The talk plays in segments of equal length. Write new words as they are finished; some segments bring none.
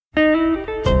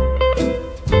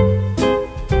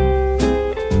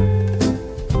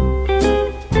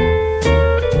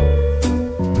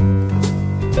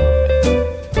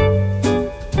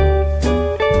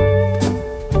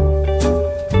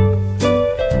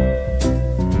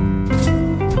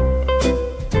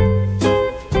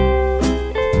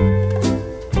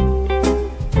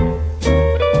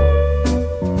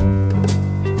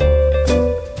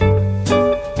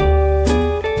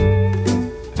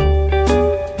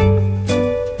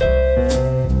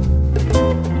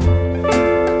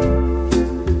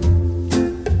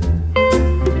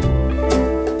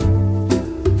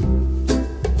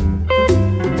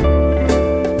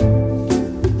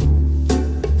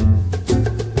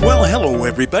Well, hello,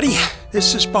 everybody.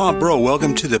 This is Bob Bro.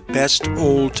 Welcome to the Best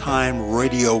Old Time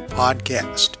Radio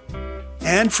Podcast.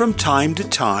 And from time to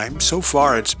time, so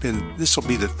far this will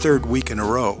be the third week in a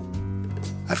row,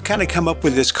 I've kind of come up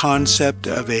with this concept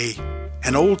of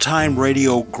an old-time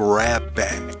radio grab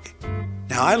bag.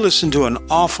 Now, I listen to an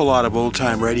awful lot of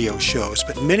old-time radio shows,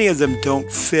 but many of them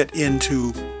don't fit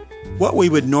into what we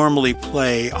would normally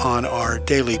play on our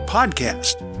daily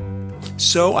podcast.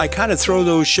 So I kind of throw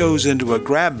those shows into a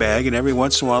grab bag, and every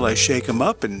once in a while I shake them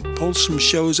up and pull some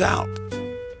shows out.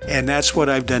 And that's what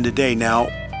I've done today. Now,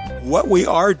 what we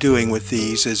are doing with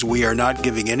these is we are not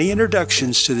giving any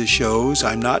introductions to the shows.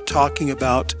 I'm not talking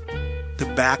about the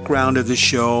background of the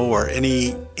show or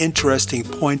any interesting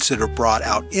points that are brought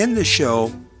out in the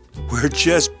show. We're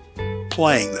just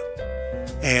playing them.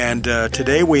 And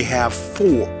today we have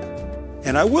 4.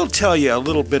 And I will tell you a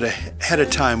little bit ahead of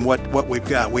time what we've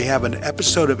got. We have an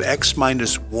episode of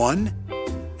X-1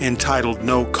 entitled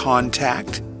No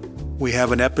Contact. We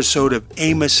have an episode of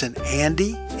Amos and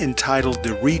Andy entitled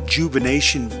The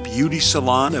Rejuvenation Beauty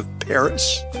Salon of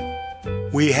Paris.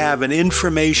 We have an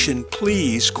Information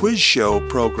Please quiz show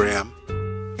program.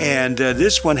 And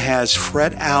this one has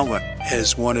Fred Allen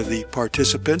as one of the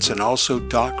participants and also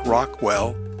Doc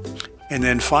Rockwell. And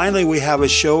then finally, we have a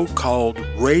show called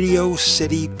Radio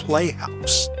City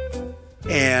Playhouse.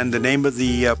 And the name of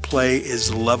the play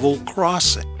is Level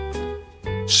Crossing.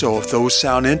 So if those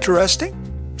sound interesting,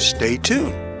 stay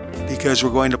tuned, because we're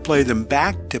going to play them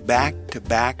back to back to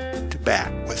back to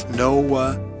back with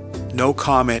no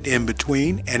comment in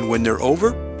between. And when they're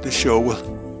over, the show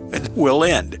will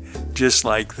end just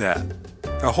like that.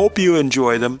 I hope you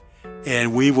enjoy them.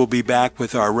 And we will be back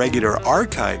with our regular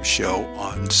archive show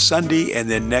on Sunday.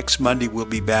 And then next Monday, we'll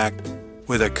be back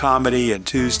with a comedy, and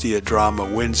Tuesday, a drama,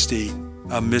 Wednesday,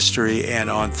 a mystery, and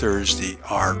on Thursday,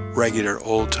 our regular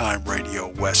old-time radio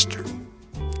western.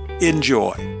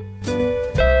 Enjoy.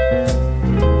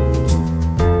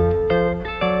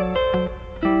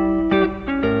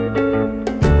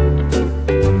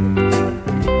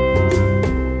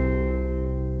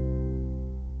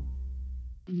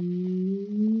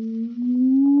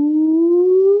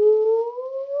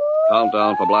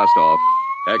 Countdown for blastoff.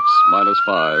 X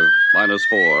 -5,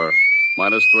 -4,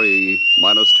 -3,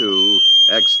 -2,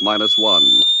 X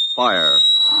 -1. Fire.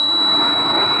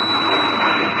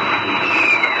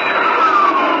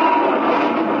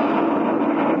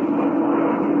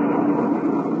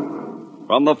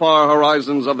 From the far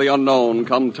horizons of the unknown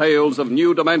come tales of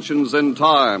new dimensions in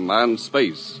time and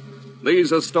space.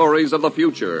 These are stories of the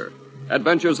future,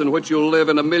 adventures in which you'll live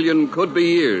in a million could-be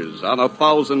years on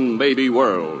 1,000 maybe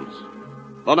worlds.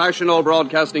 The National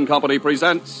Broadcasting Company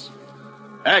presents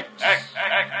X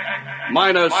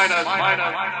minus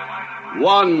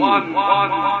one.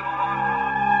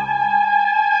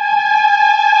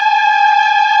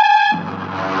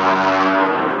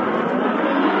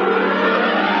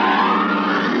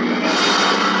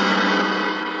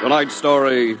 Tonight's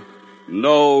story,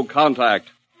 No Contact.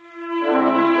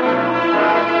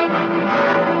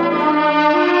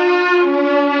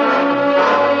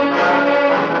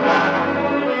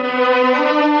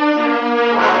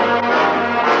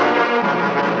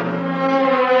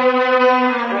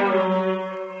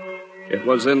 It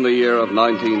was in the year of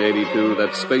 1982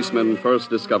 that spacemen first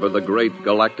discovered the Great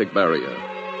Galactic Barrier.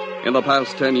 In the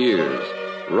past 10 years,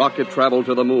 rocket travel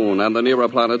to the moon and the nearer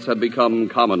planets had become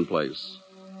commonplace.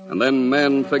 And then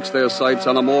men fixed their sights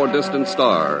on a more distant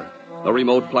star, the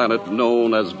remote planet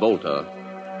known as Volta.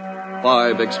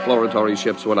 5 exploratory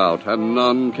ships went out, and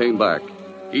none came back,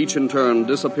 each in turn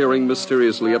disappearing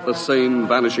mysteriously at the same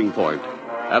vanishing point,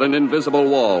 at an invisible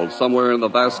wall somewhere in the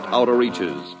vast outer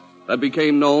reaches that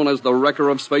became known as the wrecker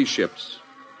of spaceships,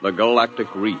 the Galactic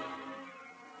Reef.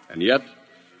 And yet,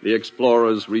 the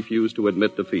explorers refused to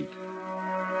admit defeat.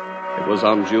 It was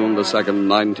on June the 2nd,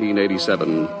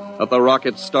 1987, that the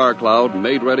rocket Star Cloud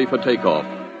made ready for takeoff,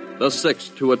 the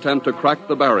 6th to attempt to crack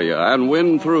the barrier and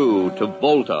win through to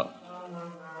Volta.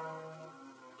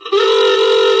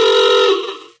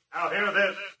 Now hear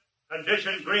this.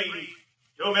 Condition green.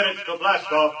 2 minutes to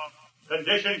blast off.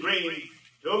 Condition green.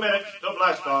 2 minutes to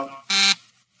blast off.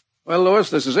 Well, Lewis,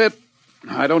 this is it.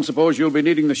 I don't suppose you'll be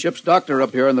needing the ship's doctor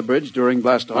up here on the bridge during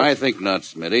blastoff. I think not,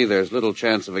 Smitty. There's little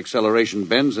chance of acceleration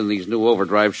bends in these new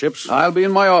overdrive ships. I'll be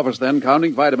in my office then,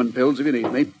 counting vitamin pills if you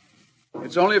need me.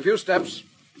 It's only a few steps.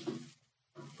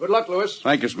 Good luck, Lewis.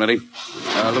 Thank you, Smitty.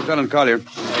 Lieutenant Collier.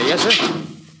 Yes, sir?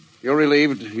 You're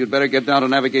relieved. You'd better get down to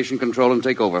navigation control and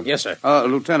take over. Yes, sir.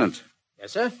 Lieutenant.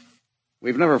 Yes, sir?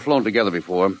 We've never flown together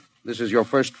before. This is your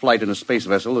first flight in a space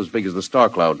vessel as big as the Star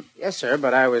Cloud. Yes, sir,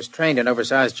 but I was trained in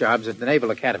oversized jobs at the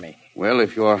Naval Academy. Well,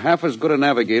 if you're half as good a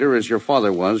navigator as your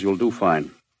father was, you'll do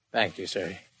fine. Thank you,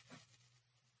 sir.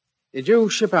 Did you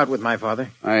ship out with my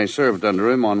father? I served under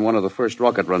him on one of the first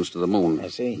rocket runs to the moon. I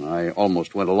see. I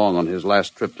almost went along on his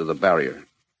last trip to the barrier.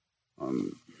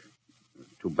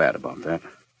 Too bad about that.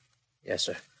 Yes,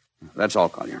 sir. That's all,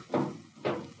 Collier.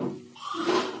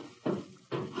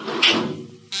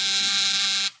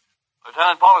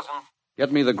 Lieutenant Paulison.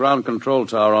 Get me the ground control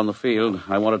tower on the field.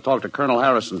 I want to talk to Colonel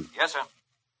Harrison. Yes, sir.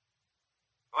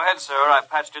 Go ahead, sir. I've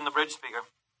patched in the bridge speaker.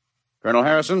 Colonel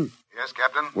Harrison? Yes,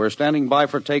 Captain? We're standing by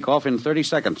for takeoff in 30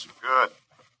 seconds. Good.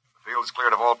 The field's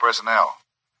cleared of all personnel.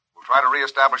 We'll try to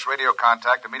reestablish radio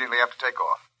contact immediately after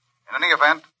takeoff. In any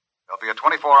event, there'll be a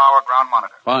 24-hour ground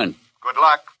monitor. Fine. Good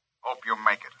luck. Hope you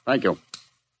make it. Thank you.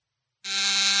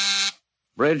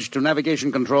 Bridge to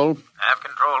navigation control. Nav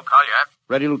control, Collier.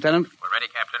 Ready, Lieutenant? We're ready,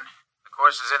 Captain. The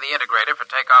course is in the integrator for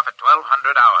takeoff at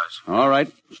 1200 hours. All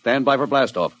right. Stand by for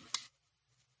blastoff.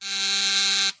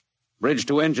 Bridge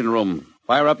to engine room.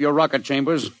 Fire up your rocket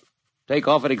chambers. Take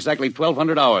off at exactly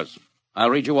 1200 hours. I'll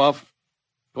read you off.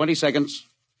 20 seconds.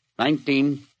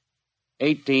 19.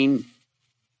 18.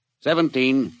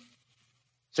 17.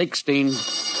 16.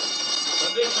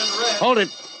 Hold it.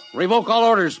 Revoke all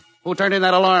orders. Who turned in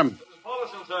that alarm?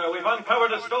 Paulison, sir. We've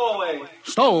uncovered a stowaway.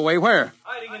 Stowaway? Where?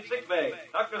 Hiding in sickbay.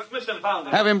 Dr. Smithson found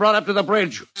him. Have him brought up to the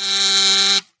bridge.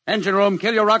 Engine room,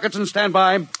 kill your rockets and stand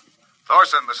by.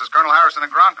 Thorson, this is Colonel Harrison in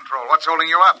ground control. What's holding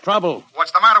you up? Trouble.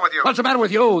 What's the matter with you? What's the matter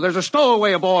with you? There's a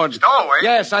stowaway aboard. Stowaway?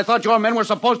 Yes, I thought your men were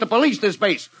supposed to police this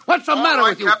base. What's the matter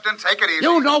with you? Captain, take it easy.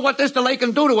 You know what this delay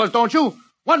can do to us, don't you?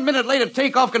 1 minute later,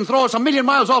 takeoff can throw us 1,000,000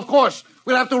 miles off course.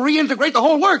 We'll have to reintegrate the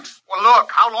whole works. Well,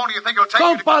 look, how long do you think it'll take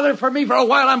Don't bother for me for a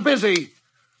while. I'm busy.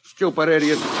 Stupid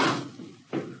idiot.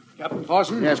 Captain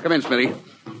Thorson? Yes, come in, Smitty.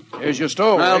 Here's your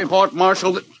stowaway. I'll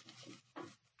court-martial the...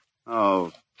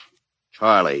 Oh,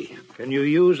 Charlie. Can you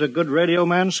use a good radio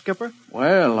man, Skipper?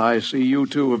 Well, I see you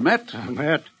two have met.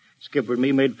 Matt, Skipper and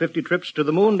me made 50 trips to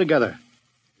the moon together.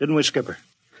 Didn't we, Skipper?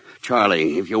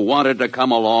 Charlie, if you wanted to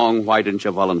come along, why didn't you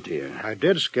volunteer? I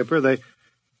did, Skipper. They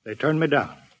turned me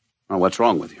down. Well, what's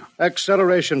wrong with you?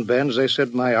 Acceleration bends. They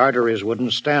said my arteries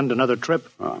wouldn't stand another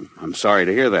trip. Oh, I'm sorry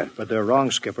to hear that. But they're wrong,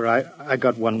 Skipper. I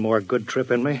got one more good trip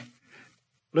in me.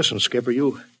 Listen, Skipper,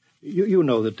 you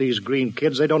know that these green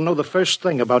kids, they don't know the first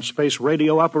thing about space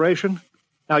radio operation.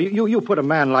 Now, you put a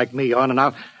man like me on,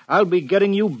 and I'll be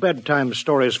getting you bedtime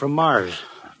stories from Mars.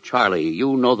 Charlie,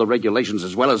 you know the regulations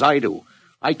as well as I do.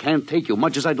 I can't take you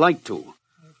much as I'd like to.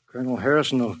 Colonel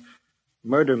Harrison will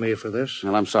murder me for this.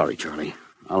 Well, I'm sorry, Charlie.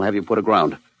 I'll have you put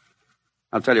aground.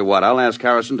 I'll tell you what, I'll ask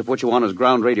Harrison to put you on as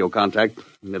ground radio contact,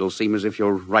 and it'll seem as if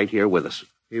you're right here with us.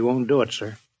 He won't do it,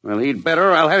 sir. Well, he'd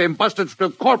better. I'll have him busted to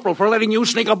corporal for letting you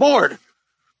sneak aboard.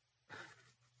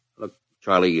 Look,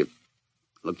 Charlie, you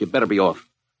better be off.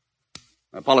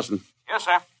 Paulison. Yes,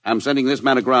 sir. I'm sending this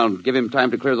man aground. Give him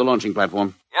time to clear the launching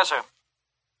platform. Yes, sir.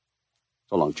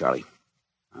 So long, Charlie.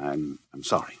 I'm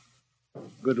sorry.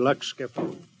 Good luck,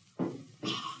 Skipper.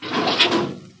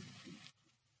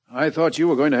 I thought you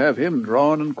were going to have him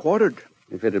drawn and quartered.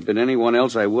 If it had been anyone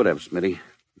else, I would have, Smitty.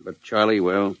 But Charlie,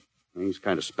 well, he's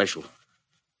kind of special.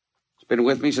 He's been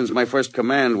with me since my first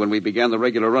command when we began the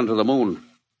regular run to the moon.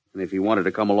 And if he wanted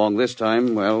to come along this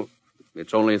time, well,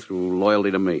 it's only through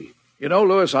loyalty to me. You know,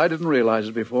 Lewis, I didn't realize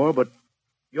it before, but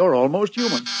you're almost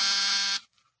human.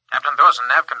 Captain Thorson,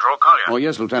 nav control, Collier. Oh,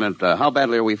 yes, Lieutenant. How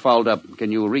badly are we fouled up?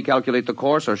 Can you recalculate the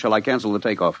course, or shall I cancel the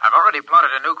takeoff? I've already plotted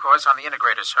a new course on the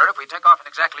integrator, sir. If we take off in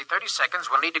exactly 30 seconds,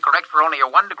 we'll need to correct for only a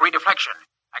 1-degree deflection.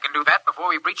 I can do that before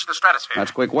we breach the stratosphere.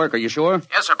 That's quick work. Are you sure?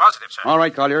 Yes, sir. Positive, sir. All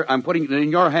right, Collier. I'm putting it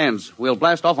in your hands. We'll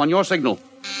blast off on your signal.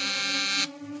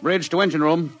 Bridge to engine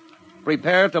room.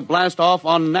 Prepare to blast off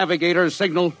on navigator's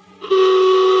signal.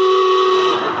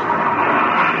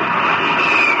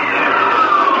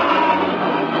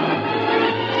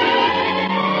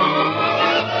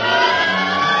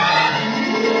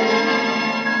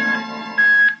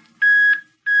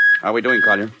 How are we doing,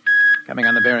 Collier? Coming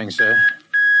on the bearing, sir.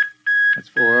 That's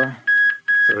 4,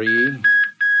 3,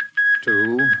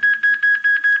 2,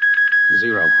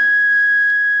 0.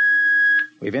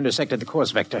 We've intersected the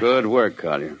course vector. Good work,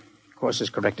 Collier. Course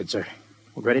is corrected, sir.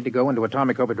 We're ready to go into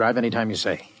atomic overdrive anytime you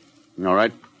say. All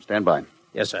right. Stand by.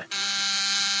 Yes, sir.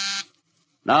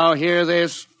 Now hear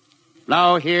this.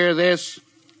 Now hear this.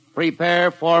 Prepare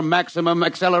for maximum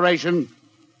acceleration.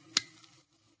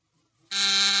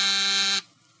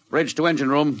 Bridge to engine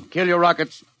room. Kill your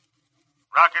rockets.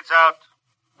 Rockets out.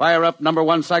 Fire up number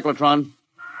 1 cyclotron.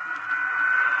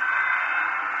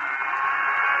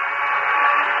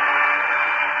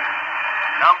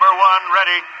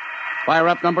 Fire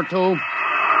up number 2. Number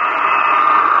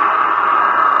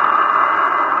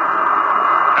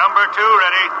 2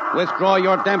 ready. Withdraw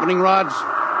your dampening rods.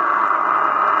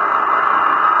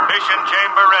 Fission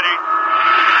chamber ready.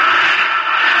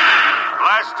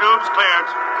 Blast tubes cleared.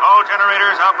 All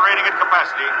generators operating at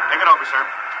capacity. Take it over, sir.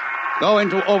 Go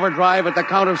into overdrive at the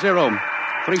count of 0.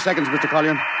 3 seconds, Mr.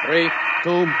 Collier. 3,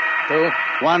 2, 2,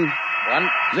 1,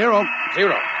 0.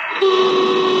 0.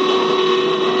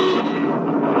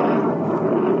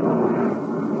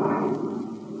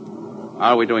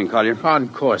 How are we doing, Collier? On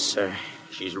course, sir.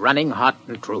 She's running hot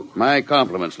and true. My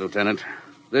compliments, Lieutenant.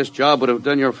 This job would have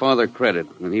done your father credit,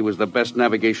 and he was the best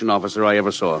navigation officer I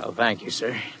ever saw. Oh, thank you,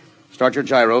 sir. Start your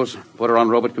gyros. Put her on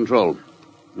robot control.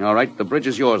 All right, the bridge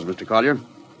is yours, Mr. Collier.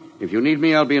 If you need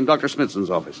me, I'll be in Dr.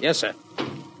 Smithson's office. Yes, sir.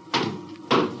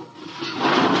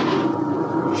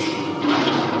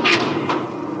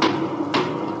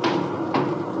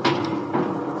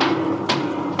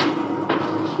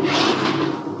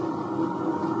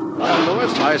 Well,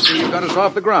 Lewis, I see you got us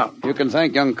off the ground. You can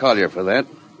thank young Collier for that.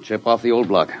 Chip off the old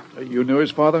block. You knew his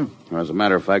father? As a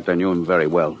matter of fact, I knew him very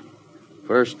well.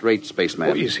 First-rate spaceman.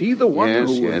 Oh, is he the one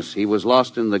who... Yes. He was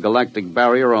lost in the galactic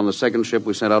barrier on the second ship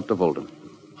we sent out to Volta.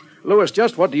 Lewis,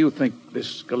 just what do you think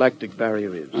this galactic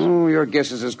barrier is? Oh, your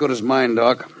guess is as good as mine,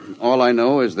 Doc. All I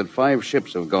know is that 5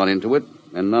 ships have gone into it,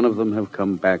 and none of them have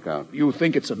come back out. You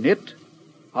think it's a nit?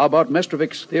 How about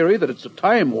Mestrovic's theory that it's a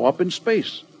time warp in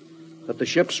space? That the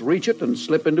ships reach it and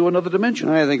slip into another dimension?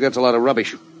 I think that's a lot of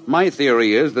rubbish. My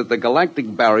theory is that the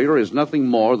galactic barrier is nothing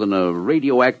more than a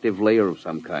radioactive layer of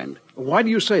some kind. Why do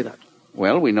you say that?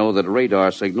 Well, we know that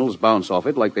radar signals bounce off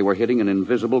it like they were hitting an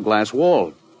invisible glass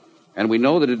wall. And we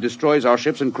know that it destroys our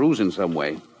ships and crews in some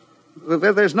way.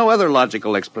 There's no other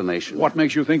logical explanation. What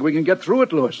makes you think we can get through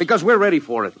it, Lewis? Because we're ready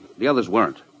for it. The others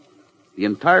weren't. The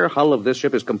entire hull of this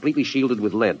ship is completely shielded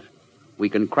with lead. We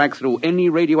can crack through any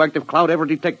radioactive cloud ever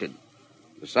detected.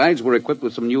 Besides, we're equipped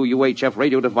with some new UHF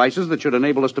radio devices that should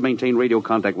enable us to maintain radio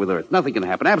contact with Earth. Nothing can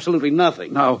happen. Absolutely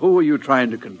nothing. Now, who are you trying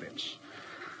to convince?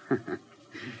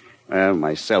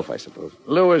 Myself, I suppose.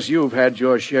 Lewis, you've had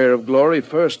your share of glory.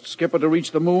 First skipper to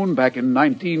reach the moon back in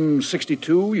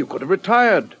 1962. You could have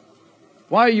retired.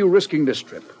 Why are you risking this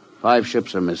trip? 5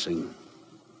 ships are missing.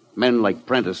 Men like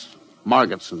Prentice,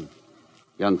 Margetts, and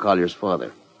young Collier's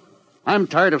father. I'm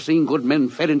tired of seeing good men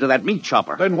fed into that meat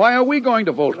chopper. Then why are we going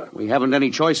to Volta? We haven't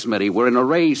any choice, Smitty. We're in a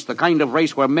race, the kind of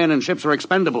race where men and ships are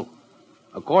expendable.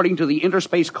 According to the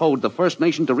Interspace Code, the first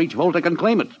nation to reach Volta can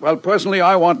claim it. Well, personally,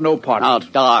 I want no part of it.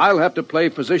 Oh, Doc. I'll have to play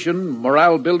physician,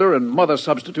 morale builder, and mother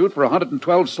substitute for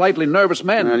 112 slightly nervous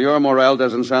men. Well, your morale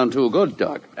doesn't sound too good,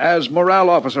 Doc. As morale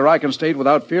officer, I can state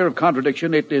without fear of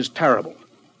contradiction, it is terrible.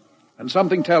 And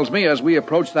something tells me as we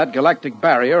approach that galactic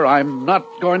barrier, I'm not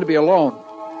going to be alone.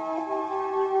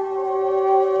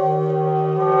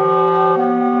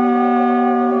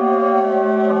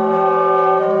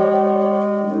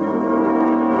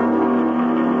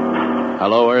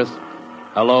 Hello, Earth.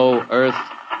 Hello, Earth.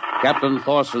 Captain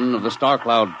Thorson of the Star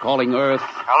Cloud calling Earth.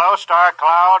 Hello, Star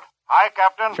Cloud. Hi,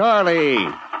 Captain. Charlie.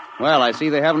 Well, I see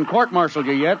they haven't court-martialed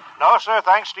you yet. No, sir,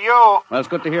 thanks to you. Well, it's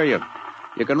good to hear you.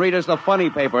 You can read us the funny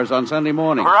papers on Sunday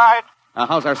morning. Right.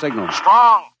 How's our signal?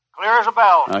 Strong. Clear as a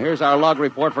bell. Now, here's our log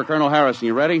report for Colonel Harrison.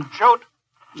 You ready? Shoot.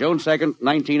 June 2nd,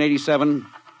 1987.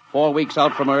 4 weeks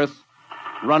out from Earth.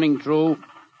 Running true.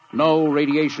 No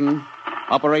radiation.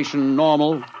 Operation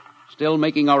normal. Still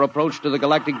making our approach to the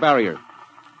galactic barrier.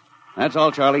 That's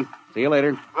all, Charlie. See you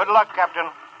later. Good luck, Captain.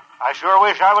 I sure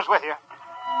wish I was with you.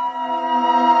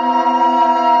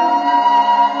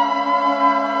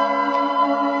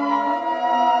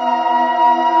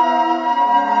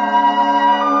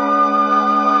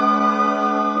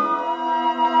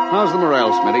 How's the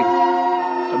morale,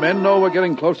 Smitty? The men know we're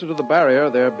getting closer to the barrier.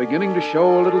 They're beginning to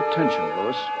show a little tension,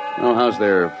 Lewis. Oh, how's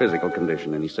their physical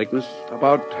condition? Any sickness?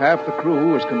 About half the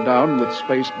crew has come down with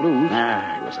space blues.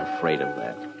 I was afraid of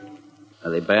that.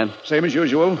 Are they bad? Same as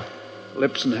usual.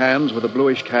 Lips and hands with a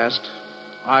bluish cast.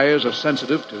 Eyes are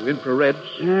sensitive to infrared.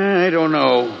 I don't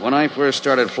know. When I first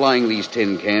started flying these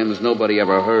tin cans, nobody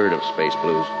ever heard of space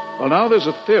blues. Well, now there's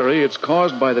a theory it's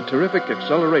caused by the terrific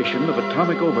acceleration of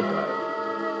atomic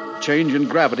overdrive. Change in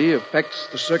gravity affects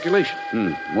the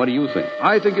circulation. What do you think?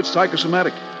 I think it's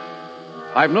psychosomatic.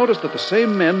 I've noticed that the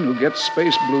same men who get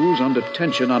space blues under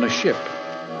tension on a ship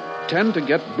tend to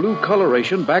get blue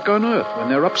coloration back on Earth when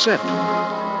they're upset.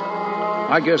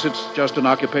 I guess it's just an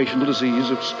occupational disease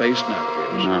of space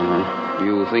navigators.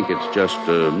 You think it's just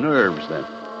nerves, then?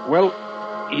 Well,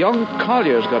 young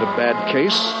Collier's got a bad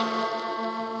case.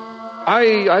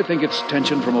 I think it's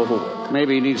tension from overwork.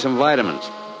 Maybe he needs some vitamins.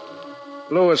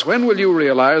 Louis, when will you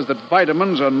realize that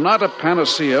vitamins are not a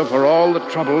panacea for all the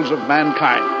troubles of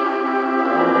mankind?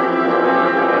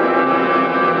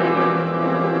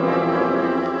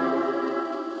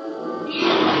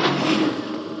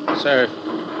 Sir,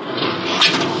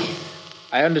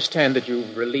 I understand that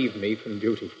you've relieved me from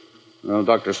duty. Well,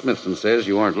 Dr. Smithson says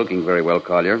you aren't looking very well,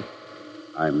 Collier.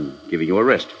 I'm giving you a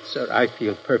rest. Sir, I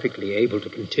feel perfectly able to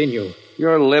continue.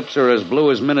 Your lips are as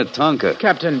blue as Minnetonka.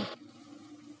 Captain,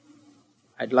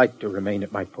 I'd like to remain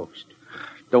at my post.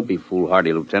 Don't be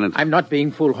foolhardy, Lieutenant. I'm not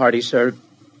being foolhardy, sir.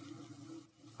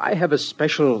 I have a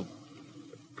special,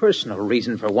 personal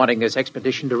reason for wanting this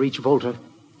expedition to reach Volta.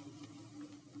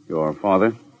 Your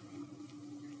father?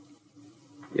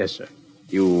 Yes, sir.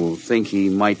 You think he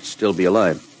might still be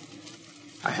alive?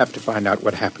 I have to find out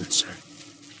what happened, sir.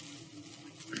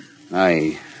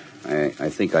 I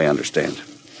think I understand.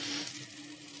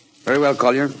 Very well,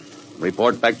 Collier.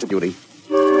 Report back to duty.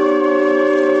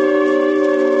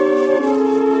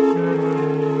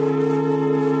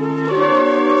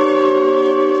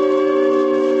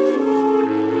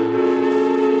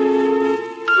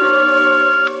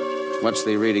 What's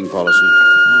the reading, Paulson?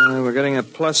 We're getting a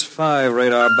 +5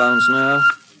 radar bounce now.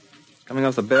 Coming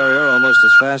off the barrier almost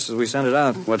as fast as we sent it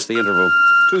out. What's the interval?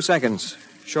 2 seconds.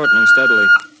 Shortening steadily.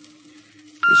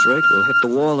 This rate, we'll hit the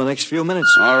wall in the next few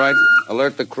minutes. All right.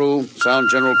 Alert the crew. Sound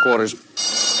general quarters.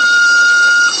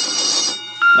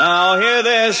 Now, hear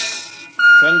this.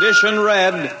 Condition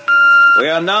red. We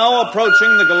are now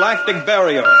approaching the galactic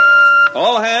barrier.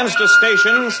 All hands to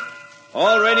stations.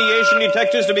 All radiation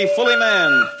detectors to be fully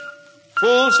manned.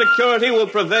 Full security will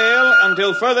prevail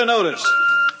until further notice.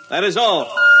 That is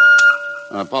all.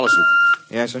 Paulson.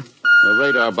 Yes, sir? The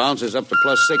radar bounce is up to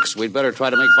 +6. We'd better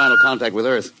try to make final contact with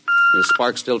Earth. Is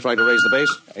Sparks still trying to raise the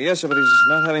base? Yes, sir, but he's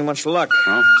not having much luck.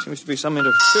 Oh? Seems to be some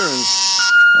interference.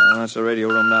 That's the radio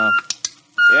room now.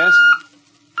 Yes?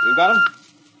 You got him?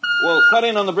 Well, cut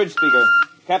in on the bridge speaker.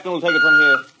 Captain will take it from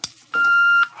here.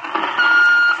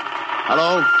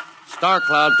 Hello? Star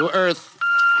Cloud to Earth.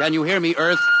 Can you hear me,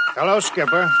 Earth? Hello,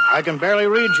 Skipper. I can barely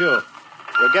read you.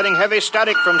 We're getting heavy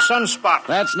static from Sunspot.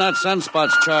 That's not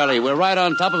sunspots, Charlie. We're right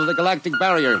on top of the galactic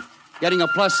barrier. Getting a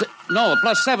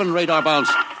 +7 radar bounce.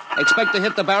 Expect to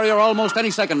hit the barrier almost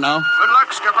any second now. Good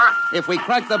luck, Skipper. If we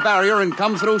crack the barrier and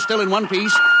come through still in one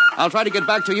piece, I'll try to get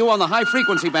back to you on the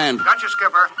high-frequency band. Got you,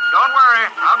 Skipper. Don't worry.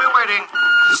 I'll be waiting.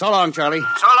 So long, Charlie.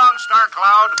 So long, Star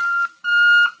Cloud.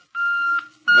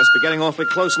 Must be getting awfully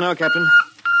close now, Captain.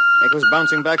 Echo's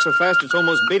bouncing back so fast it's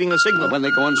almost beating the signal. When they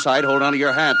go inside, hold on to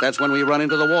your hat. That's when we run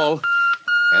into the wall.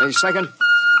 Any second.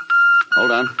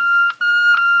 Hold on.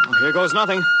 Oh, here goes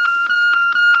nothing.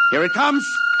 Here it comes.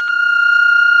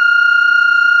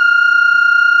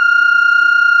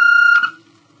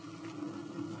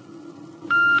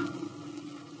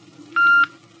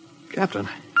 Captain.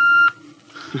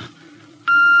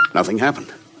 Nothing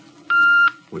happened.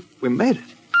 We made it.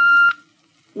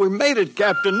 We made it,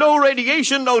 Captain. No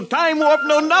radiation, no time warp,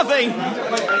 no nothing.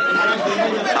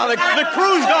 Now, the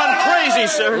crew's gone crazy,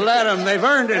 sir. Let them. They've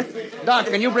earned it. Doc,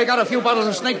 can you break out a few bottles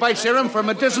of snakebite serum for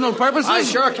medicinal purposes? I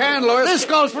sure can, Louis. This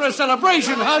calls for a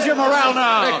celebration. How's your morale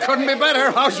now? It couldn't be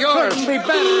better. How's yours? Couldn't be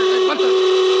better. What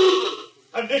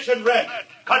the... Condition red.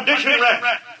 Condition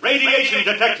red. Radiation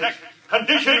detected.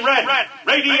 Condition red.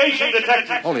 Radiation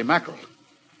detected. Holy mackerel.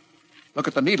 Look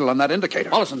at the needle on that indicator.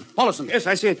 Paulson. Yes,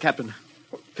 I see it, Captain.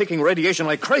 Picking radiation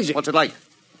like crazy. What's it like?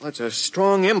 Well, it's a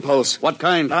strong impulse. What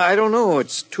kind? I don't know.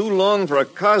 It's too long for a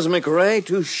cosmic ray,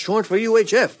 too short for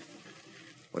UHF.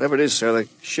 Whatever it is, sir, the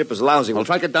ship is lousy. Well,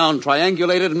 track it down,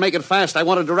 triangulate it, and make it fast. I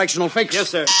want a directional fix. Yes,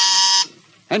 sir.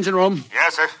 Engine room.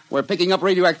 Yes, sir. We're picking up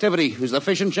radioactivity. Is the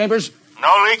fission chambers?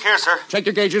 No leak here, sir. Check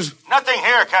your gauges. Nothing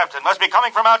here, Captain. Must be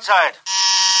coming from outside.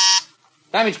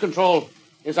 Damage control.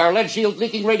 Is our lead shield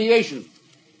leaking radiation?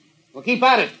 Well, keep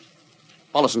at it.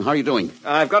 Paulson, how are you doing?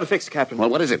 I've got it fixed, Captain. Well,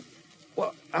 what is it?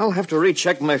 Well, I'll have to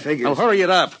recheck my figures. Well, hurry it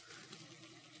up.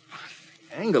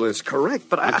 The angle is correct,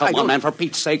 but I Come on, don't... man, for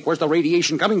Pete's sake. Where's the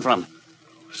radiation coming from?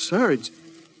 Sir,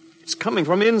 it's coming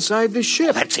from inside the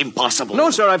ship. That's impossible.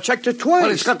 No, sir, I've checked it twice.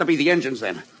 Well, it's got to be the engines,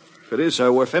 then. If it is,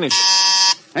 sir, we're finished.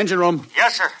 Engine room.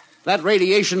 Yes, sir. That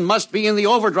radiation must be in the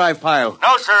overdrive pile.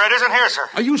 No, sir, it isn't here, sir.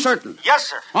 Are you certain? Yes,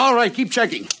 sir. All right, keep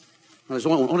checking. Well, there's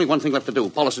only one thing left to do.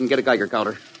 Paulson, get a Geiger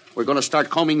counter. We're going to start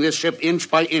combing this ship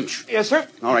inch by inch. Yes, sir.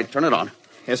 All right, turn it on.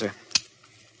 Yes, sir.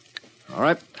 All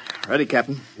right. Ready,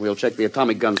 Captain. We'll check the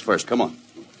atomic guns first. Come on.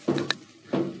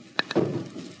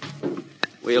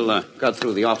 We'll cut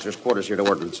through the officers' quarters here to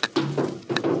ordnance.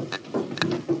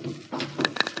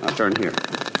 Now turn here.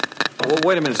 Oh,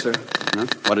 wait a minute, sir. Huh?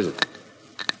 What is it?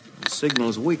 The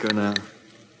signal's weaker now.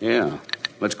 Yeah.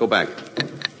 Let's go back.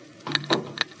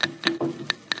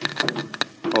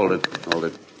 Hold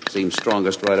it. Seems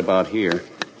strongest right about here.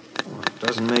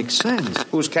 Doesn't make sense.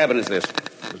 Whose cabin is this?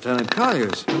 Lieutenant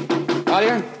Collier's.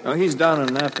 Collier? Oh, he's down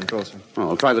in nav control, sir. Oh,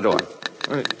 I'll try the door.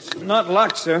 It's not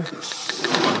locked, sir.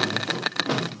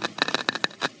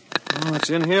 Oh,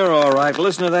 it's in here, all right.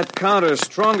 Listen to that counter.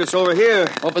 Strongest over here.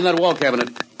 Open that wall cabinet.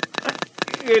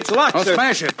 It's locked, I'll sir.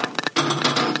 smash it.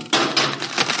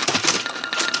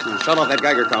 Shut off that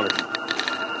Geiger counter.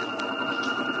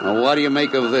 Now, what do you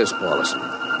make of this, Paulison?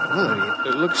 Well,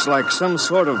 it looks like some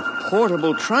sort of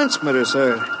portable transmitter,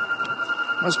 sir.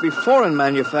 Must be foreign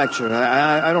manufacture.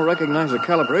 I don't recognize the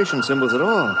calibration symbols at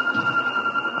all.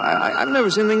 I've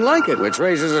never seen anything like it. Which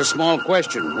raises a small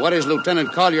question. What is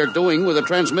Lieutenant Collier doing with a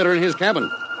transmitter in his cabin?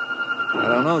 I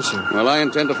don't know, sir. Well, I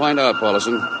intend to find out,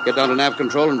 Paulison. Get down to nav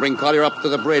control and bring Collier up to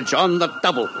the bridge on the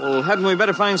double. Well, hadn't we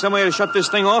better find some way to shut this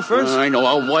thing off first? I know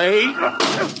a way.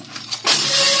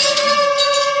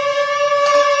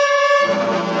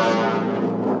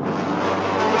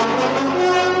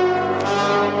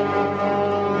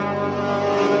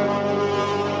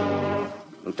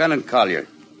 Lieutenant Collier,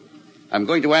 I'm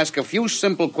going to ask a few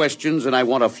simple questions, and I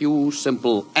want a few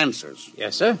simple answers.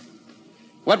 Yes, sir.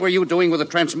 What were you doing with a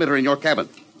transmitter in your cabin?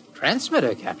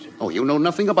 Transmitter, Captain? Oh, you know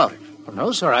nothing about it. Oh,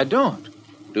 no, sir, I don't.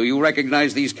 Do you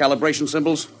recognize these calibration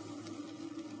symbols?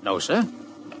 No, sir.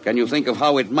 Can you think of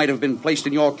how it might have been placed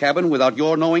in your cabin without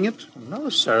your knowing it? No,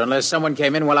 sir, unless someone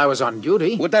came in while I was on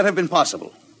duty. Would that have been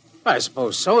possible? I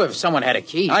suppose so, if someone had a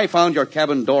key. I found your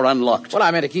cabin door unlocked. Well, I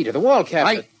meant a key to the wall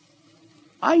cabinet.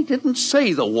 I didn't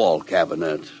say the wall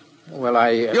cabinet.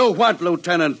 Well, You what,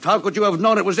 Lieutenant? How could you have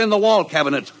known it was in the wall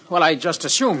cabinet? Well, I just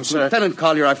assumed, sir. Lieutenant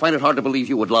Collier, I find it hard to believe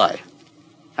you would lie.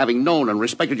 Having known and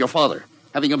respected your father,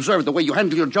 having observed the way you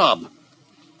handle your job.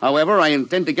 However, I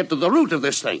intend to get to the root of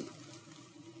this thing.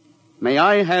 May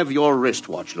I have your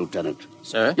wristwatch, Lieutenant?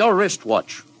 Sir? Your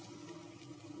wristwatch.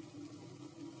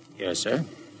 Yes, sir.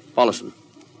 Paulison,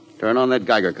 turn on that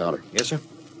Geiger counter. Yes, sir.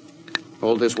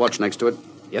 Hold this watch next to it.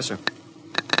 Yes, sir.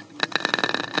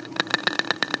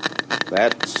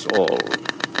 That's all.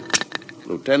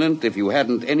 Lieutenant, if you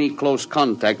hadn't any close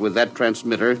contact with that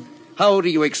transmitter, how do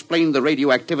you explain the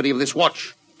radioactivity of this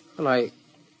watch? Well, I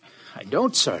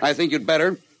don't, sir. I think you'd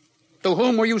better. To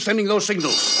whom were you sending those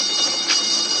signals?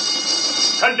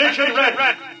 Condition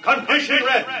red. Condition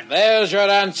red. There's your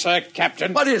answer,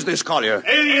 Captain. What is this, Collier?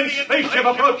 Alien spaceship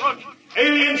approaching.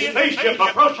 Alien spaceship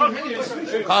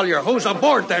approaching. Collier, who's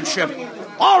aboard that ship?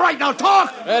 All right, now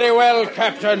talk! Very well,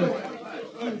 Captain.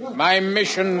 My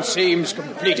mission seems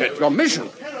completed. Your mission?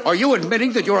 Are you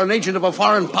admitting that you're an agent of a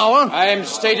foreign power? I'm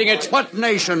stating it. What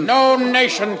nation? No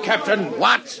nation, Captain.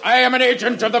 What? I am an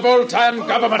agent of the Voltan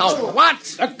government. The what?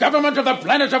 The government of the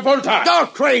planet of Volta. You're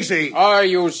crazy. Are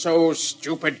you so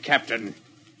stupid, Captain?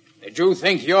 Did you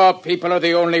think your people are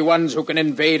the only ones who can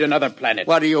invade another planet?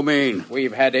 What do you mean?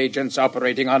 We've had agents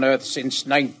operating on Earth since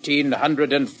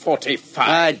 1945.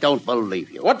 I don't believe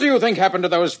you. What do you think happened to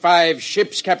those 5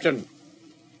 ships, Captain?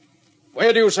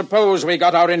 Where do you suppose we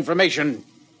got our information?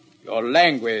 Your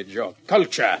language, your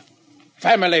culture,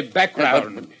 family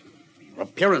background. Your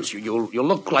appearance, you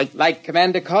look like... Like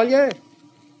Commander Collier?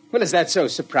 Well, is that so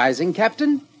surprising,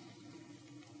 Captain?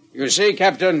 You see,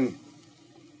 Captain,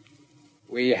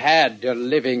 we had a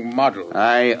living model.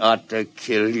 I ought to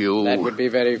kill you. That would be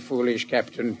very foolish,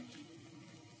 Captain.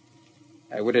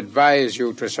 I would advise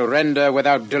you to surrender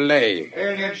without delay.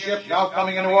 Alien ship now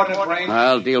coming into ordnance range.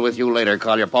 I'll deal with you later,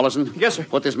 Collier. Paulison? Yes, sir.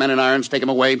 Put this man in irons. Take him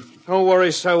away. Don't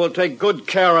worry, sir. We'll take good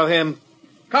care of him.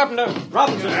 Carpenter,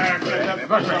 Robinson.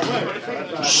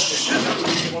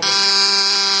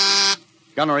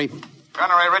 Gunnery.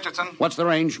 Gunnery Richardson. What's the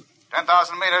range?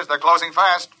 10,000 meters. They're closing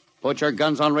fast. Put your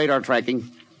guns on radar tracking.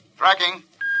 Tracking.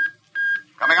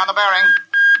 Coming on the bearing.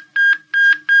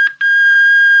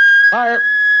 Fire.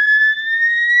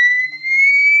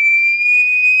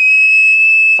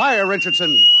 Fire,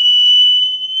 Richardson.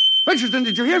 Richardson,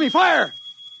 did you hear me? Fire!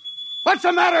 What's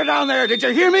the matter down there? Did you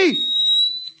hear me?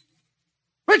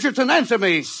 Richardson, answer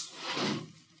me.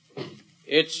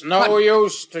 It's no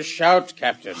use to shout,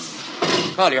 Captain.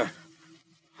 Collier,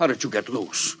 how did you get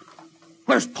loose?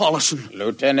 Where's Paulison?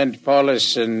 Lieutenant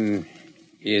Paulison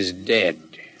is dead.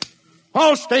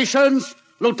 All stations!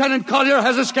 Lieutenant Collier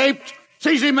has escaped.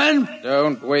 Seize him, men.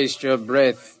 Don't waste your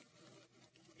breath.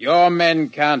 Your men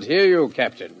can't hear you,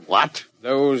 Captain. What?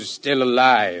 Those still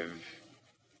alive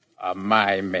are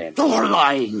my men. You're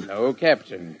lying. No,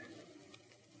 Captain.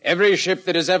 Every ship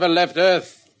that has ever left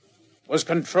Earth was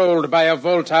controlled by a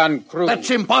Voltan crew. That's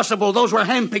impossible. Those were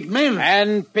hand-picked men.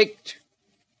 Hand-picked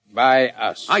by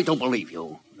us. I don't believe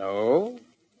you. No.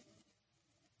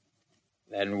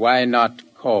 Then why not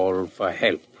call for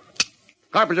help?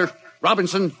 Carpenter,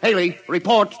 Robinson, Haley,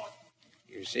 report.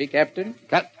 You see, Captain?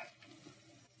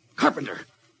 Carpenter,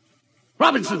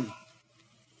 Robinson,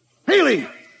 Haley.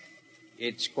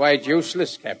 It's quite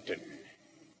useless, Captain.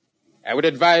 I would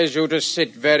advise you to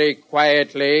sit very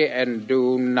quietly and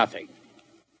do nothing.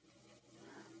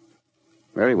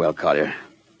 Very well, Collier.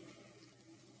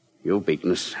 You've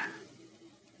beaten us.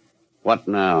 What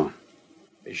now?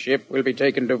 The ship will be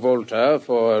taken to Volta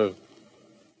for,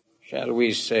 shall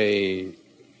we say,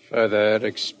 further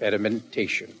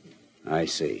experimentation. I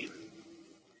see.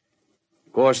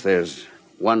 Of course, there's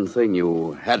one thing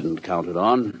you hadn't counted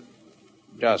on.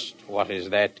 Just what is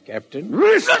that, Captain?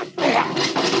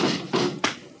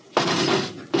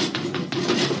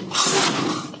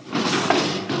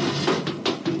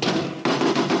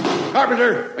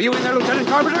 Carpenter! Are you in there, Lieutenant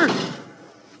Carpenter?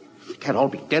 They can't all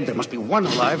be dead. There must be one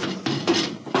alive.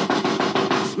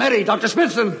 Smitty, Dr.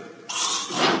 Smithson!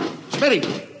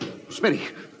 Smitty,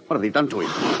 what have they done to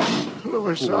him?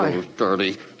 Lewis,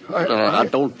 dirty.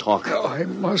 Don't talk. I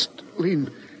must lean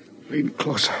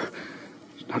closer.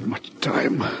 There's not much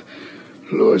time.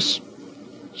 Lewis,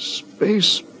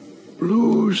 space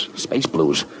blues. Space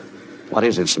blues? What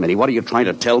is it, Smitty? What are you trying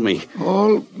to tell me?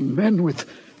 All men with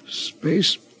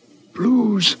space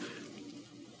blues.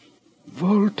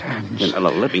 Voltans.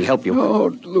 Let me help you. No,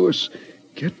 Lewis.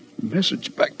 Get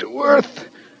message back to Earth.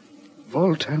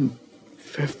 Voltan,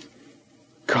 5th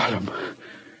column.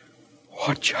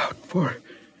 Watch out for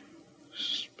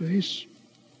space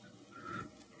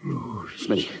blues.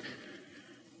 Smitty.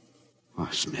 Oh,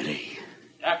 Smitty.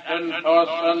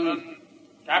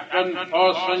 Captain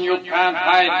Thorson, you can't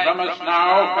hide from us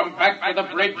now. Come back to the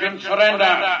bridge and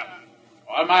surrender,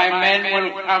 or my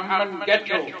men will come and get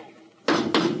you.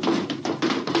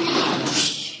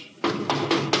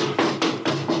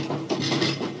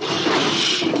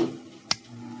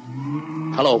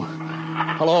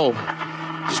 Hello.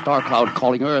 Star Cloud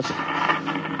calling Earth.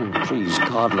 Oh, please,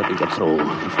 God, let me get through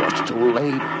before it's too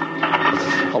late.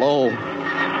 Hello.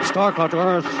 Star Cloud to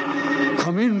Earth.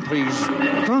 Come in, please.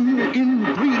 Come in,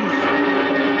 please.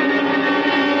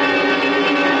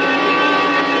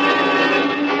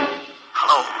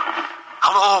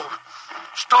 Hello.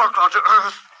 Star Cloud to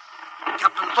Earth.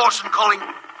 Captain Thorson calling.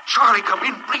 Charlie, come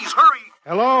in, please, hurry.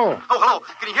 Hello. Oh, hello.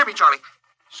 Can you hear me, Charlie?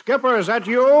 Skipper, is that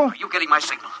you? Are you getting my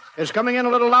signal? It's coming in a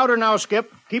little louder now,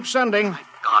 Skip. Keep sending. My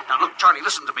God. Now, look, Charlie,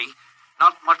 listen to me.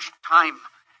 Not much time.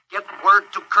 Get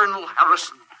word to Colonel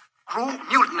Harrison. Crew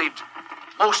mutinied.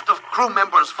 Most of crew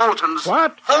members, Voltans.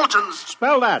 What? Voltans.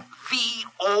 Spell that.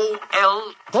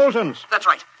 V-O-L. Voltans. That's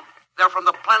right. They're from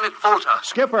the planet Volta.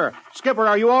 Skipper,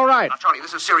 are you all right? Now, Charlie,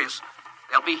 this is serious.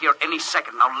 They'll be here any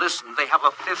second. Now, listen, they have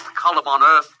a 5th column on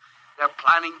Earth. They're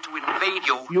planning to invade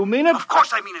you. You mean it? Of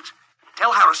course I mean it.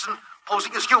 Tell Harrison,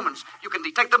 posing as humans. You can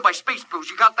detect them by space blues.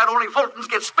 You got that? Only Voltans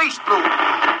get space blue.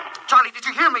 Charlie, did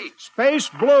you hear me? Space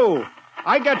blue.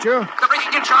 I get you. They're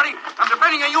breaking in, Charlie. I'm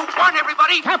depending on you. Warn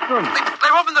everybody. Captain.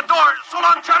 They're opening the door. So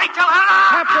long, Charlie. Tell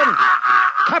Hannah.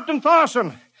 Captain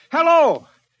Thorson.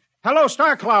 Hello,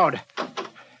 Star Cloud.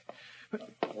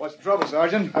 What's the trouble,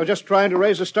 Sergeant? I was just trying to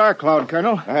raise a Star Cloud,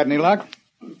 Colonel. I had any luck?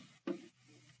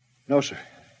 No, sir.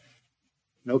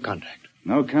 No contact.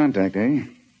 No contact, eh?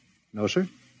 No, sir.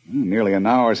 Nearly an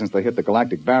hour since they hit the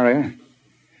galactic barrier.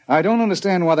 I don't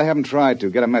understand why they haven't tried to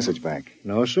get a message back.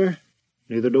 No, sir.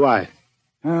 Neither do I.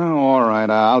 Oh, all right.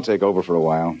 I'll take over for a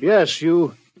while. Yes,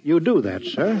 you do that,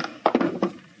 sir.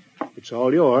 It's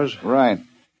all yours. Right.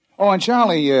 Oh, and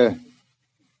Charlie, you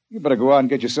better go out and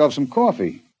get yourself some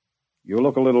coffee. You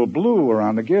look a little blue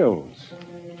around the gills.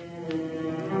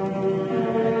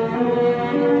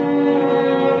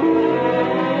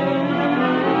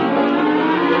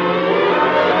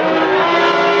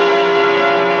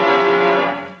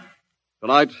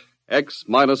 Tonight,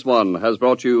 X-1 has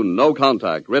brought you No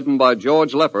Contact, written by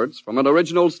George Lefferts from an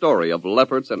original story of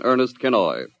Lefferts and Ernest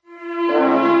Kinoy.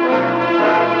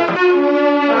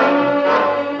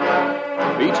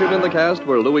 Featured in the cast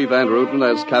were Louis Van Ruten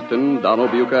as Captain,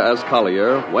 Donald Buca as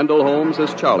Collier, Wendell Holmes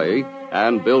as Charlie,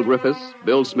 and Bill Griffiths,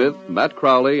 Bill Smith, Matt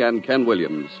Crowley, and Ken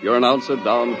Williams. Your announcer,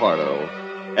 Don Pardo.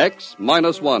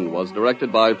 X-1 was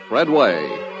directed by Fred Way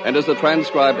and is a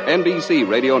transcribed NBC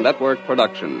Radio Network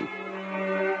production.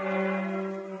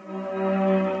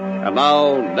 And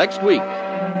now, next week.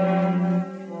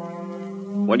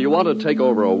 When you want to take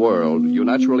over a world, you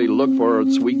naturally look for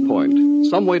its weak point,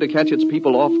 some way to catch its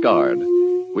people off guard.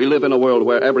 We live in a world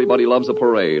where everybody loves a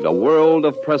parade, a world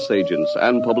of press agents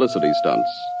and publicity stunts.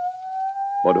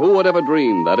 But who would ever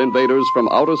dream that invaders from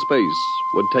outer space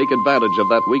would take advantage of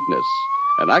that weakness?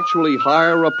 and actually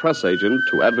hire a press agent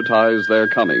to advertise their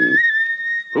coming.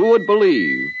 Who would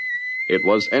believe it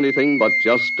was anything but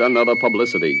just another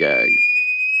publicity gag?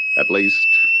 At least,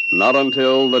 not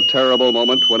until the terrible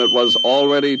moment when it was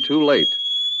already too late.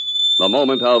 The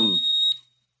moment of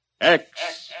X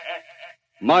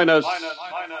minus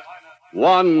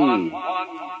 1.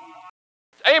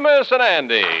 Amos and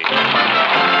Andy.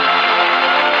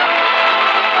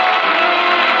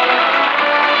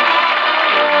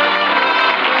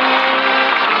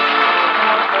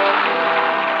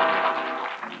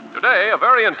 Today, a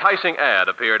very enticing ad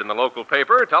appeared in the local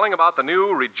paper telling about the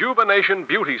new Rejuvenation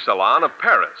Beauty Salon of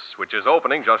Paris, which is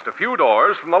opening just a few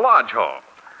doors from the Lodge Hall.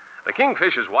 The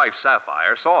Kingfisher's wife,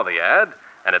 Sapphire, saw the ad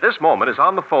and at this moment is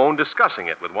on the phone discussing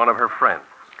it with one of her friends.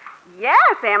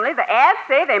 Yes, Emily, the ads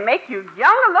say they make you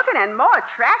younger looking and more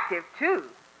attractive, too.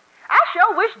 I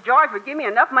sure wish George would give me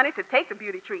enough money to take the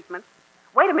beauty treatment.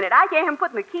 Wait a minute, I gave him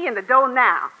putting the key in the door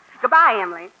now. Goodbye,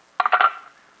 Emily.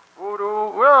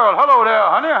 Well, hello there,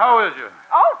 honey. How is you?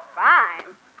 Oh,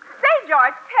 fine. Say,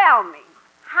 George, tell me,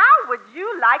 how would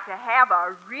you like to have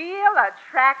a real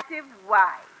attractive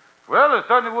wife? Well, it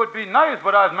certainly would be nice,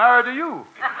 but I was married to you.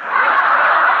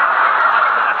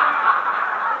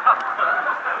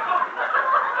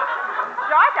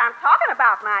 George, I'm talking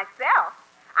about myself.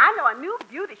 I know a new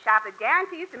beauty shop that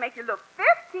guarantees to make you look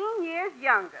 15 years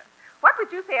younger. What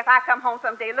would you say if I come home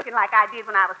someday looking like I did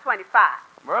when I was 25?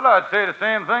 Well, I'd say the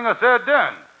same thing I said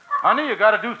then. Honey, you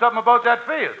got to do something about that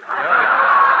face.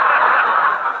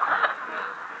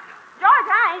 George,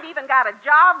 I ain't even got a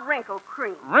jar of wrinkle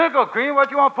cream. Wrinkle cream? What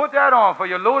you want to put that on for?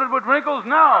 You're loaded with wrinkles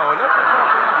now.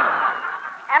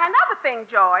 And another thing,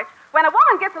 George, when a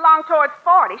woman gets along towards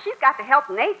 40, she's got to help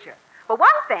nature. But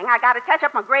one thing, I got to touch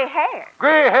up my gray hair.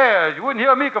 Gray hairs? You wouldn't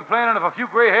hear me complaining if a few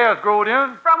gray hairs growed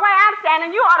in. From where I'm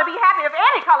standing, you ought to be happy if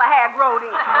any color hair growed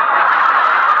in.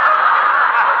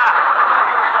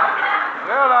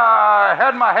 Well, I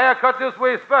had my hair cut this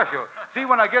way special. See,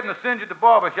 when I get in the singe at the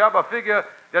barber shop, I figure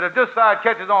that if this side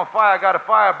catches on fire, I got a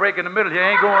fire break in the middle here.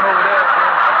 Ain't going over there.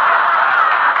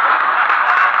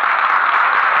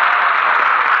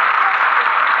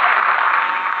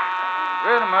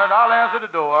 Wait a minute. I'll answer the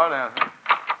door. I'll answer.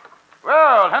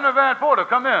 Well, Henry Van Porter,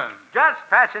 come in. Just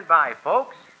passing by,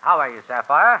 folks. How are you,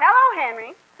 Sapphire? Hello,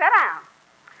 Henry. Sit down.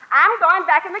 I'm going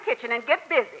back in the kitchen and get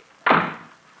busy.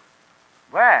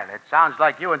 Well, it sounds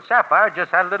like you and Sapphire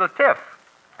just had a little tiff.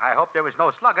 I hope there was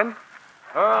no slugging.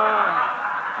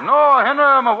 No,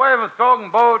 Henry, my wife was talking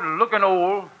about looking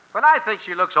old. But I think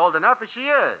she looks old enough as she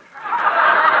is.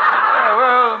 Yeah,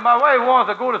 well, my wife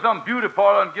wants to go to some beauty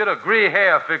parlor and get her gray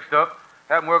hair fixed up.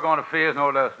 Have them work on her face and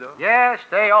all that stuff. Yes,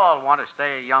 they all want to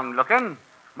stay young looking.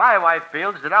 My wife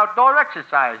feels that outdoor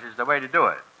exercise is the way to do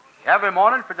it. Every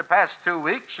morning for the past 2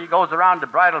 weeks, she goes around the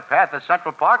bridle path at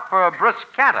Central Park for a brisk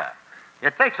canter.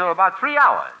 It takes her about 3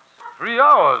 hours. 3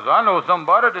 hours? I know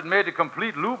somebody that made a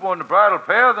complete loop on the bridle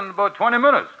path in about 20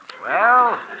 minutes.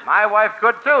 Well, my wife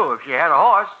could too if she had a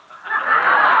horse.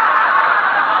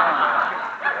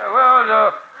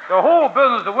 Well, the whole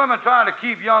business of women trying to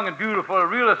keep young and beautiful is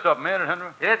really something, ain't it,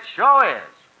 Henry? It sure is.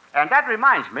 And that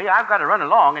reminds me, I've got to run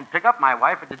along and pick up my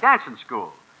wife at the dancing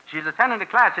school. She's attending a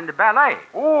class in the ballet.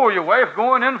 Oh, your wife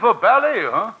going in for ballet,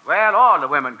 huh? Well, all the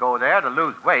women go there to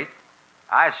lose weight.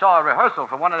 I saw a rehearsal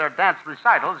for one of their dance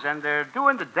recitals, and they're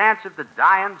doing the dance of the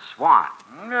dying swan.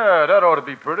 Yeah, that ought to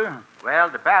be pretty. Well,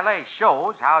 the ballet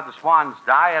shows how the swans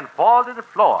die and fall to the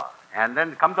floor, and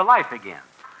then come to life again.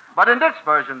 But in this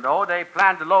version, though, they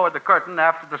plan to lower the curtain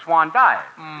after the swan dies.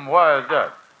 Why is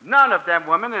that? None of them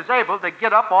women is able to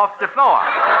get up off the floor.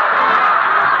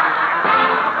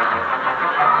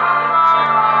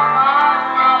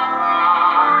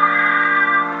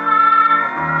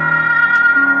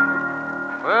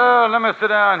 Well, let me sit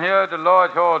down here at the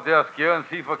Lodge Hall desk here and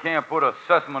see if I can't put an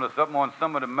assessment or something on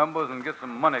some of the members and get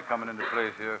some money coming into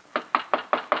place here.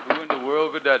 Who in the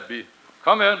world could that be?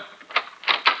 Come in.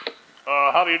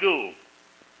 How do you do?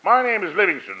 My name is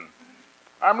Livingston.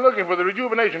 I'm looking for the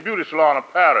Rejuvenation Beauty Salon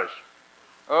of Paris.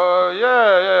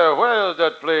 Yeah. Where is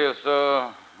that place?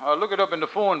 I'll look it up in the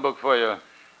phone book for you.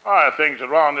 I think it's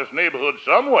around this neighborhood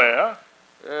somewhere.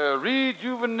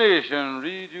 Rejuvenation.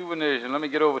 Let me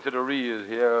get over to the Re's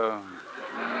here.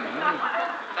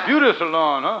 Beauty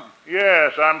salon, huh?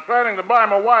 Yes, I'm planning to buy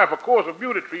my wife a course of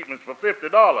beauty treatments for $50.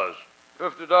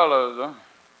 $50,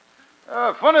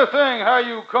 huh? Funny thing how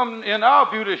you come in our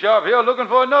beauty shop here looking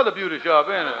for another beauty shop,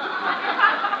 ain't it?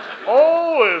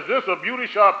 Oh, is this a beauty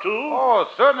shop, too? Oh,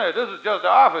 certainly. This is just the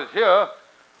office here.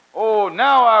 Oh,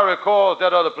 now I recall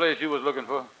that other place you was looking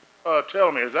for.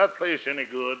 Tell me, is that place any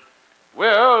good?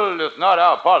 Well, it's not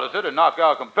our policy to knock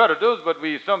our competitors, but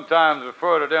we sometimes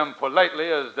refer to them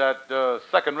politely as that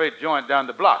second-rate joint down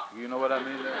the block. You know what I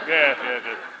mean? Yes.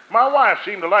 My wife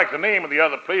seemed to like the name of the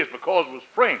other place because it was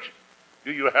French.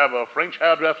 Do you have a French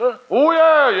hairdresser? Oh,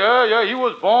 yeah. He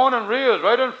was born and raised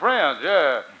right in France,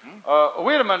 yeah. Mm-hmm.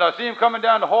 Wait a minute. I see him coming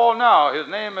down the hall now. His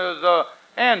name is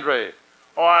Andre.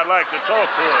 Oh, I'd like to talk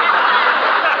to him.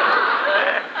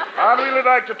 I'd really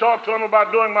like to talk to him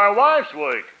about doing my wife's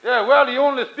work. Yeah, well, he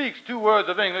only speaks 2 words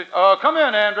of English. Come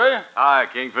in, Andre. Hi,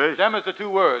 Kingfish. Them is the 2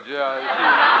 words, yeah.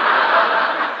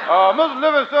 Mr.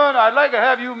 Livingston, I'd like to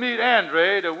have you meet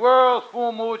Andre, the world's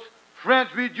foremost French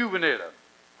rejuvenator.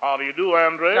 How do you do,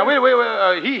 Andre? Now,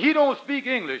 wait. He don't speak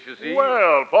English, you see.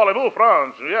 Well, parlez-vous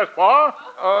France? Yes,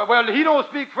 Pa? Well, he don't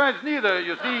speak French neither,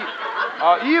 you see.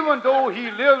 Even though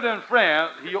he lived in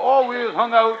France, he always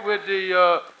hung out with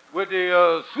the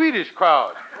Swedish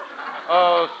crowd.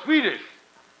 Swedish.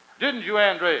 Didn't you,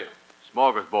 Andre?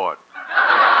 Smorgasbord.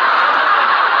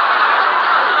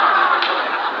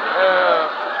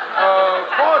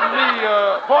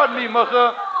 Pardon me,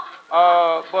 mister.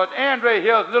 But Andre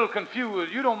here's a little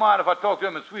confused. You don't mind if I talk to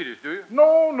him in Swedish, do you?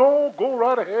 No, go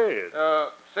right ahead.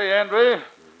 Say, Andre,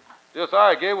 this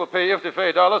Sergei will pay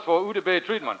 $55 for UDB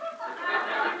treatment.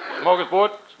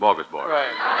 Smorgasbord? Smorgasbord.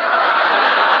 Right.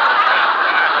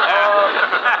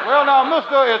 Well, now,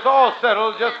 mister, it's all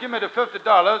settled. Just give me the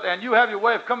 $50, and you have your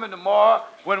wife come in tomorrow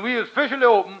when we is officially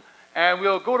open, and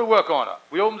we'll go to work on her.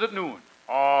 We opens at noon.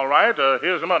 All right,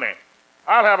 here's the money.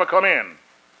 I'll have her come in.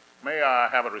 May I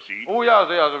have a receipt? Oh, yes,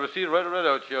 the receipt right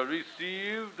out here.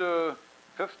 Received $50.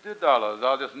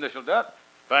 I'll just initial that.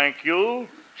 Thank you.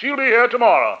 She'll be here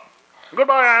tomorrow.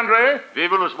 Goodbye, Andre.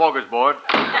 Vive le smorgasbord.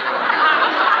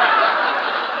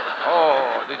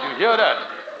 Oh, did you hear that?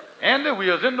 Andy, we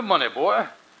is in the money, boy.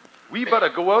 We better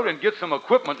go out and get some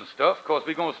equipment and stuff, because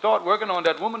we're going to start working on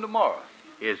that woman tomorrow.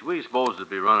 Is we supposed to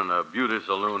be running a beauty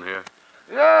saloon here?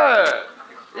 Yeah,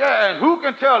 and who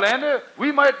can tell, Andy?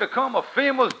 We might become a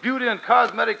famous beauty and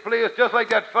cosmetic place just like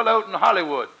that fella out in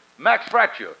Hollywood, Max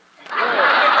Fracture.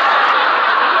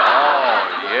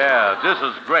 Yeah, this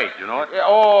is great, you know it? Yeah,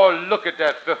 oh, look at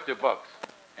that $50.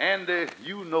 Andy,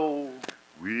 you know...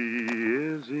 We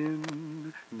is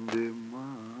in the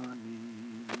money.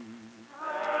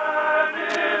 And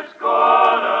it's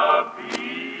gonna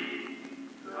be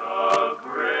a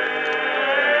great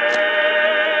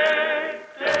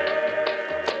day.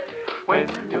 When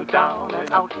you're down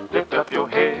and out, lift up your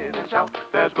head and shout,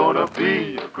 there's gonna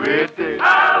be a great day.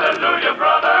 Hallelujah,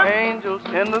 brother. Angels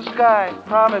in the sky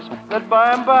promise that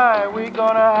by and by we're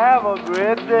gonna have a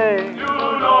great day. You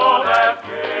know that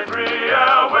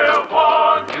Gabriel will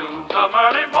warn you. Some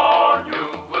early morn you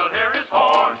will hear his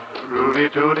horn. Rudy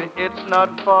Tooty, it's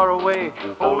not far away.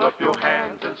 Hold up your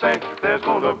hands and say, there's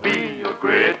gonna be a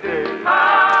great day.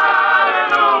 Hallelujah.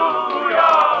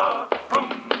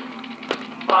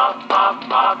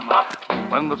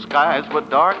 When the skies were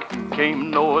dark,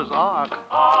 came Noah's Ark.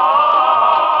 Amen.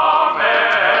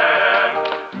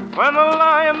 When the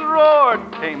lion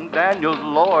roared, came Daniel's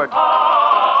Lord.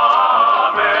 Amen.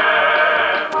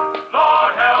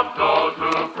 Lord, help those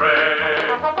who pray.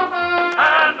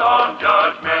 And on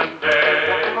Judgment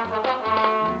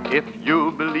Day, if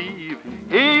you believe,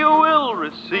 you will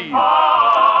receive. Amen.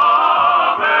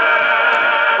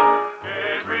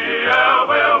 Gabriel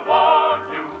will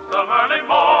warn you. Some early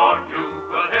morn you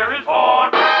will hear his horn.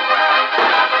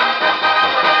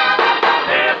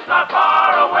 It's not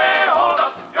far away. Hold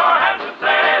up your hands and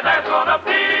say there's gonna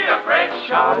be a great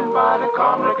shouting by the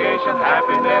congregation,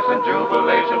 happiness and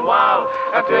jubilation, wild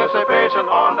anticipation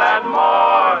on that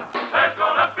morn. There's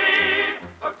gonna be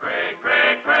a great,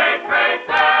 great, great, great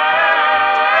day.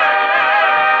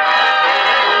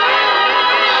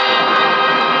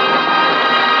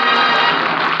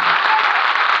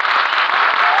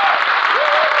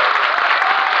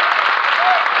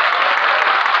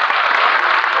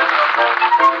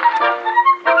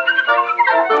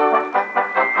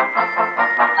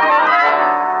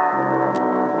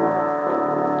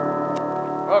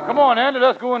 Come on, Andy,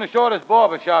 let's go in the shortest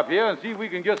barber shop here and see if we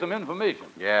can get some information.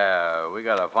 Yeah, we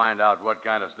gotta find out what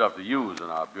kind of stuff to use in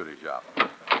our beauty shop.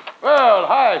 Well,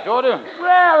 hi, Shorty.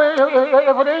 Well,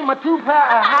 if it ain't my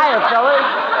hiya, fellas.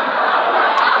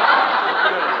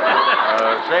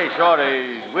 Say,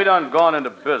 Shorty, we done gone into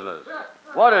business.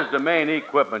 What is the main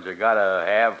equipment you gotta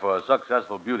have for a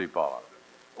successful beauty parlor?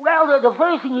 Well, the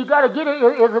first thing you gotta get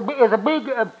is a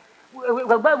big...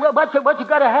 what you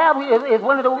gotta have is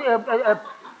one of the...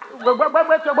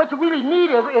 what you really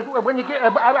need is when you get...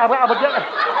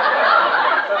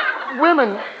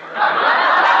 women...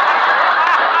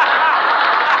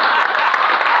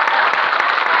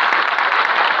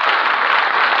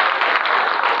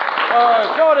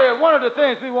 Shorty, one of the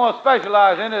things we want to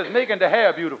specialize in is making the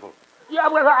hair beautiful. Yeah,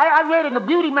 well, I read in the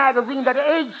beauty magazine that the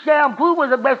egg shampoo was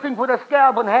the best thing for the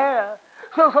scalp and hair.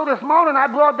 So this morning I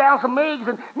brought down some eggs,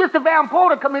 and Mr. Van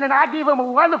Porter come in, and I gave him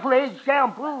a wonderful egg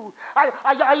shampoo.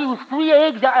 I used 3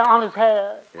 eggs on his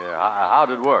hair. Yeah, how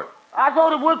did it work? I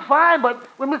thought it worked fine, but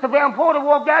when Mr. Van Porter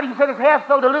walked out, he said his hair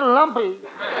felt a little lumpy.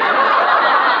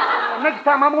 Next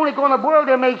time I'm only going to boil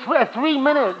them eggs for 3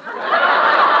 minutes.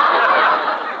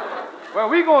 Well,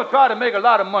 we're going to try to make a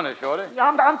lot of money, Shorty. Yeah,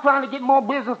 I'm trying to get more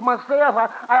business myself.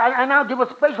 I now give a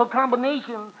special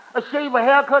combination. A shave, a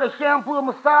haircut, a shampoo, a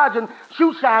massage, and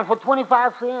shoe shine for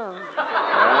 25 cents.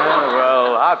 Yeah,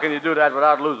 well, how can you do that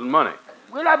without losing money?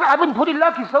 Well, I've been pretty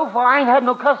lucky so far. I ain't had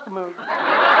no customers.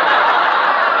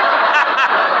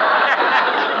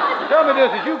 Tell me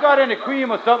this, has you got any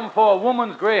cream or something for a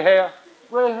woman's gray hair?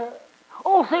 Gray hair?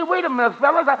 Oh, say, wait a minute,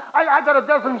 fellas. I got a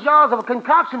dozen jars of a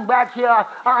concoction back here.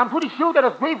 I'm pretty sure that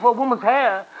it's great for a woman's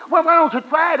hair. Well, why don't you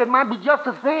try it? It might be just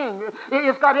the thing.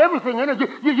 It's got everything in it.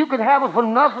 You can have it for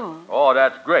nothing. Oh,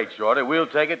 that's great, Shorty. We'll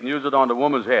take it and use it on the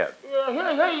woman's head.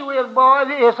 Yeah, here you is, boy.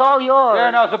 It's all yours.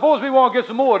 Yeah, now, suppose we want to get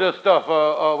some more of this stuff.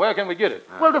 Where can we get it?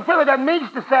 Well, the fella that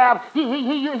makes the salve,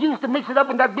 he used to mix it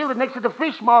up in that building next to the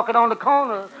fish market on the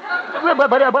corner.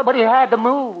 But he had to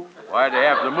move. Why'd they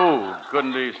have to move?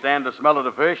 Couldn't he stand the smell of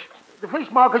the fish? The fish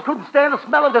market couldn't stand the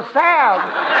smell of the salve.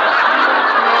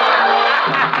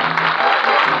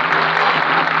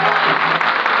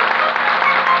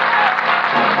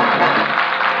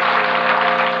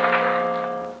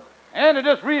 And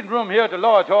this reading room here at the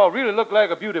Lodge Hall really look like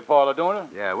a beauty parlor, don't it?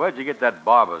 Yeah, where'd you get that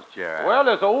barber's chair? Well,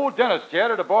 there's an old dentist chair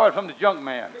that I borrowed from the junk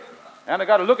man. And I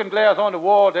got a looking glass on the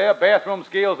wall there, bathroom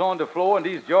scales on the floor, and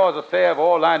these jars of salve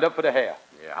all lined up for the hair.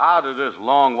 Yeah, how did this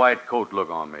long white coat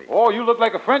look on me? Oh, you look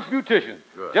like a French beautician.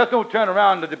 Good. Just don't turn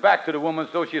around to the back to the woman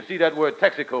so she'll see that word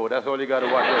Texaco. That's all you got to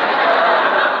watch out.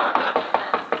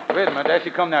 Wait a minute, there she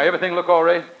come now. Everything look all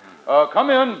right? Come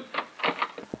in.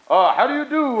 How do you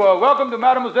do? Welcome to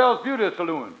Mademoiselle's Beauty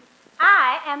Saloon.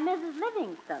 I am Mrs.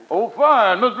 Livingston. Oh,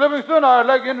 fine. Miss Livingston, I'd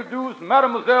like to introduce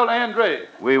Mademoiselle Andre.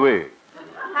 Oui.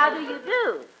 How do you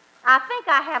do? I think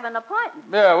I have an appointment.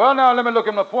 Yeah, well, now, let me look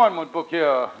at my appointment book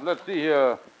here. Let's see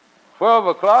here. 12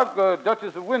 o'clock,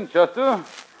 Duchess of Winchester.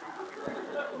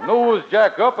 Nose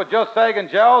jack up, adjust sagging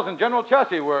jowls, and general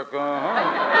chassis work.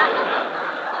 I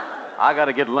got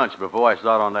to get lunch before I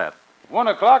start on that. 1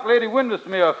 o'clock, Lady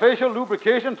Windersmere, facial,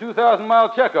 lubrication, 2,000-mile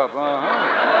checkup. Well,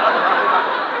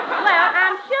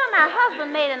 I'm sure my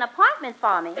husband made an appointment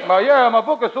for me. Yeah, my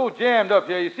book is so jammed up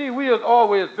here. You see, we is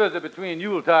always busy between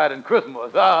Yuletide and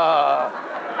Christmas.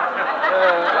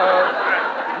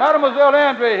 Mademoiselle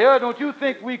Andre here, don't you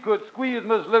think we could squeeze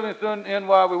Miss Livingston in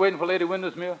while we're waiting for Lady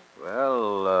Windersmere?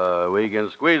 Well, we can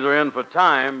squeeze her in for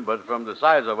time, but from the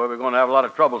size of her, we're going to have a lot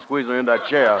of trouble squeezing her in that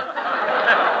chair.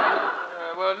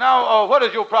 Well, now, what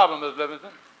is your problem, Miss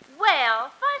Livingston? Well,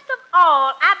 first of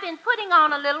all, I've been putting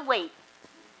on a little weight.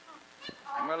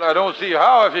 Well, I don't see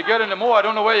how. If you get any more, I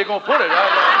don't know where you're going to put it.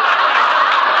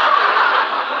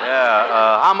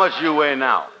 Yeah, how much you weigh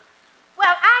now?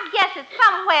 Well, I guess it's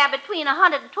somewhere between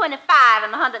 125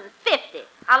 and 150.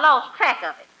 I lost track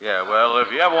of it. Yeah, well, if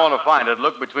you ever want to find it,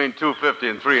 look between 250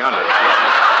 and 300.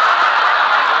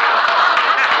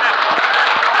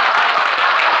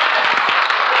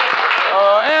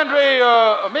 Andre,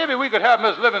 maybe we could have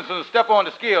Miss Livingston step on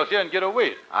the scales here and get her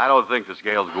weight. I don't think the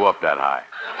scales go up that high.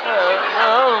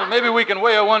 Well, maybe we can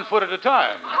weigh her 1 foot at a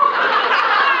time.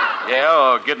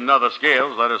 Yeah, or get another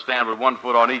scales. Let her stand with 1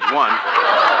 foot on each one.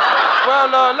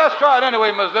 Well, let's try it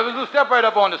anyway, Miss Livingston. Step right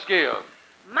up on the scale.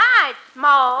 My, it's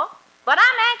small, but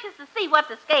I'm anxious to see what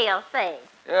the scales say.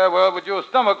 Yeah, well, with your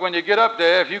stomach, when you get up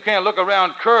there, if you can't look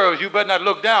around curves, you better not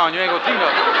look down. You ain't gonna see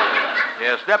nothing.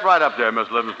 Yeah, step right up there,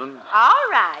 Miss Livingston. All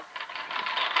right.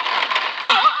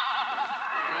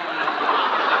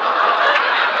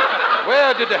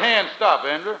 Where did the hand stop,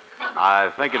 Andrew? I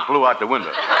think it flew out the window.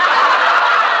 Well,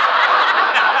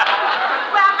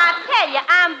 I tell you,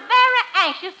 I'm very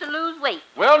anxious to lose weight.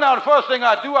 Well, now, the first thing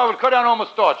I'd do, I would cut down on my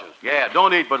starches. Yeah,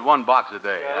 don't eat but 1 box a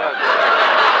day. Well,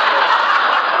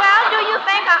 do you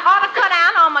think I ought to cut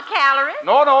down on my calories?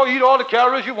 No, eat all the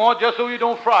calories you want just so you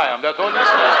don't fry them. That's all you do.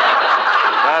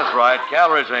 That's right.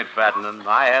 Calories ain't fattening.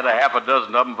 I had a half a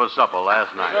dozen of them for supper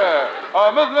last night.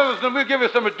 Yeah. Miss Livingston, we'll give you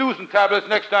some reducing tablets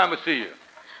next time we see you.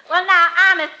 Well, now,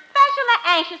 I'm especially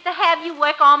anxious to have you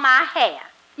work on my hair.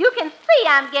 You can see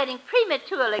I'm getting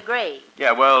prematurely gray.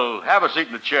 Yeah, well, have a seat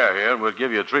in the chair here, and we'll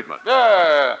give you a treatment.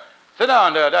 Yeah. Sit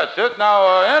down there. That's it.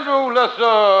 Now, Andrew, let's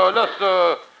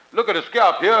look at the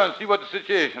scalp here and see what the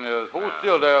situation is. Hold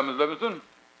still there, Miss Livingston.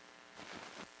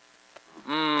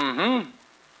 Mm-hmm.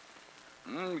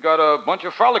 Got a bunch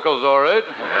of follicles, all right.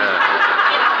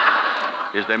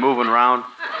 Yeah. Is they moving around? No.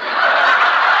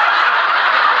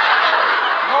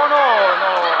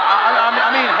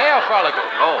 I mean hair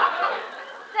follicles. Oh.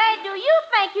 Say, do you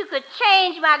think you could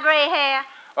change my gray hair?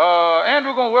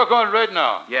 Andrew gonna work on it right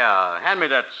now. Yeah, hand me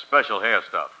that special hair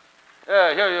stuff.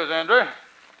 Yeah, here he is, Andrew.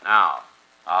 Now,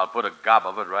 I'll put a gob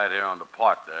of it right here on the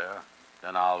part there.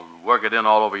 Then I'll work it in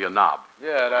all over your knob.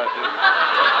 Yeah, that's it.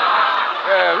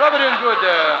 Yeah, rub it in good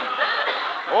there.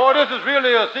 Oh, this is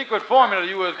really a secret formula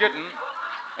you was getting.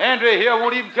 Andre here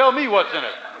won't even tell me what's in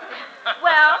it.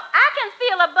 Well, I can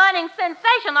feel a burning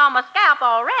sensation on my scalp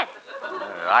already.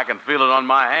 I can feel it on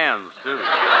my hands, too.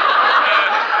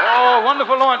 Oh,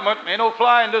 wonderful ointment. Ain't no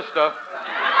fly in this stuff.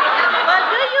 Well,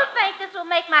 do you think this will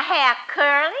make my hair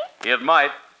curly? It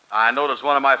might. I noticed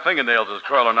one of my fingernails is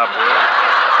curling up here.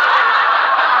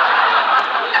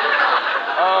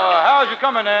 How's you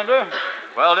coming, Andrew?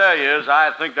 Well, there he is.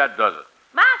 I think that does it.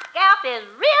 My scalp is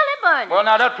really burning. Well,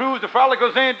 now that proves the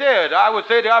follicles ain't dead. I would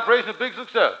say the operation is a big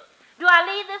success. Do I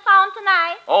leave this on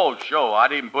tonight? Oh, sure.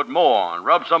 I'd even put more on.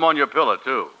 Rub some on your pillow,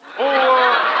 too.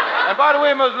 Oh, and by the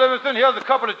way, Miss Livingston, here's a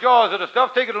couple of jars of the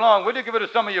stuff. Take it along with you. Give it to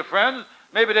some of your friends.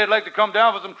 Maybe they'd like to come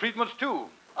down for some treatments, too.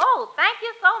 Oh, thank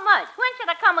you so much. When should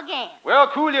I come again? Well,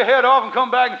 cool your head off and come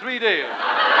back in 3 days.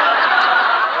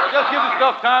 Just give the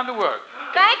stuff time to work.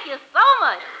 Thank you so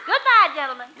much. Goodbye,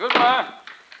 gentlemen. Goodbye.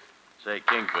 Say,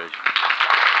 Kingfish.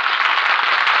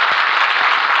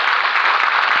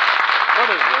 What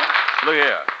is it? Look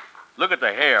here. Look at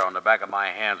the hair on the back of my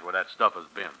hands where that stuff has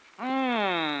been.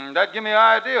 That give me an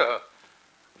idea.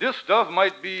 This stuff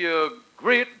might be a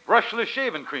great brushless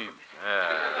shaving cream.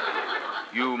 Yeah.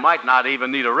 You might not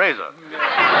even need a razor.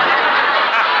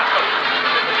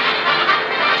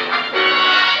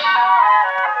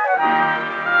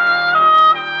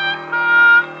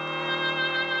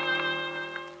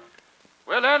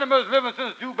 Well, Miss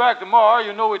Livingston's due back tomorrow.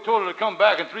 You know we told her to come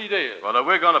back in 3 days. Well, if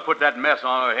we're going to put that mess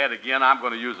on her head again, I'm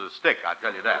going to use a stick, I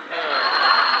tell you that.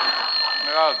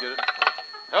 I'll get it.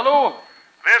 Hello?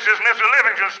 This is Mr.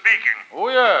 Livingston speaking. Oh,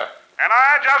 yeah. And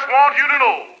I just want you to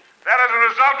know that as a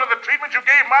result of the treatment you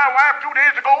gave my wife 2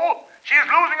 days ago, she's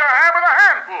losing her hair by the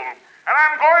handful. And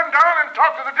I'm going down and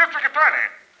talk to the district attorney.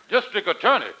 District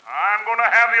attorney? I'm going to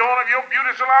have the owner of your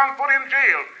beauty salon put in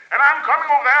jail. And I'm coming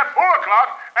over there at 4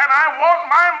 o'clock, and I want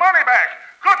my money back.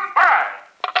 Goodbye.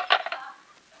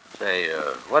 Say,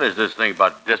 what is this thing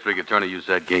about district attorney you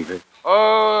said, Kingfish?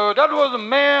 That was a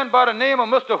man by the name of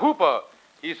Mr. Hooper.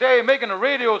 He said he making a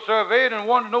radio survey and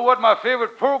wanted to know what my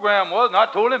favorite program was, and I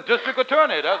told him district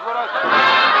attorney. That's what I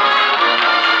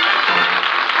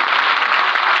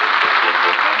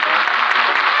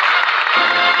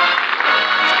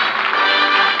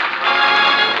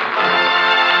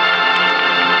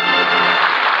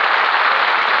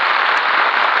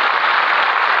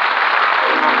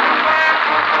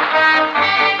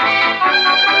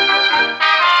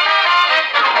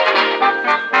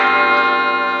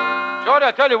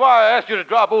I tell you why I asked you to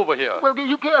drop over here. Well, do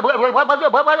you care? What's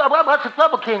the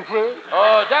trouble, Kingfish?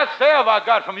 That salve I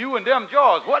got from you and them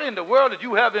jaws. What in the world did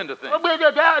you have in the thing? Well,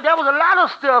 there was a lot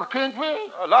of stuff,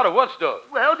 Kingfish. A lot of what stuff?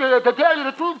 Well, to tell you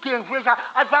the truth, Kingfish,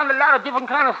 I found a lot of different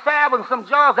kind of salve in some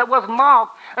jars that wasn't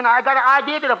marked, and I got an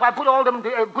idea that if I put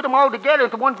them all together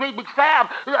into one great big salve,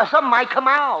 something might come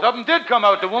out. Something did come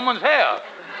out, the woman's hair.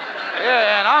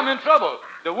 Yeah, and I'm in trouble.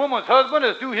 The woman's husband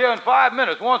is due here in 5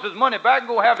 minutes. Wants his money back and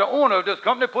go have the owner of this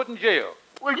company put in jail.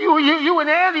 Well, you and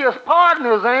Andy is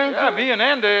partners, ain't you? Yeah, me and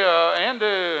Andy,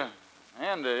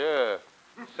 yeah.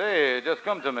 Say, just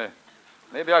come to me.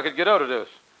 Maybe I could get out of this.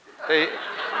 Say,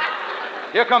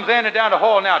 here comes Andy down the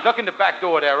hall now. Duck in the back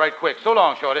door there right quick. So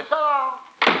long, Shorty. So long.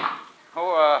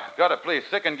 Oh, gotta play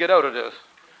sick and get out of this.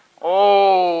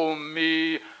 Oh,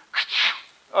 me.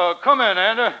 Come in,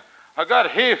 Andy. I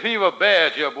got hay fever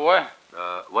bad here, boy.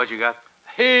 What you got?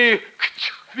 Hay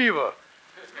fever.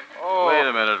 Oh. Wait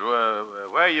a minute.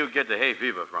 Where you get the hay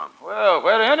fever from? Well,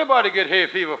 where did anybody get hay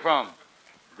fever from?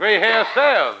 Gray hair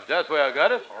salve. That's where I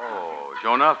got it. Oh,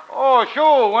 sure enough? Oh,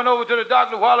 sure. Went over to the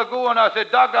doctor a while ago, and I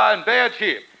said, Doctor, I'm in bad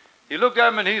shape. He looked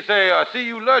at me, and he said, I see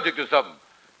you allergic to something.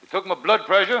 He took my blood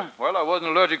pressure. Well, I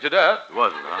wasn't allergic to that. You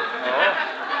wasn't,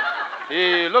 huh? No.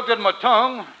 He looked at my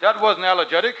tongue. That wasn't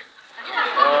allergic.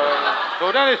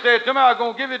 So then he said to me, I'm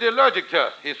going to give you the allergic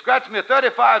test. He scratched me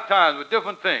 35 times with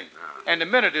different things. And the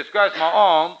minute he scratched my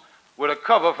arm with a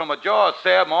cover from a jar of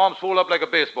salve, my arm swelled up like a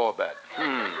baseball bat.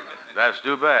 That's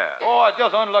too bad. Oh,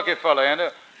 just unlucky fella, Andy.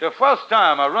 The first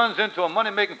time I runs into a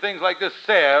money-making things like this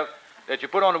salve that you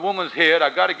put on a woman's head, I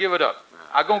got to give it up.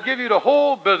 I'm going to give you the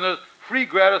whole business free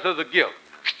gratis as a gift.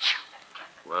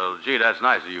 Well, gee, that's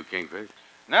nice of you, Kingfish.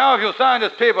 Now, if you'll sign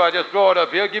this paper I just drawed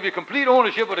up here, give you complete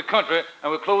ownership of the country, and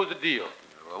we'll close the deal.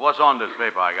 Well, what's on this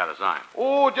paper I got to sign?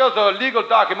 Oh, just a legal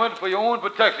document for your own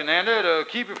protection, Andy, to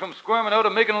keep you from squirming out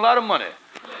of making a lot of money.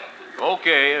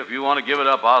 Okay, if you want to give it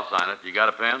up, I'll sign it. You got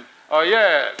a pen? Oh,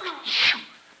 yeah.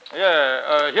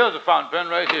 Yeah, here's a fountain pen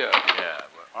right here. Yeah.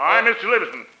 All right, Mr.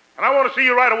 Livingston. And I want to see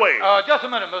you right away. Just a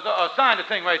minute, mister. Sign the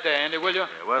thing right there, Andy, will you?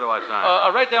 Yeah, where do I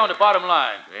sign? Right there on the bottom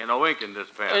line. There ain't no ink in this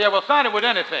pen. Yeah, well, sign it with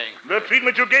anything. The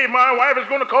treatment you gave my wife is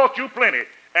going to cost you plenty.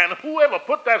 And whoever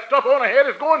put that stuff on her head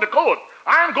is going to court.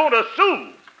 I'm going to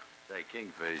sue. Say,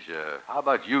 Kingfish, how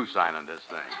about you signing this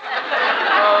thing?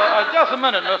 Just a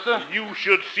minute, mister. You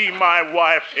should see my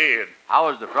wife's head. How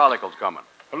is the frolicles coming?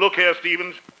 Look here,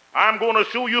 Stevens. I'm going to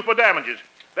sue you for damages.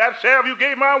 That salve you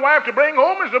gave my wife to bring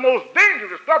home is the most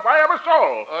dangerous stuff I ever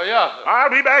saw. Oh, yes, sir. I'll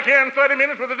be back here in 30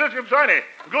 minutes with the district attorney.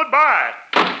 Goodbye.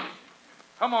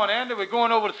 Come on, Andy. We're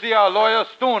going over to see our lawyer,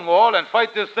 Stonewall, and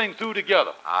fight this thing through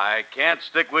together. I can't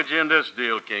stick with you in this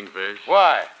deal, Kingfish.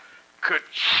 Why?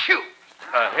 Ka-chew!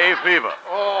 Hay fever.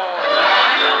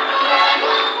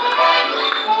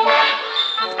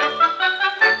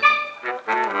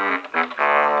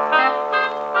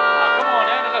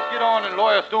 In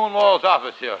Lawyer Stonewall's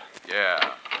office here. Yeah.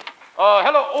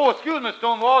 Hello. Oh, excuse me,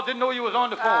 Stonewall. Didn't know you was on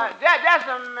the phone. Just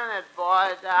a minute,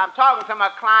 boys. I'm talking to my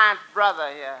client's brother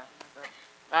here.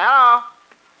 Hello?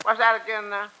 What's that again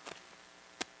now?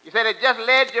 You said it just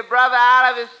led your brother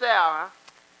out of his cell, huh?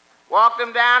 Walked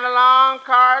him down the long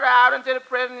corridor out into the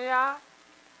prison yard?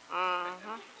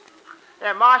 Mm-hmm.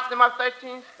 Yeah, marched him up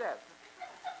 13 steps.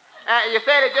 You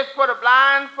said it just put a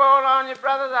blindfold on your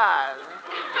brother's eyes.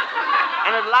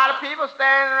 And there's a lot of people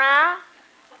standing around.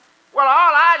 Well,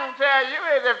 all I can tell you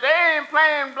is if they ain't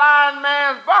playing blind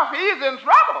man's buff, he's in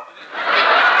trouble.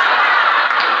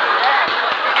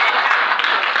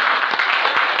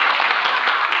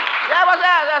 Yeah, what's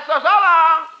that? So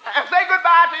long. And say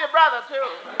goodbye to your brother, too.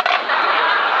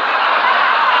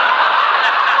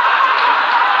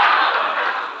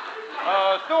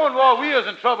 Stonewall, we is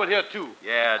in trouble here, too.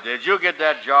 Yeah, did you get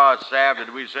that jar of salve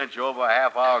that we sent you over a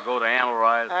half hour ago to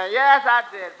analyze? Yes, I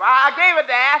did. I gave it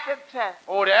the acid test.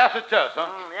 Oh, the acid test, huh?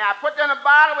 Yeah, I put it in a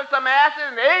bottle with some acid,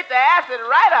 and they ate the acid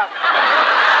right up.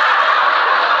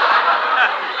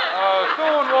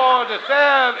 Stonewall, the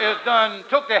salve is done,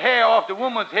 took the hair off the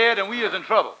woman's head, and we is in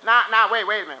trouble. Now, wait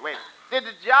a minute. Did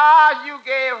the jars you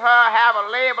gave her have a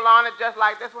label on it just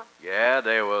like this one? Yeah,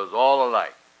 they was all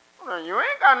alike. Well, you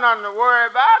ain't got nothing to worry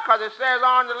about, because it says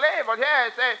on the label here,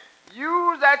 it says,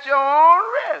 use at your own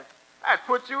risk. That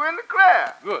puts you in the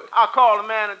clear. Good. I'll call the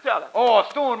man and tell him. Oh,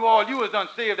 Stonewall, you has done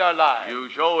saved our lives. You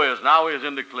sure is. Now he's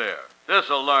in the clear.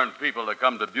 This'll learn people to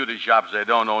come to beauty shops they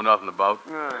don't know nothing about.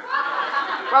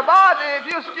 Well, boss,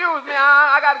 if you excuse me,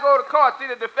 I got to go to court, see,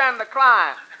 to defend the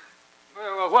client.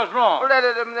 Well, what's wrong? Well,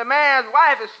 the man's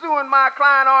wife is suing my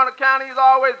client on account he's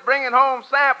always bringing home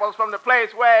samples from the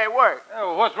place where he works. Yeah,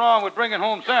 well, what's wrong with bringing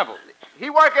home samples? He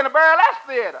works in a burlesque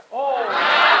theater. Oh.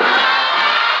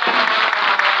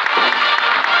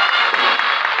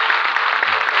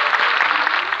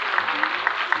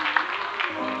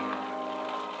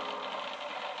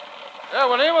 Yeah,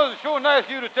 well, it was sure nice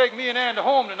of you to take me and Andy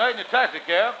home tonight in the taxi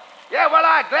cab. Yeah, well,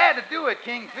 I'm glad to do it,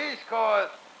 Kingfish, because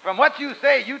from what you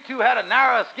say, you two had a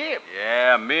narrow escape.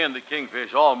 Yeah, me and the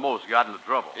Kingfish almost got into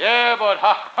trouble. Yeah, but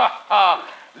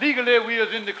legally we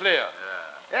was in the clear.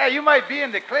 Yeah, you might be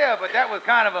in the clear, but that was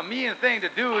kind of a mean thing to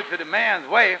do to the man's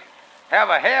wife. Have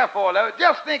a hair fall out.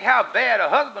 Just think how bad a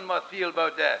husband must feel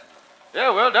about that. Yeah,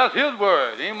 well, that's his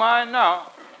word. Ain't mine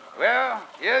now. Well,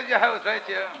 here's your house right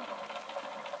here.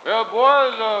 Well,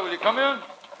 boys, will you come in?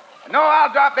 No,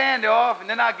 I'll drop Andy off, and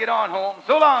then I'll get on home.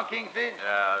 So long, Kingfish.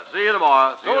 Yeah, see you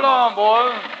tomorrow. So long,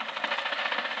 boys.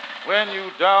 When you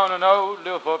down and out,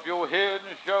 lift up your head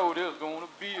and shout, it's gonna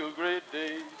be a great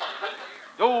day.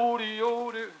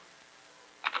 Dodie-odie.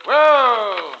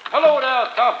 Well, hello there,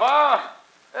 Sapphire.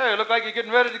 Hey, look like you're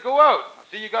getting ready to go out. I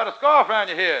see you got a scarf around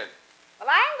your head. Well,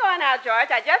 I ain't going out,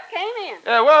 George. I just came in.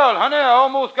 Yeah, well, honey, I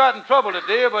almost got in trouble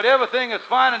today, but everything is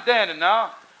fine and dandy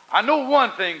now. I know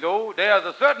one thing, though. There's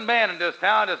a certain man in this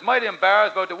town that's mighty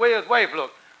embarrassed about the way his wife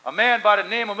looks. A man by the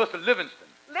name of Mr. Livingston.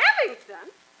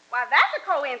 Livingston? Why, that's a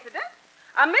coincidence.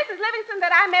 Mrs. Livingston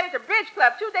that I met at the Bridge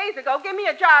Club 2 days ago gave me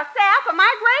a jar of salve for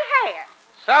my gray hair.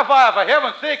 Sapphire, for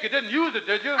heaven's sake, you didn't use it,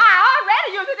 did you? I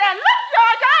already used it, and look,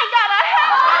 George, I ain't got a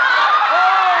hair.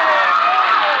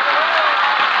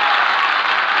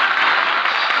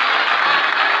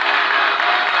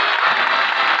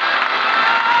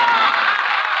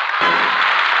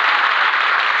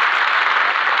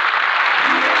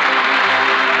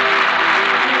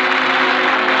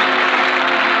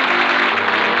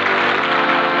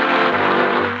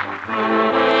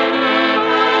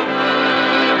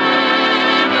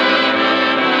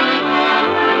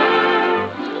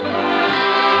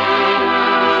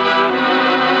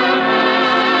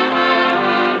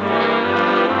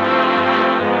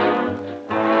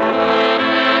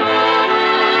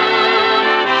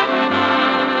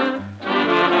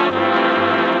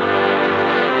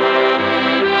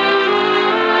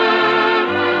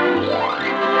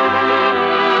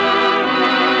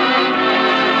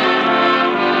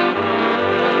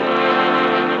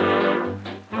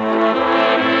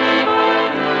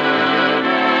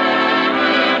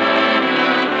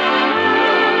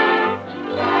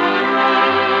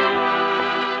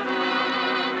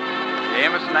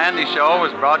 Candy Show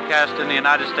was broadcast in the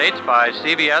United States by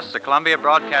CBS, the Columbia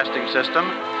Broadcasting System,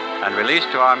 and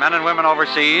released to our men and women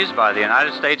overseas by the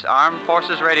United States Armed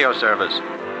Forces Radio Service,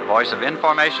 the voice of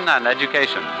information and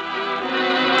education.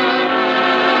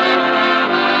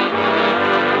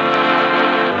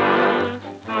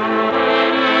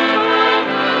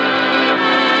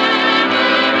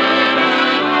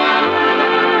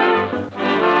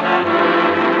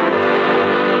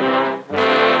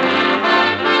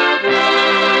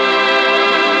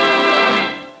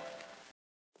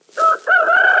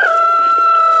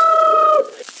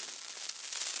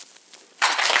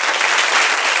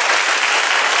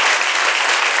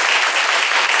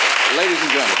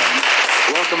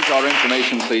 Our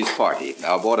Information Please party.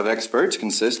 Our board of experts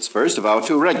consists first of our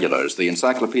two regulars, the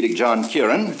encyclopedic John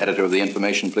Kieran, editor of the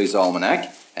Information Please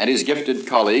Almanac, and his gifted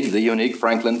colleague, the unique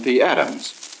Franklin P.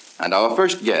 Adams. And our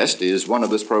first guest is one of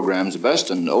this program's best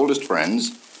and oldest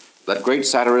friends, that great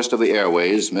satirist of the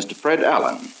airways, Mr. Fred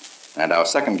Allen. And our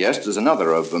second guest is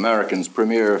another of America's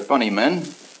premier funny men,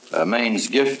 Maine's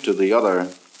gift to the other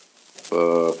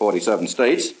 47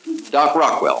 states, Doc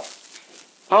Rockwell.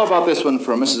 How about this one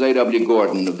from Mrs. A.W.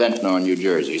 Gordon of Ventnor, New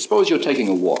Jersey? Suppose you're taking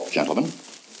a walk, gentlemen.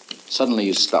 Suddenly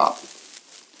you stop.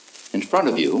 In front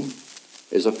of you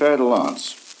is a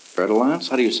fer-de-lance. Fer-de-lance?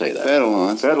 How do you say that?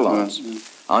 Fer-de-lance. Fer-de-lance.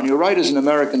 On your right is an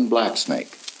American black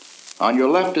snake. On your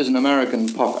left is an American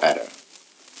puff adder.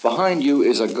 Behind you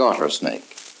is a garter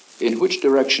snake. In which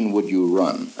direction would you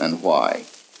run, and why?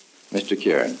 Mr.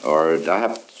 Kieran, or I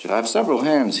have several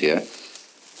hands here.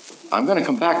 I'm going to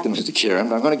come back to Mr. Kieran,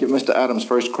 but I'm going to give Mr. Adams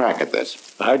first crack at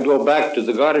this. I'd go back to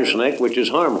the garter snake, which is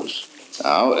harmless.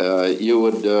 Now, you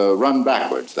would run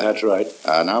backwards. That's right.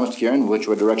 Now, Mr. Kieran, which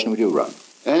direction would you run?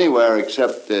 Anywhere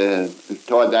except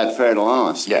toward that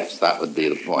fer-de-lance. Yes, that would be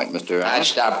the point. Mr. Adams? I'd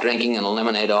stop drinking and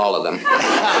eliminate all of them.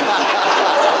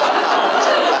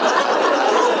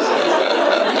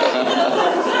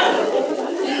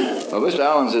 Well, Mr.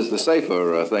 Allen's is the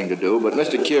safer thing to do, but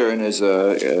Mr. Kieran is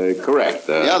correct.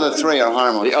 The other three are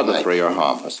harmless. The other three are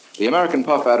harmless. The American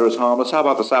puff adder is harmless. How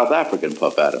about the South African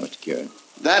puff adder, Mr. Kieran?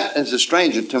 That is a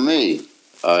stranger to me,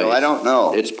 so I don't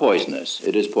know. It's poisonous.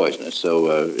 It is poisonous. So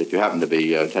if you happen to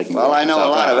be taking... Well, I know a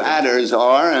lot of adders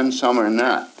are, and some are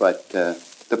not, but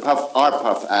our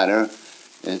puff adder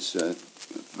is...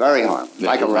 very harmless,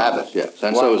 like a rabbit. Yes,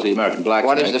 and so is the American black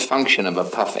What snake. is the function of a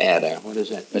puff adder? What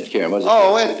is it? Mr. Kieran, what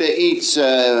is it? It eats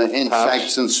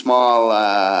insects and small,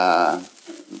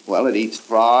 it eats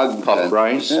frogs. Puff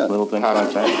rice, little things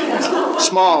like that.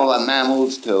 Small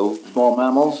mammals, too. Small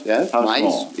mammals? Yes, How mice.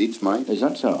 small? Eats mice. Is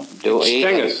that so? It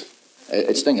stingeth.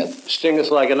 It stingeth.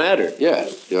 Stingeth like an adder.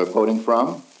 Yes. You're quoting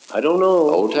from? I don't know.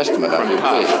 Old Testament, I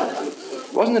believe.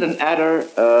 Wasn't it an adder,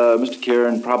 Mr.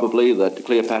 Kieran, probably, that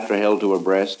Cleopatra held to her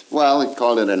breast? Well, he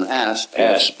called it an asp.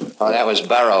 Asp. Oh, that was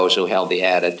Burroughs who held the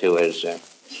adder to his...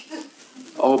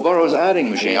 Oh, Burroughs'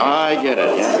 adding machine. I get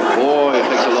it. Yeah. Boy, it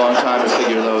takes a long time to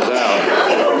figure those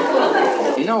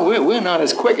out. You know, we're not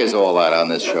as quick as all that on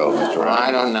this show, Mr. Well,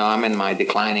 I don't know. I'm in my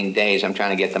declining days. I'm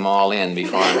trying to get them all in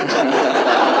before I'm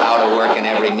out of work in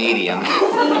every medium.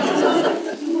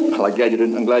 Well,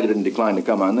 I'm glad you didn't decline to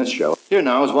come on this show. Here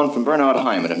now is one from Bernard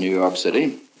Hyman of New York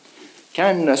City.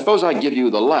 Suppose I give you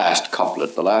the last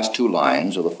couplet, the last two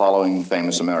lines of the following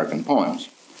famous American poems.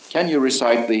 Can you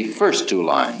recite the first two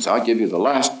lines? I'll give you the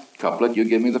last couplet, you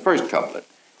give me the first couplet.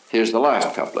 Here's the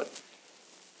last couplet.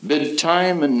 Bid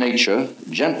time and nature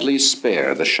gently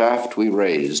spare the shaft we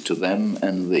raise to them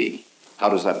and thee. How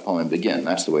does that poem begin?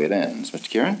 That's the way it ends. Mr.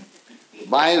 Kieran?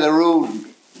 By the rude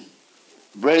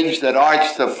bridge that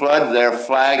arched the flood, their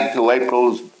flag to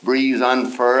April's breeze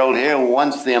unfurled. Here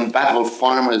once the embattled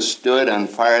farmers stood and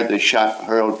fired the shot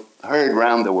heard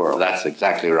round the world. That's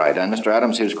exactly right. And Mr.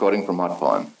 Adams, here's quoting from what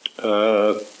poem?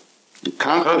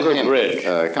 Concord Hymn. Bridge.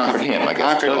 Concord Hymn, I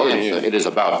guess. Concord Hymn. It is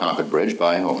about Concord Bridge.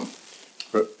 By whom?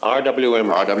 R.W.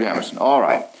 Emerson. R.W. Emerson. All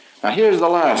right. Now here's the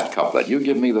last couplet. You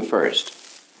give me the first.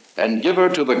 And give her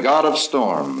to the god of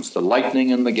storms, the lightning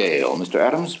and the gale. Mr.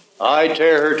 Adams? I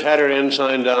tear her tattered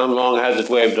ensign down, long has it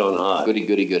waved on high. Goody,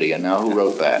 goody, goody. And now who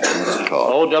wrote that? And what's it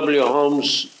called? O.W.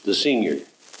 Holmes, the senior.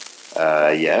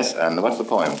 Yes, and what's the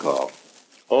poem called?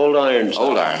 Old Ironsides.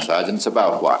 Old Ironsides, and it's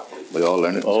about what? We all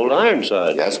learned it. Old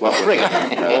Ironsides. Yes, what? Frigate.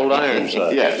 Old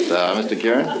Ironsides. Yes, Mr.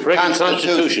 Kieran? Frigate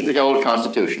Constitution. The old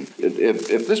Constitution.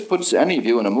 If this puts any of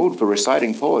you in a mood for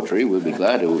reciting poetry, we'll be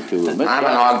glad to admit I'm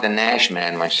an Ogden Nash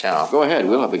man myself. Go ahead,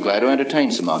 we'll be glad to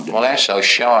entertain some Ogden. Well, that's so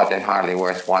short they're hardly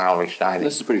worthwhile reciting.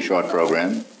 This is a pretty short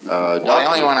program. Well, the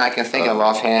only one I can think of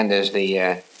offhand is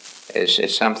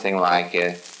it's something like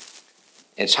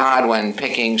It's hard when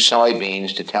picking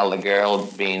soybeans to tell the girl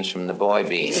beans from the boy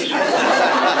beans. Which is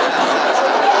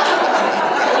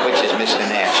Mr.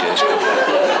 Nash's.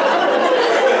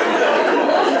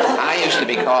 I used to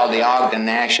be called the Ogden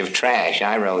Nash of trash.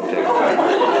 I wrote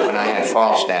when I had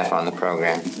Falstaff on the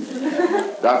program.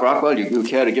 Doc Rockwell, you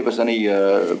care to give us any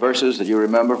verses that you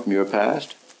remember from your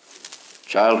past?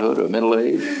 Childhood or middle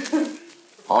age?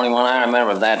 Only one I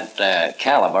remember of that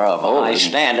caliber of high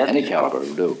standard. Any caliber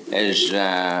will do. Is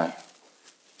the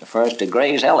first to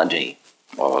Gray's Elegy.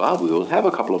 Well, we will have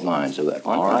a couple of lines of that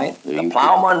one. All right. The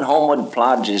plowman homeward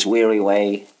plods his weary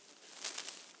way.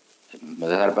 Is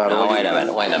that about No, wait a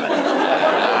minute.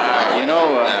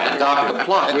 Doc, the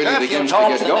plot really begins to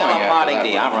get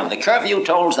going. The curfew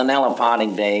tolls the knell of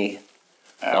parting day.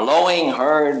 The lowing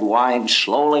herd winds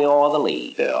slowly o'er the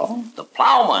lea. Yeah. The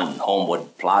plowman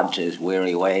homeward plods his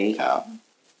weary way. Yeah.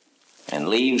 And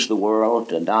leaves the world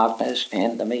to darkness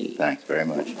and to me. Thanks very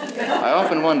much. I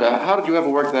often wonder, how did you ever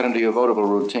work that into your vaudeville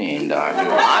routine, Doc?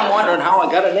 I'm wondering how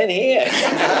I got it in here.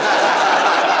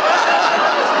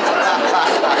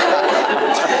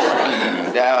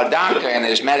 The doctor, in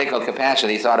his medical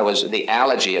capacity, thought it was the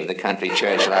allergy of the country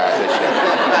church lark, which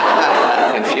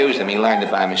confused him. He learned it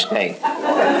by mistake.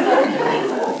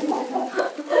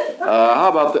 How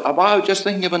about just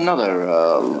thinking of another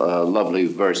lovely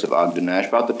verse of Ogden Nash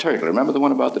about the turtle. Remember the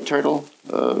one about the turtle?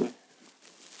 No,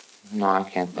 I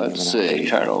can't think of it. Let's see.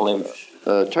 Turtle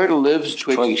lives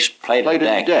twixt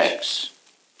plated decks,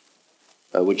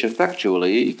 which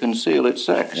effectually conceal its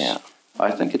sex. Yeah. I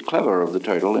think it clever of the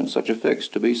turtle in such a fix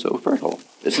to be so fertile.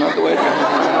 It's not the way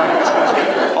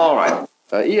it All right.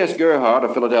 E.S. Gerhardt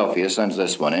of Philadelphia sends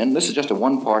this one in. This is just a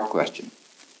one-part question.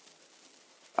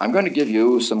 I'm going to give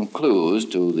you some clues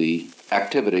to the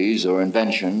activities or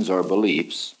inventions or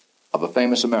beliefs of a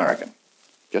famous American.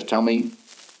 Just tell me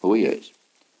who he is.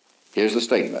 Here's the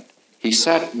statement. He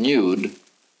sat nude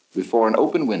before an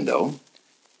open window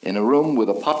in a room with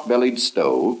a pot-bellied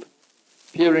stove,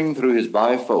 peering through his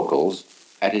bifocals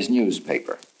at his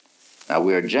newspaper. Now,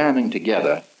 we're jamming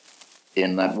together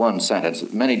in that one sentence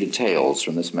many details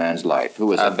from this man's life.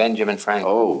 Who is it? Benjamin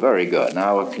Franklin. Oh, very good.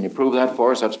 Now, can you prove that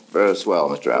for us? That's swell,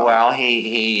 Mr. Allen. Well,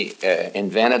 he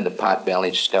invented the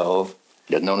pot-bellied stove.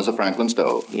 Known as the Franklin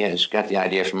stove. Yes, got the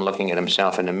idea from looking at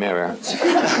himself in the mirror.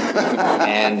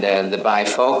 And the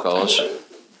bifocals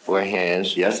were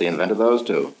his. Yes, he invented those,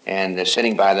 too. And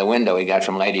sitting by the window he got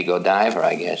from Lady Godiva,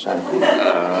 I guess. I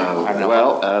don't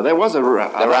know. There was the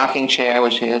rocking chair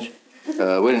was his?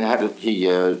 We didn't have to,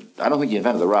 I don't think he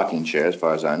invented the rocking chair, as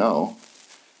far as I know.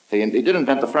 He did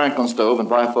invent the Franklin stove and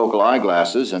bifocal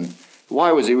eyeglasses, and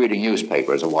why was he reading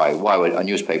newspapers, or why were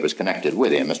newspapers connected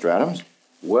with him, Mr. Adams?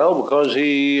 Well, because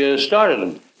he started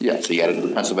them. Yes, he added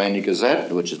the Pennsylvania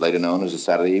Gazette, which is later known as the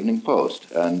Saturday Evening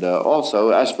Post. And also,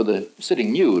 as for the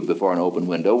sitting nude before an open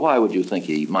window, why would you think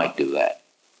he might do that?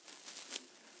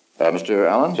 Mr.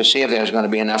 Allen? To see if there was going to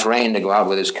be enough rain to go out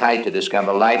with his kite to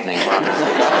discover lightning.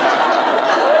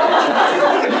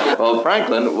 Well,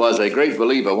 Franklin was a great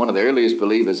believer, one of the earliest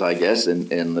believers, I guess,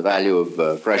 in the value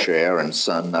of fresh air and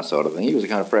sun, that sort of thing. He was a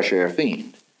kind of fresh air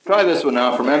fiend. Try this one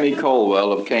now from Emmy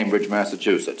Colwell of Cambridge,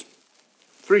 Massachusetts.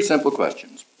 3 simple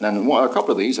questions. And a couple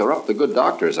of these are up the good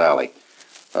doctor's alley.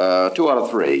 2 out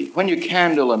of 3. When you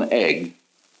candle an egg,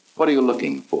 what are you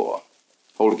looking for?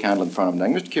 Hold a candle in front of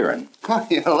him. Mr. Kieran.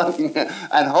 You're looking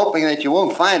and hoping that you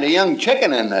won't find a young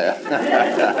chicken in there.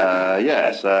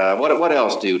 Yes. What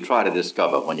else do you try to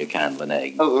discover when you candle an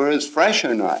egg? Or is fresh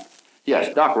or not?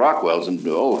 Yes, Doc Rockwell's an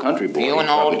old country boy. Are you an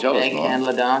old egg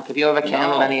handler, Doc? Have you ever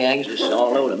candled any eggs? It's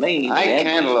all new to me. I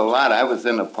candled a lot. I was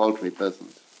in the poultry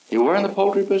business. You were in the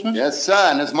poultry business? Yes, sir,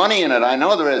 and there's money in it. I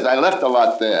know there is. I left a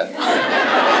lot there. You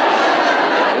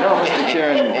know, Mr.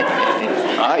 Kieran,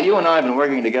 you and I have been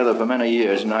working together for many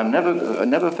years, and I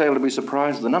never failed to be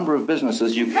surprised at the number of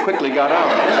businesses you quickly got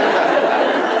out of.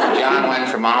 John went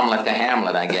from omelet to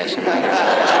Hamlet, I guess.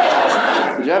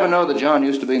 Did you ever know that John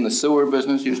used to be in the sewer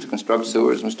business, used to construct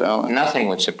sewers, Mr. Allen? Nothing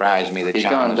would surprise me that He's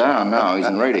John gone down now. He's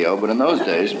in radio, but in those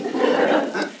days...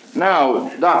 Now,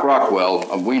 Doc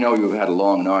Rockwell, we know you've had a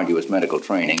long and arduous medical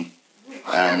training,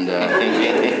 and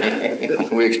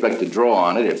we expect to draw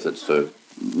on it if it's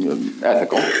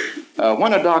ethical.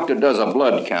 When a doctor does a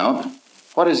blood count,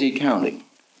 what is he counting?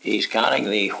 He's counting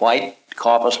the white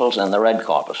corpuscles and the red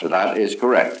corpuscles. That is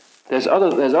correct. There's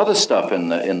other stuff in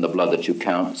the blood that you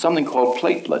count, something called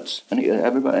platelets.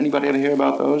 Anybody ever hear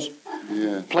about those?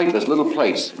 Yeah. Platelets, little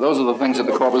plates. Those are the things that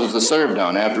the corpuscles are served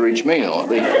on after each meal.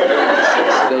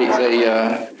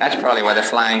 That's probably where the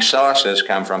flying saucers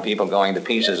come from, people going to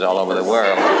pieces all over the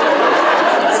world.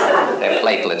 Their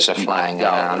platelets are flying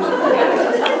around.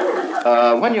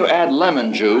 When you add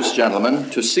lemon juice, gentlemen,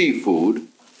 to seafood,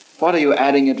 what are you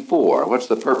adding it for? What's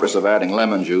the purpose of adding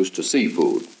lemon juice to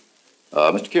seafood?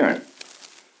 Mr. Kieran.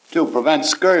 To prevent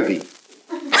scurvy. To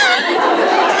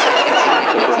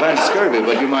prevent scurvy,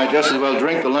 but you might just as well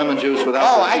drink the lemon juice without...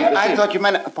 Oh, I thought you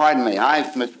meant... Pardon me. I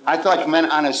thought you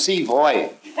meant on a sea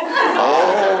voyage.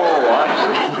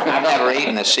 I've never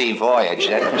eaten a sea voyage.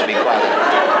 That must be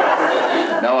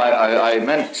quite No, I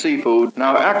meant seafood.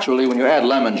 Now, actually, when you add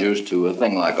lemon juice to a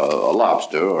thing like a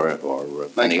lobster or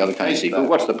any other kind of seafood, better.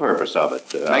 what's the purpose of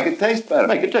it? Make it taste better.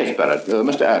 Make it taste better.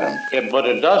 Mr. Adams. Yeah, but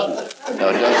it doesn't. No,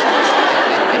 it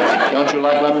doesn't. Don't you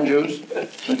like lemon juice?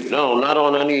 No, not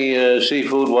on any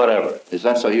seafood whatever. Is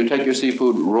that so? You take your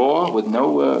seafood raw with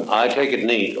no... I take it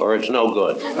neat, or it's no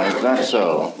good. Is that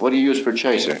so? What do you use for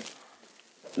chaser?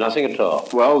 Nothing at all.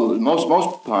 Well,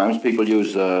 most times people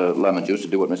use lemon juice to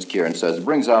do what Mr. Kieran says. It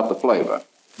brings out the flavor.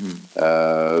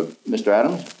 Mr.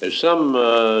 Adams? There's some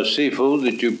seafood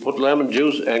that you put lemon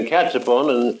juice and catsup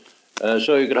on, and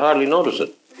so you could hardly notice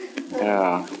it.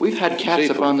 Yeah, we've had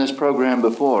catsup on this program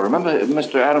before. Remember,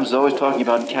 Mr. Adams is always talking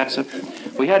about catsup.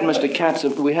 We had Mr.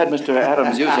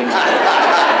 Adams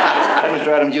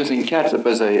using catsup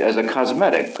as a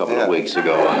cosmetic a couple of weeks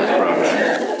ago on this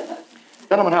program.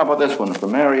 Gentlemen, how about this one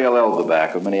from Mary L.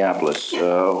 Elverback of Minneapolis?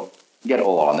 Get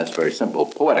all on this very simple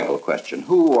poetical question.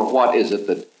 Who or what is it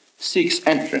that seeks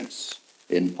entrance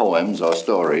in poems or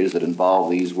stories that involve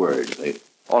these words? They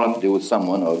all have to do with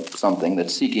someone or something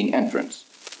that's seeking entrance.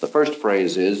 The first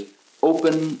phrase is,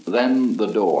 open then the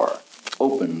door.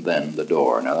 Open then the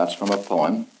door. Now, that's from a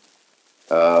poem.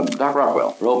 Doc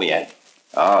Rockwell. Rubaiyat.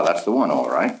 Ah, that's the one, all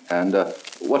right. And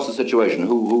what's the situation?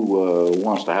 Who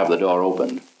wants to have the door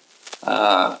opened?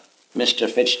 Mr.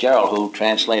 Fitzgerald, who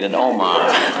translated Omar.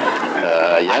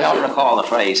 Yes. I don't recall the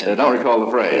phrase. I don't recall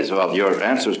the phrase. Well, your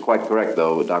answer is quite correct,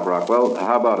 though, Doc Rockwell.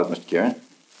 How about it, Mr. Kieran?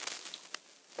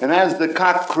 And as the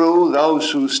cock crew, those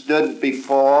who stood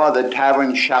before the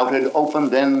tavern shouted,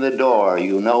 open then the door.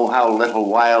 You know how little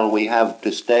while we have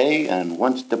to stay, and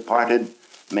once departed,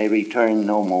 may return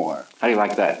no more. How do you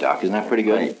like that, Doc? Isn't that pretty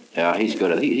good? Right. Yeah, he's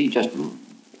good. He just...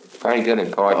 very good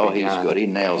at poetry. Oh, he's good. He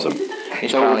nails them.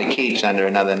 He's probably Keats under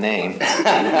another name.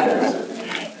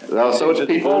 Well, so it's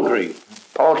people... Poultry.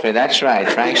 Poultry, that's right.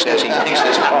 Frank says he thinks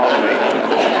it's poultry.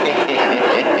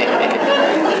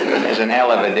 There's an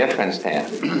hell of a difference there.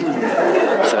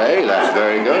 Say, that's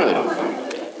very good.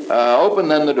 Open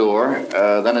then the door,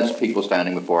 then it's people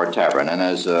standing before a tavern. And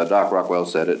as Doc Rockwell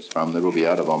said, it's from the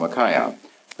Rubaiyat of Omar Khayyam.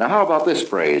 Now, how about this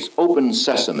phrase, open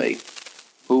sesame?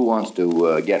 Who wants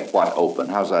to get what open?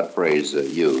 How's that phrase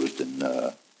used in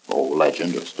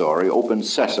legend or story? Open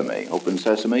sesame. Open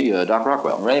sesame, Doc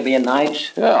Rockwell. Arabian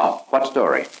Nights? Yeah. What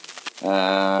story?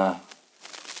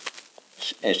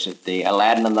 Is it the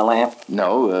Aladdin and the Lamp?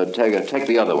 No, take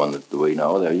the other one that we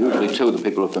know. There are usually two that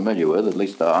people are familiar with. At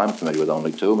least I'm familiar with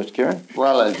only two. Mr. Kieran?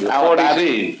 Well, Alibaba.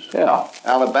 Yeah.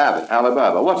 Alibaba.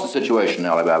 Alibaba. What's the situation in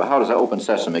Alibaba? How does that open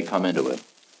sesame come into it?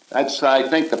 That's, I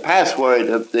think, the password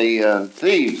of the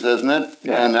thieves, isn't it?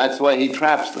 Yes. And that's the way he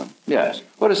traps them. Yes.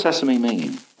 What does sesame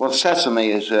mean? Well, sesame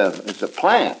is a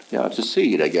plant. Yeah, it's a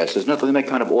seed, I guess. Isn't it? Do they make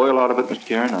kind of oil out of it, Mr.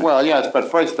 Kieran? Well, yes, but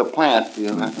first the plant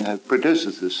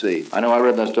produces the seed. I know I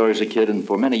read that story as a kid, and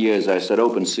for many years I said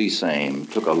open sesame.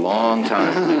 Took a long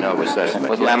time to know it was sesame.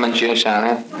 With lemon juice on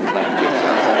it?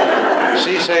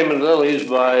 Sesame and Lilies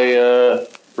by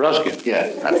Ruskin.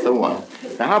 Yes, that's the one.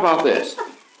 Now, how about this?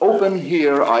 Open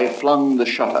here I flung the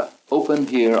shutter. Open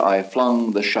here I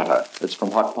flung the shutter. It's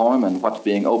from what poem and what's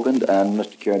being opened, and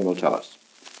Mr. Kieran will tell us.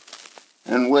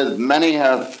 And with many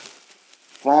a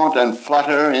flaunt and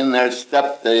flutter in their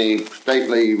step, the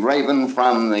stately raven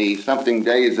from the something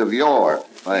days of yore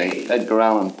by Edgar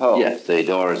Allan Poe. Yes, the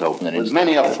door is open. With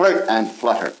many a flirt and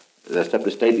flutter. There stepped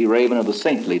a stately raven of the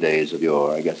saintly days of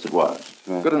yore, I guess it was.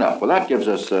 Right. Good enough. Well, that gives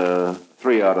us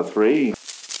 3 out of 3.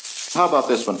 How about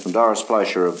this one from Doris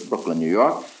Fleischer of Brooklyn, New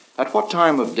York? At what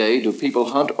time of day do people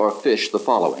hunt or fish the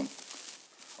following?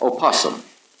 Opossum.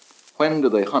 When do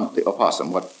they hunt the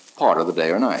opossum? What part of the day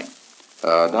or night?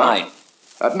 Night.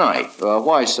 At night.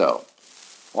 Why so?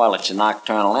 Well, it's a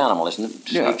nocturnal animal, isn't it?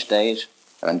 Sleeps days.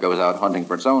 And goes out hunting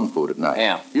for its own food at night.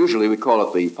 Yeah. Usually we call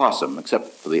it the possum,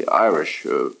 except for the Irish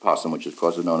possum, which of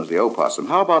course is known as the opossum.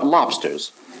 How about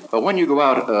lobsters? When you go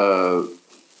out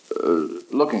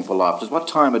looking for lobsters, what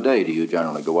time of day do you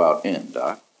generally go out in,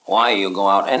 Doc? Why, you go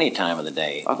out any time of the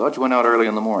day. I thought you went out early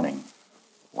in the morning.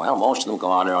 Well, most of them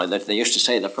go out early. They used to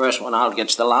say the first one out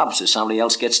gets the lobster. Somebody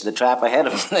else gets to the trap ahead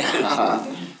of them.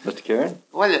 Mr. Kieran?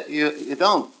 Well, you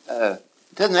don't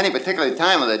It isn't any particular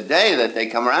time of the day that they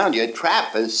come around. Your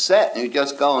trap is set, and you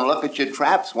just go and look at your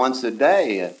traps once a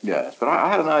day. Yes, but I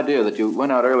had an idea that you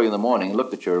went out early in the morning and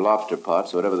looked at your lobster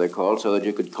pots, or whatever they're called, so that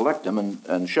you could collect them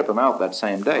and ship them out that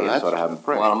same day and sort of have them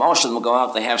fresh. Well, most of them go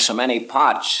out, they have so many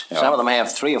pots. Yeah. Some of them have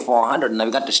 300 or 400, and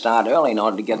they've got to start early in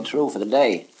order to get through for the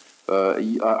day. Are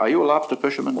you a lobster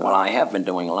fisherman? Well, I have been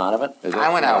doing a lot of it.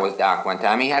 I went out with Doc one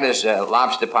time. He had his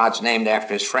lobster pots named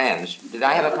after his friends. Did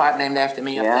I have a pot named after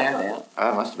me up there? Yeah.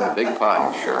 That must have been a big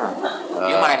pot. Sure.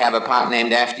 You might have a pot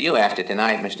named after you after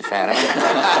tonight, Mr. Fathom.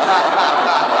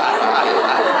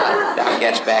 Doc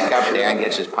gets back up there and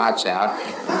gets his pots out.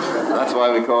 That's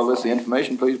why we call this the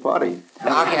Information Please Party.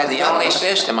 Doc had the only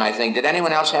system, I think. Did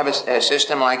anyone else have a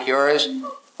system like yours?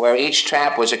 Where each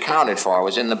trap was accounted for,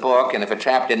 was in the book, and if a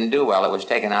trap didn't do well, it was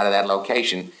taken out of that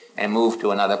location and moved to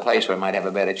another place where it might have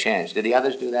a better chance. Did the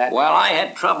others do that? Well, I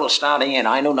had trouble starting in.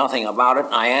 I knew nothing about it,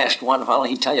 and I asked one fellow,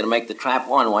 he'd tell you to make the trap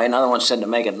one way, another one said to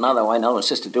make it another way, another one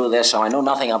says to do this, so I knew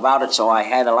nothing about it, so I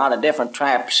had a lot of different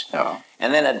traps,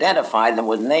 and then identified them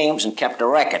with names and kept a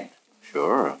record.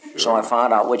 Sure. So I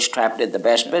found out which trap did the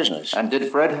best business. And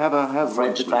did Fred have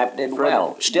Fred's trap did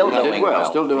well. Still doing well.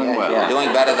 Still doing well. Yeah.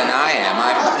 Doing better than I am.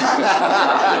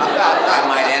 I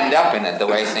might end up in it the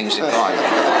way things are going.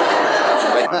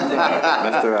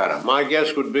 Mr. Adams. My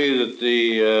guess would be that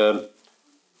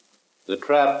the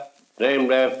trap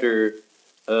named after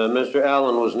Mr.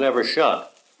 Allen was never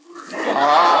shot.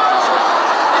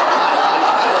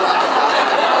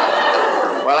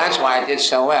 Well, that's why it did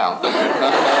so well. But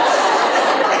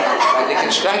the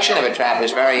construction of a trap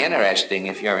is very interesting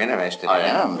if you're interested in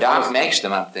it. Doc makes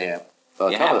them up there.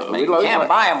 You can't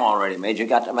buy them already made. You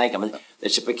got to make them.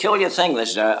 It's a peculiar thing.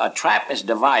 There's a trap is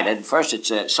divided. First,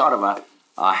 it's a sort of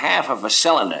a half of a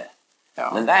cylinder.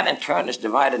 And that, in turn, is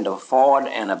divided into a forward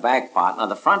and a back part. Now,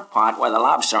 the front part, where the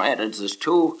lobster enters, there's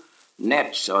two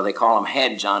nets, or they call them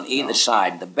heads, on either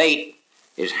side. The bait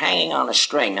is hanging on a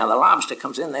string. Now, the lobster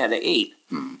comes in there to eat.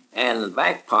 And the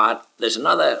back part, there's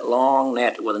another long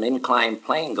net with an inclined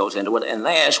plane goes into it, and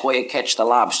there's where you catch the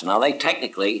lobster. Now, they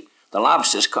technically, the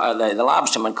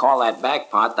lobstermen call that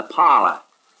back part the parlor.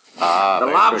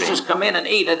 The lobsters come in and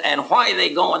eat it, and why they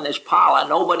go in this parlor,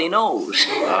 nobody knows.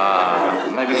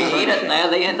 Maybe they eat it, and there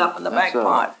they end up in the back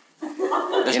part.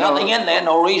 There's nothing in there,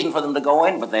 no reason for them to go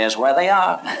in, but there's where they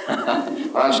are.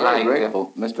 Well, it's like,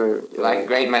 like a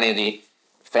great many of the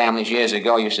families years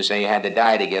ago used to say you had to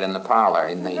die to get in the parlor.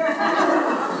 And they...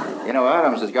 You know,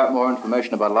 Adams has got more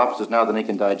information about lobsters now than he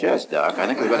can digest, Doc. I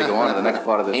think we better go on to the next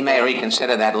part of this. He may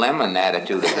reconsider that lemon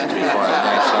attitude of his before the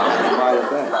night's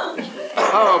over.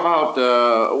 How about,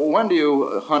 when do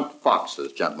you hunt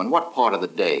foxes, gentlemen? What part of the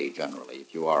day, generally,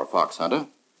 if you are a fox hunter?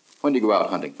 When do you go out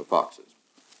hunting for foxes?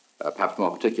 Perhaps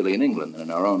more particularly in England than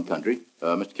in our own country.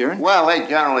 Mr. Kieran? Well, they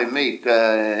generally meet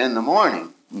in the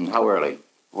morning. How early?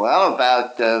 Well,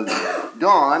 about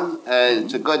dawn.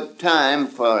 It's a good time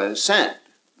for a scent,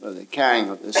 for the carrying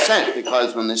of the scent,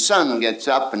 because when the sun gets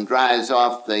up and dries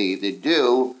off the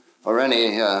dew or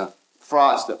any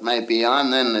frost that may be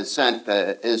on, then the scent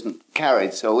isn't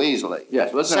carried so easily.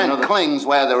 Yes, well, scent clings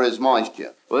where there is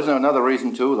moisture. Well, isn't there another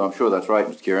reason, too? Though I'm sure that's right,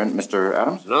 Mr. Kieran. Mr.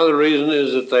 Adams? Another reason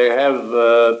is that they have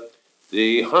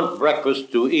the hunt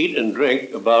breakfast to eat and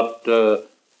drink about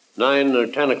 9 or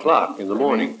 10 o'clock in the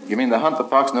morning. You mean they hunt the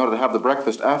fox in order to have the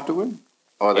breakfast afterward?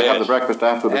 Or they have the breakfast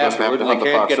afterward because they have to hunt the fox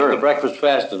they can't get to early? the breakfast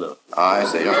fast enough. I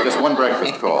see. Just one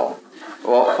breakfast call.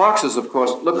 Well, foxes, of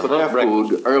course, look for their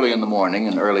food early in the morning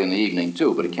and early in the evening,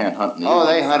 too, but it can't hunt in the evening. Oh,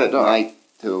 they hunt at night,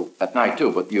 too. At night,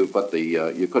 too, but you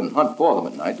couldn't hunt for them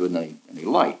at night with any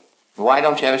light. Why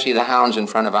don't you ever see the hounds in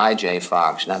front of I.J.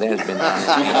 Fox? Now, there's been...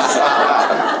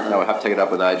 No, we'll have to take it up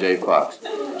with I.J. Fox.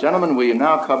 Gentlemen, we have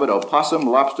now covered opossum,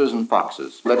 lobsters, and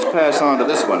foxes. Let's pass on to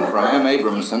this one from M.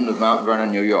 Abramson of Mount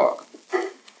Vernon, New York.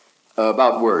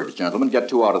 About words, gentlemen. Get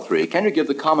 2 out of 3. Can you give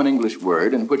the common English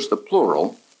word in which the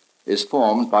plural is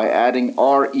formed by adding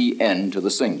R-E-N to the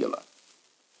singular?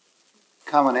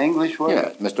 Common English word?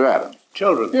 Yes, Mr. Adams.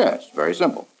 Children. Yes, very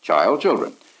simple. Child,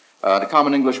 children. The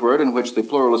common English word in which the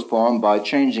plural is formed by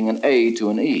changing an A to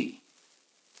an E.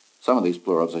 Some of these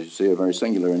plurals, as you see, are very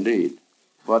singular indeed.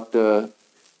 What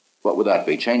would that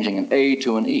be? Changing an A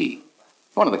to an E.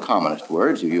 One of the commonest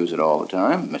words. You use it all the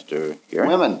time, Mr. Kieran.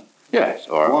 Women. Yes,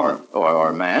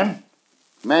 or man.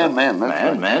 Man.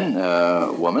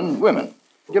 Men, woman, women.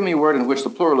 Give me a word in which the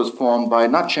plural is formed by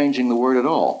not changing the word at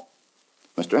all.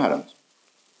 Mr. Adams.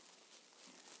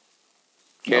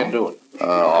 Can't do it.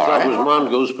 All right. It was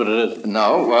mongoose, but it isn't.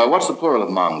 No. What's the plural of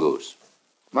mongoose?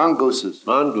 Mongooses.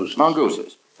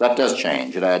 Mongooses. That does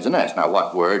change. It adds an S. Now,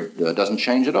 what word doesn't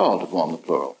change at all to form the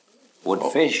plural? Would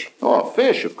fish? Oh,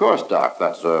 fish, of course, Doc.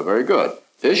 That's very good.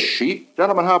 Fish, sheep.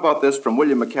 Gentlemen, how about this from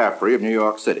William McCaffrey of New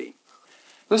York City?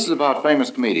 This is about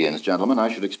famous comedians, gentlemen.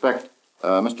 I should expect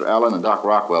Mr. Allen and Doc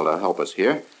Rockwell to help us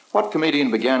here. What comedian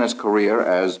began his career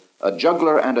as a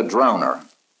juggler and a drowner?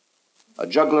 A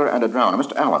juggler and a drowner.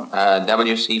 Mr. Allen.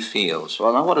 W.C. Fields.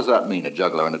 Well, now, what does that mean, a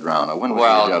juggler and a drowner? When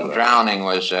was he a juggler? Drowning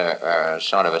was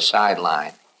sort of a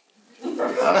sideline. No,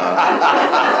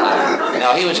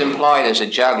 he was employed as a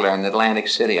juggler in Atlantic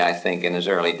City, I think, in his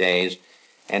early days.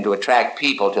 And to attract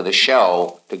people to the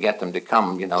show, to get them to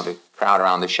come, to crowd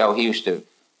around the show, he used to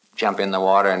jump in the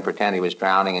water and pretend he was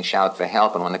drowning and shout for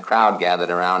help. And when the crowd gathered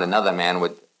around, another man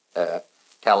would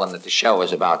tell them that the show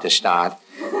was about to start.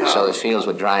 So that Fields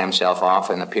would dry himself off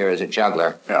and appear as a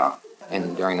juggler. Yeah.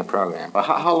 During the program.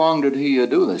 How long did he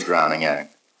do this drowning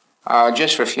act?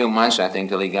 Just for a few months, I think,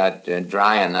 till he got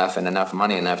dry enough and enough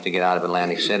money enough to get out of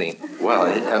Atlantic City. Well,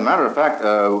 as a matter of fact,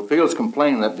 Fields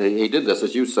complained that he did this,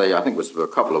 as you say, I think it was for a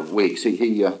couple of weeks.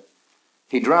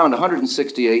 He drowned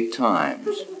 168 times.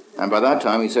 And by that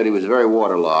time, he said he was very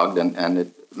waterlogged, and as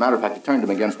a matter of fact, it turned him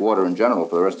against water in general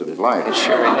for the rest of his life. It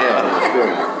sure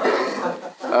did.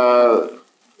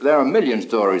 There are a million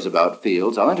stories about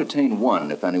Fields. I'll entertain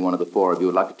one if any one of the four of you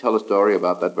would like to tell a story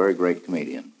about that very great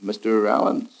comedian. Mr.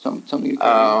 Allen, something you can...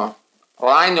 Well,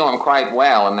 I knew him quite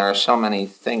well, and there are so many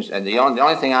things. The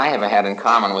only thing I ever had in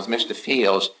common with Mr.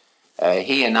 Fields,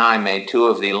 he and I made two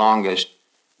of the longest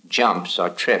jumps or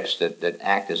trips that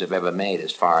actors have ever made,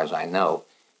 as far as I know.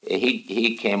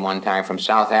 He came one time from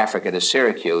South Africa to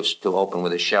Syracuse to open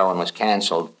with a show and was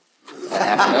canceled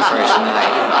after the first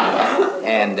night.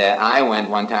 And I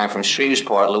went one time from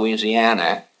Shreveport,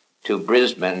 Louisiana, to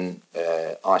Brisbane,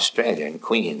 Australia, in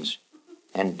Queens,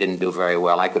 and didn't do very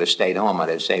well. I could have stayed home. I'd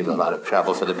have saved a lot of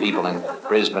trouble for the people in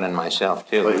Brisbane and myself,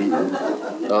 too.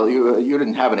 Well, you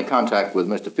didn't have any contact with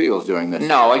Mr. Fields during this?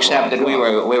 No, except that we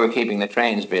were keeping the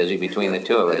trains busy between the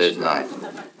two of us. That is nice.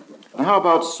 And how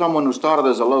about someone who started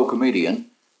as a low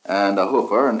comedian and a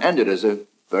hoofer and ended as a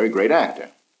very great actor?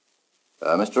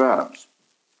 Mr. Adams.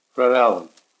 Fred Allen.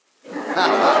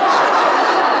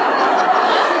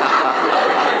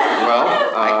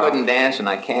 I couldn't dance and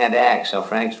I can't act, so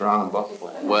Frank's wrong in both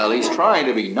ways. Well, he's trying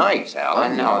to be nice,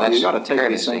 Alan. I know, that's you got to take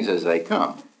these things as they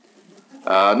come.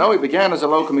 No, he began as a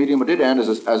low comedian, but did end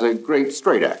as a great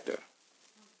straight actor.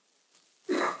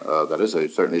 That is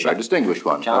certainly a very distinguished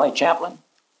one. Charlie Chaplin?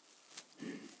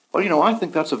 Well, I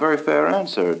think that's a very fair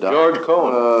answer, Doc. George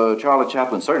Cohan. Charlie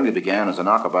Chaplin certainly began as a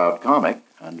knockabout comic,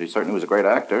 and he certainly was a great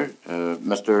actor.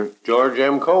 Mr. George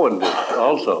M. Cohan did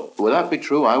also. Would that be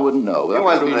true? I wouldn't know.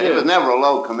 He was never a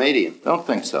low comedian. Don't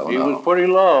think so, He no. was pretty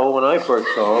low when I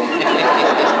first saw him.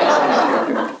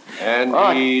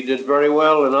 And he did very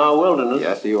well in Our Wilderness.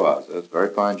 Yes, he was. That's a very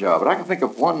fine job. But I can think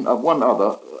of one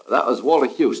other. That was Walter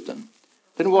Houston.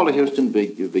 Didn't Walter Houston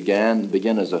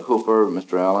begin as a hoofer,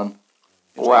 Mr. Allen?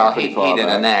 Well, he did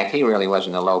an act. He really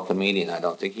wasn't a low comedian, I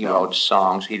don't think. He wrote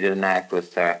songs. He did an act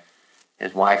with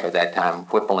his wife at that time,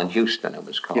 Whipple and Houston, it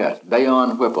was called. Yes,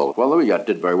 Bayonne Whipple. Well, Louis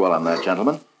did very well on that,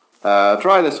 gentlemen.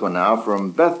 Try this one now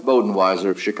from Beth Bodenweiser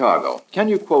of Chicago. Can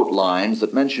you quote lines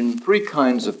that mention three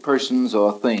kinds of persons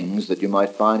or things that you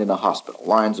might find in a hospital?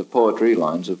 Lines of poetry,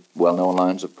 lines of well-known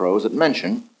lines of prose that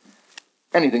mention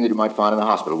anything that you might find in a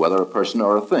hospital, whether a person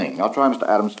or a thing. I'll try Mr.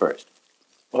 Adams first.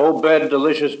 Oh, bed,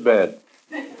 delicious bed.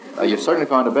 You certainly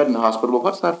found a bed in the hospital. Well,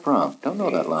 what's that from? Don't know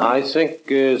that line. I think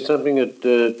something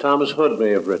that Thomas Hood may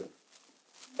have written.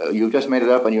 You just made it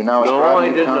up and you now No, ascribe I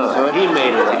to did Thomas not. Hood? He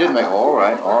made it up. He did make All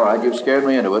right. You've scared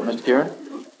me into it, Mr. Kieran.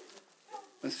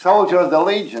 The soldier of the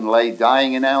Legion lay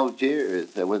dying in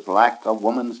Algiers. There was lack of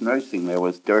woman's nursing. There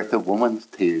was dearth of woman's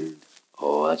tears.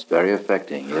 Oh, that's very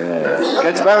affecting, yes.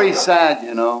 It's very sad,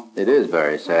 It is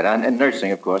very sad. And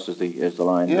nursing, of course, is the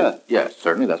line. Yeah. Yes,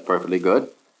 certainly. That's perfectly good.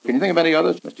 Can you think of any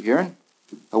others, Mr. Kieran?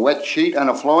 A wet sheet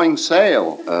and a flowing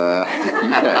sail.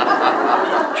 Yeah.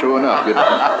 True enough.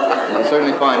 You'll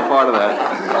certainly find part of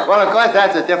that. Well, of course,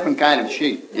 that's a different kind of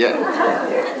sheet.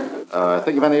 Yeah.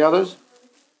 Think of any others?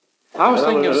 I was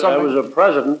thinking of something. I was a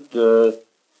president that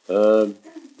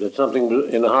something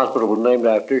in the hospital was named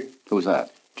after. Who's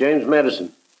that? James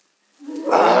Madison.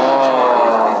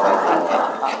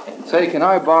 Say, can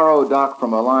I borrow, Doc,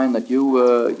 from a line that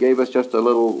you gave us just a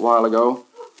little while ago?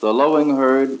 The lowing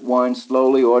herd winds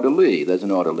slowly orderly. There's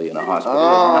an orderly in a hospital.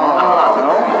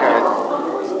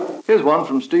 No? Here's one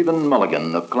from Stephen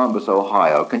Mulligan of Columbus,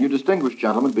 Ohio. Can you distinguish,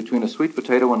 gentlemen, between a sweet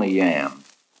potato and a yam?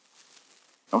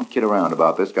 Don't kid around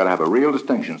about this. Got to have a real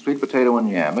distinction. Sweet potato and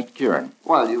yam. Mr. Kieran.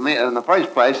 Well, you mean, in the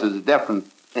first place, there's a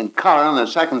difference in color. In the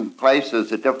second place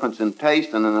is a difference in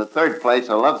taste. And in the third place,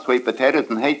 I love sweet potatoes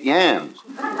and hate yams.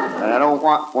 And I don't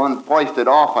want one foisted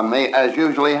off on me, as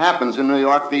usually happens in New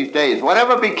York these days.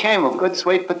 Whatever became of good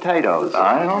sweet potatoes?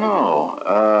 I don't know.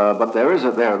 But those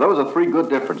are three good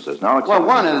differences. Now, well,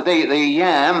 one is the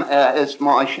yam is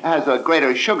more, has a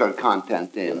greater sugar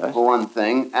content in, for one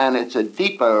thing, and it's a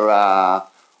deeper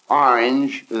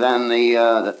orange than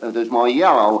there's more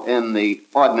yellow in the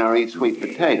ordinary sweet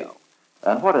potato.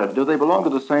 And what do they belong to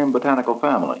the same botanical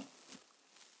family?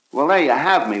 Well, there you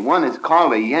have me. One is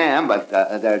called a yam, but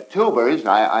they're tubers.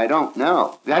 I don't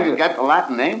know. Have you got the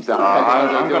Latin names?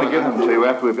 I'm going to give them to you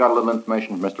after we've got a little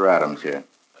information from Mr. Adams here.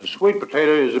 A sweet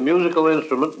potato is a musical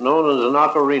instrument known as an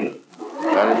ocarina.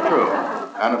 That is true.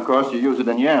 And, of course, you use it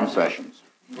in yam sessions.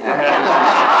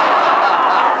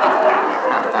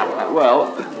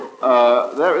 Well,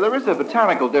 there is a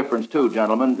botanical difference, too,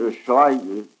 gentlemen. Shall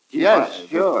I... Yes,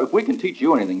 sure. If we can teach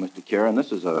you anything, Mr. Kieran,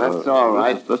 this is That's all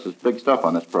right. This is big stuff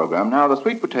on this program. Now, the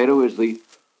sweet potato is the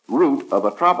root of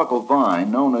a tropical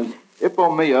vine known as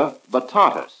Ipomoea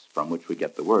batatas, from which we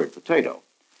get the word potato.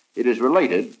 It is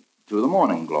related to the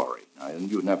morning glory. Now,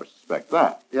 you would never suspect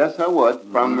that. Yes, I would,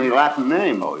 from the Latin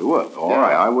name. Oh, you would? All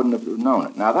right, I wouldn't have known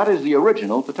it. Now, that is the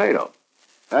original potato.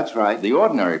 That's right. The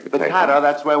ordinary potato. Potato,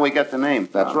 that's where we get the name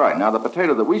from. That's right. Now, the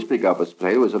potato that we speak of as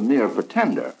potato is a mere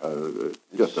pretender,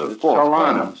 just a false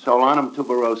Solanum. Solanum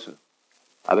tuberosa.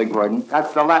 I beg your pardon?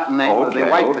 That's the Latin name of the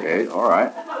white potato. Okay, all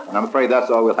right. And I'm afraid that's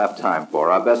all we'll have time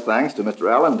for. Our best thanks to Mr.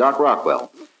 Allen and Doc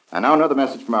Rockwell. And now another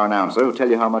message from our announcer who'll tell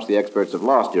you how much the experts have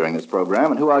lost during this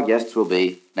program and who our guests will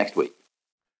be next week.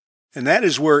 And that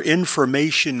is where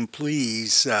Information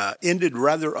Please ended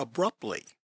rather abruptly.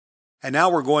 And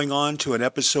now we're going on to an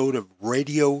episode of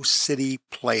Radio City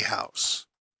Playhouse.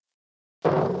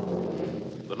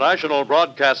 The National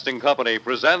Broadcasting Company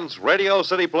presents Radio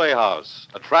City Playhouse,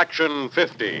 Attraction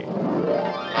 50.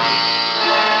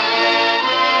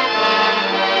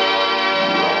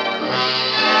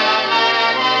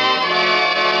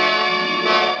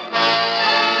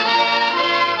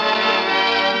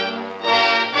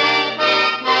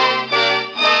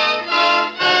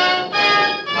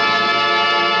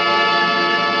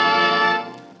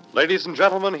 Ladies and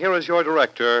gentlemen, here is your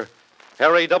director,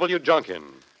 Harry W. Junkin.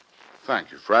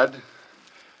 Thank you, Fred.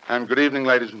 And good evening,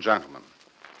 ladies and gentlemen.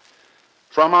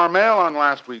 From our mail on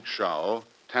last week's show,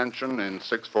 Tension in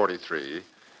 643,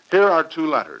 here are two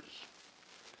letters.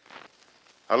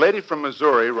 A lady from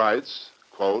Missouri writes,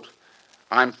 quote,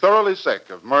 I'm thoroughly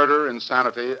sick of murder,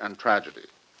 insanity, and tragedy.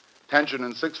 Tension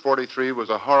in 643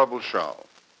 was a horrible show,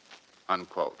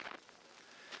 unquote.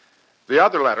 The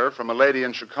other letter from a lady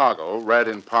in Chicago read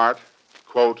in part,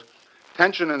 quote,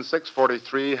 Tension in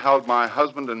 643 held my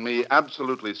husband and me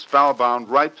absolutely spellbound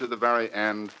right to the very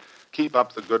end. Keep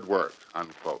up the good work,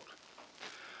 unquote.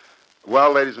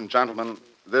 Well, ladies and gentlemen,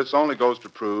 this only goes to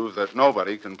prove that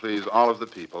nobody can please all of the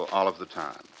people all of the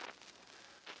time.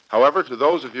 However, to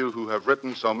those of you who have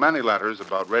written so many letters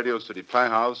about Radio City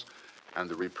Playhouse and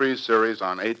the reprise series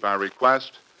on 8 by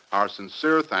Request, our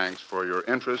sincere thanks for your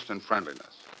interest and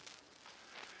friendliness.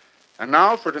 And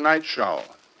now for tonight's show.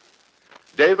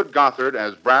 David Gothard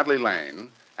as Bradley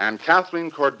Lane and Kathleen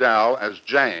Cordell as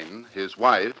Jane, his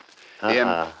wife,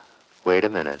 Wait a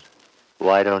minute.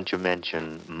 Why don't you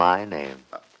mention my name?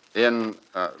 In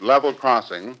Level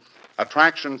Crossing,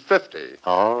 Attraction 50.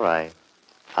 All right.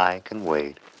 I can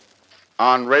wait.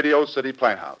 On Radio City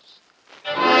Playhouse.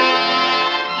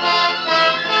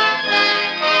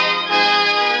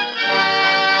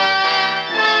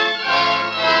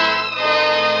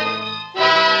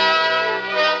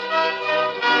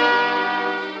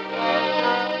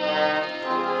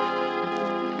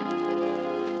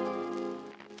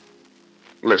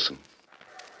 Listen.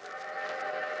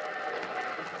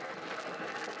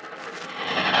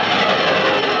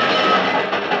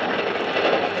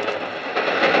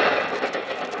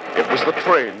 It was the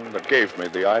train that gave me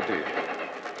the idea.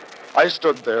 I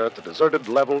stood there at the deserted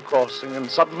level crossing, and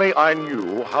suddenly I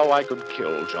knew how I could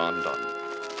kill John Dunn.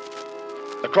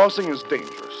 The crossing is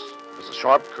dangerous. There's a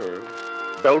sharp curve,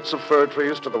 belts of fir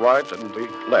trees to the right and the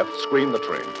left screen the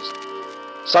trains.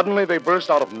 Suddenly, they burst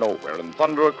out of nowhere and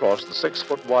thunder across the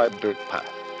 6-foot-wide dirt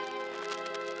path.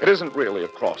 It isn't really a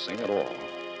crossing at all.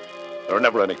 There are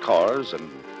never any cars and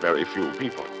very few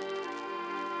people.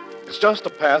 It's just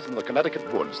a path in the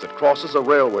Connecticut woods that crosses a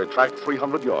railway track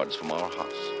 300 yards from our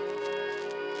house.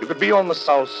 You could be on the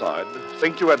south side,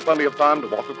 think you had plenty of time to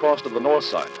walk across to the north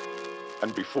side,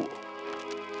 and be fooled.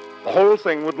 The whole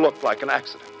thing would look like an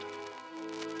accident.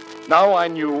 Now I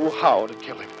knew how to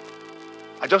kill him.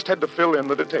 I just had to fill in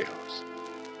the details.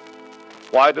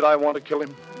 Why did I want to kill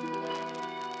him?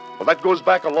 Well, that goes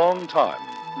back a long time,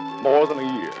 more than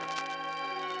a year.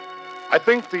 I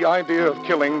think the idea of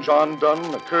killing John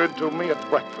Dunn occurred to me at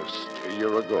breakfast a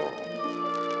year ago.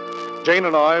 Jane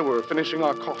and I were finishing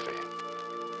our coffee,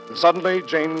 and suddenly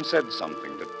Jane said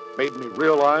something that made me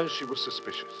realize she was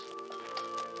suspicious.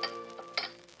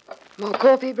 More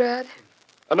coffee, Brad?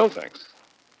 No, thanks.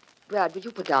 Brad, would you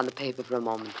put down the paper for a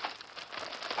moment?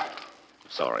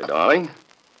 Sorry, darling.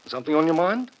 Something on your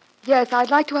mind? Yes, I'd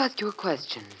like to ask you a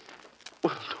question.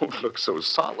 Well, don't look so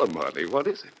solemn, honey. What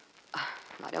is it?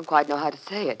 I don't quite know how to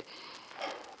say it.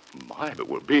 My, but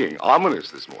we're being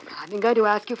ominous this morning. I've been going to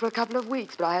ask you for a couple of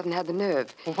weeks, but I haven't had the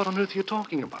nerve. Well, what on earth are you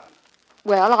talking about?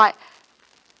 Well,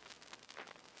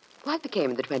 What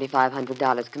became of the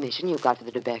 $2,500 commission you got for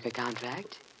the tobacco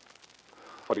contract?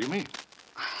 What do you mean?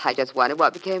 I just wondered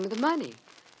what became of the money.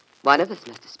 One of us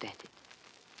must have spent it.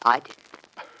 I did.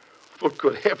 Well,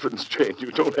 good heavens, Jane,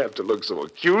 you don't have to look so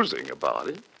accusing about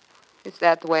it. Is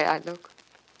that the way I look?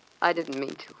 I didn't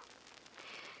mean to.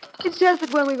 It's just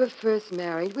that when we were first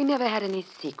married, we never had any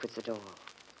secrets at all.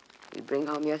 We'd bring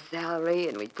home your salary,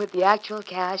 and we'd put the actual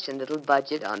cash in little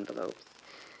budget envelopes.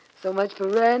 So much for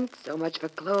rent, so much for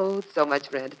clothes, so much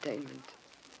for entertainment.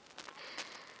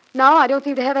 Now I don't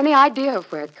seem to have any idea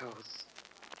of where it goes.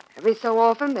 Every so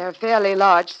often, there are fairly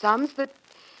large sums that,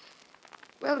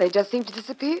 well, they just seem to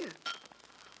disappear.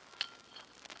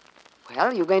 Well,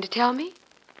 are you going to tell me?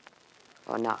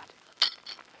 Or not?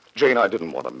 Jane, I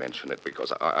didn't want to mention it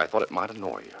because I thought it might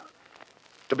annoy you.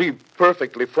 To be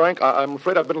perfectly frank, I'm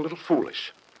afraid I've been a little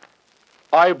foolish.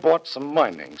 I bought some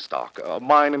mining stock, a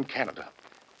mine in Canada.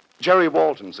 Jerry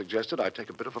Walton suggested I take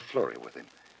a bit of a flurry with him.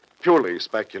 Purely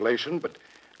speculation, but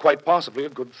quite possibly a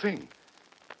good thing.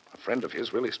 A friend of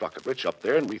his really struck it rich up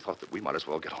there, and we thought that we might as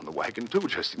well get on the wagon, too,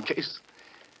 just in case.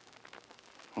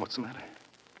 What's the matter?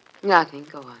 Nothing.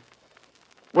 Go on.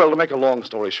 Well, to make a long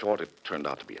story short, it turned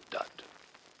out to be a dud.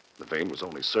 The vein was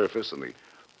only surface, and the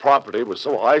property was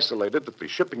so isolated that the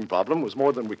shipping problem was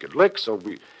more than we could lick, so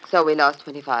we... So we lost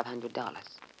 $2,500.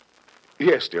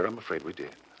 Yes, dear, I'm afraid we did.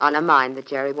 On a mine that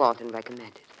Jerry Walton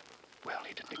recommended. Well,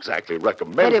 he didn't exactly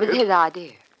recommend But it was his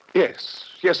idea. Yes,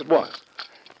 it was.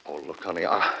 Oh, look, honey,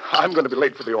 I'm going to be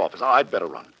late for the office. I'd better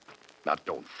run. Now,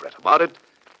 don't fret about it.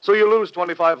 So you lose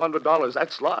 $2,500.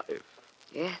 That's life.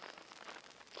 Yes.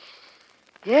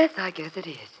 Yes, I guess it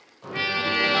is.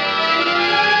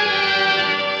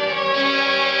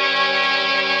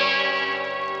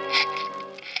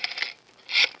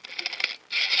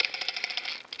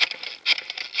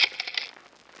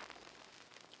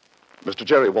 Mr.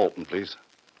 Jerry Walton, please.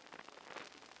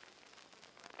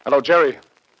 Hello, Jerry.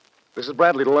 This is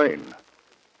Bradley Lane.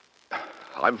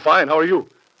 I'm fine. How are you?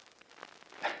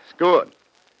 Good.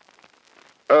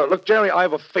 Look, Jerry, I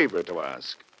have a favor to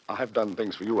ask. I've done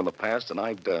things for you in the past, and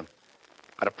I'd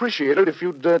appreciate it if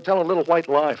you'd tell a little white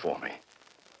lie for me.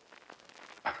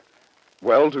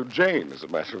 Well, to Jane, as a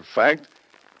matter of fact.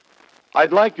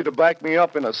 I'd like you to back me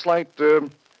up in a slight,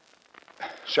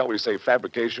 shall we say,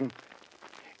 fabrication.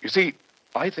 You see,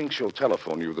 I think she'll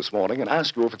telephone you this morning and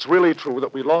ask you if it's really true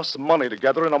that we lost some money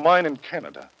together in a mine in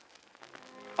Canada.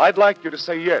 I'd like you to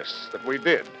say yes, that we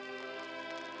did.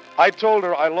 I told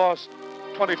her I lost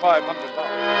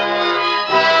 $2,500.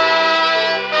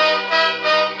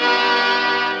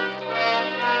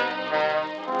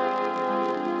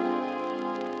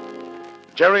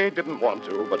 Jerry didn't want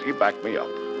to, but he backed me up.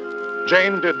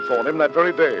 Jane did phone him that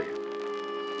very day.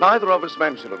 Neither of us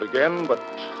mentioned it again, but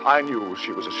I knew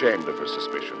she was ashamed of her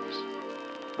suspicions.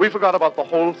 We forgot about the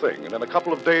whole thing, and in a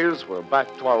couple of days, we're back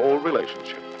to our old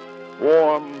relationship.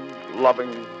 Warm,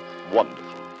 loving, wonderful.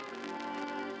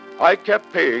 I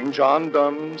kept paying John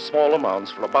Dunn small amounts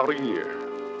for about a year.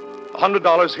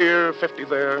 $100 here, $50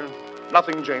 there.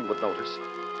 Nothing Jane would notice.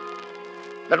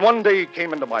 Then one day he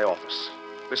came into my office.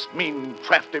 This mean,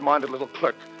 crafty-minded little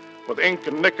clerk with ink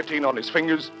and nicotine on his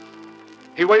fingers.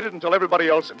 He waited until everybody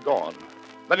else had gone.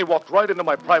 Then he walked right into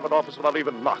my private office without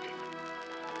even knocking.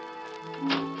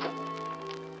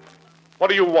 What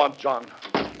do you want, John?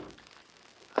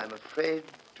 I'm afraid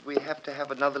we have to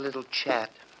have another little chat.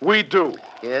 We do.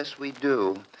 Yes, we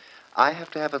do. I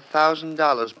have to have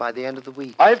 $1,000 by the end of the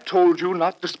week. I've told you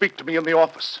not to speak to me in the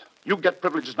office. You get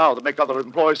privileges now that make other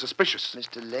employees suspicious.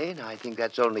 Mr. Lane, I think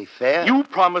that's only fair. You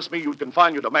promised me you'd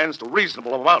confine your demands to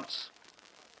reasonable amounts.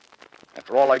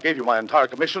 After all, I gave you my entire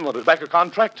commission on the tobacco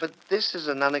contract. But this is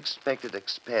an unexpected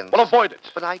expense. Well, avoid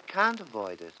it. But I can't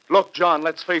avoid it. Look, John,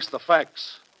 let's face the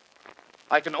facts.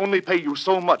 I can only pay you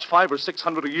so much, $500 or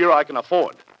 $600 a year I can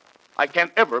afford. I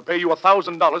can't ever pay you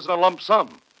 $1,000 in a lump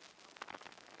sum.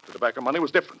 The tobacco money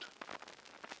was different.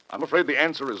 I'm afraid the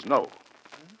answer is no.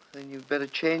 Then you'd better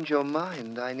change your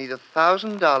mind. I need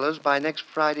 $1,000 by next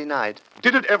Friday night.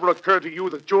 Did it ever occur to you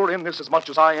that you're in this as much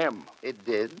as I am? It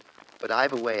did, but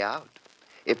I've a way out.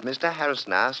 If Mr.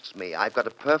 Harrison asks me, I've got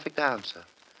a perfect answer.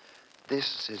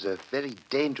 This is a very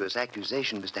dangerous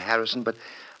accusation, Mr. Harrison, but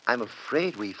I'm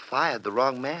afraid we fired the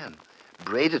wrong man.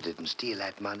 Brader didn't steal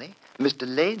that money. Mr.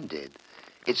 Lane did.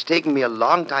 It's taken me a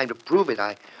long time to prove it.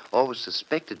 I always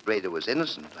suspected Brader was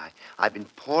innocent. I've been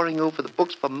poring over the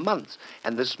books for months,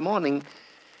 and this morning,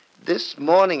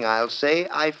 I'll say,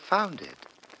 I found it.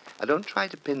 Now, don't try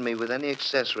to pin me with any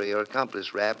accessory or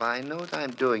accomplice rap. I know what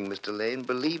I'm doing, Mr. Lane.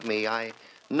 Believe me, I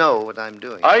know what I'm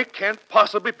doing. I can't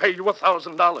possibly pay you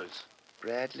 $1,000.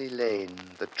 Bradley Lane,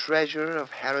 the treasurer of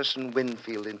Harrison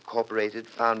Winfield Incorporated,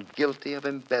 found guilty of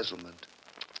embezzlement.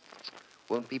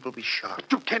 Won't people be shocked?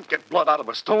 You can't get blood out of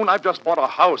a stone. I've just bought a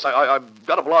house. I've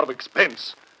got a lot of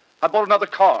expense. I bought another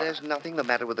car. There's nothing the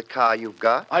matter with the car you've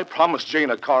got. I promised Jane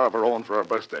a car of her own for her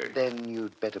birthday. Then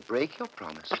you'd better break your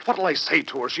promise. But what'll I say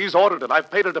to her? She's ordered it.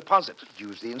 I've paid her deposit.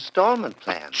 Use the installment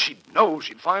plan. She'd know.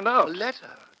 She'd find out. Let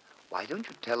her. Why don't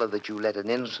you tell her that you let an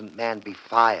innocent man be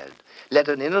fired? Let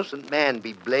an innocent man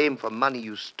be blamed for money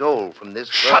you stole from this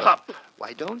girl. Shut up!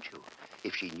 Why don't you?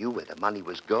 If she knew where the money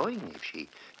was going, if she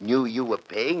knew you were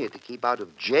paying it to keep out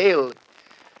of jail.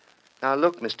 Now,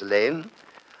 look, Mr. Lane,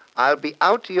 I'll be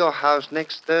out to your house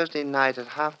next Thursday night at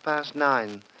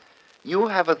 9:30. You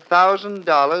have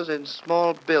 $1,000 in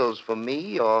small bills for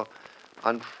me, or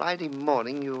on Friday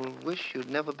morning you'll wish you'd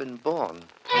never been born.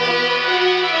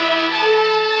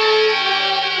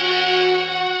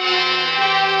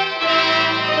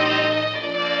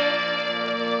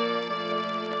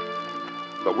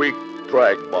 The week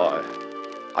dragged by.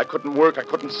 I couldn't work, I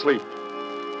couldn't sleep.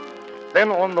 Then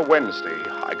on the Wednesday,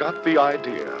 I got the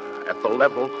idea at the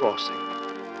level crossing.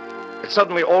 It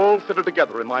suddenly all fitted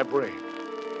together in my brain.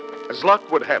 As luck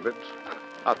would have it,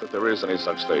 not that there is any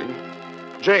such thing,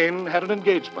 Jane had an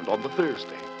engagement on the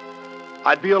Thursday.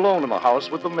 I'd be alone in the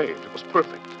house with the maid. It was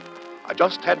perfect. I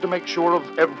just had to make sure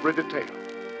of every detail.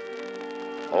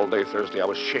 All day Thursday, I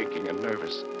was shaking and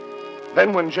nervous.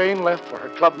 Then when Jane left for her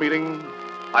club meeting,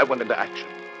 I went into action.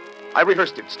 I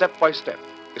rehearsed it step by step.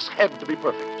 This had to be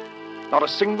perfect. Not a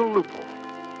single loophole.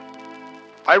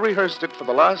 I rehearsed it for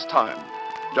the last time,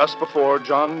 just before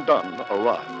John Dunn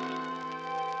arrived.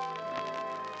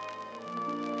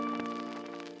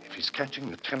 If he's catching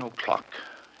the 10 o'clock,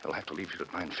 he'll have to leave here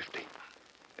at 9:50.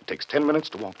 It takes 10 minutes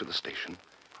to walk to the station.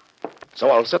 So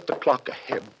I'll set the clock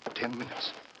ahead 10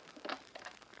 minutes.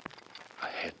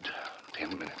 Ahead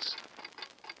 10 minutes.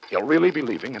 He'll really be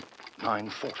leaving at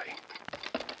 9:40.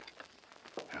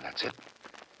 And that's it.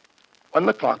 When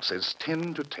the clock says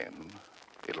 10 to 10,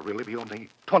 it'll really be only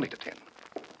 20 to 10.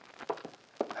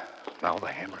 Now the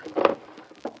hammer.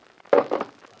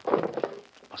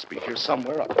 Must be here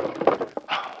somewhere.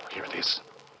 Oh, here it is.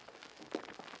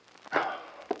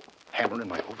 Hammer in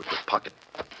my overcoat pocket.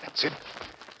 That's it.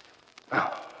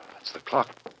 Now, that's the clock,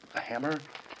 the hammer.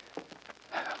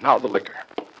 Now the liquor.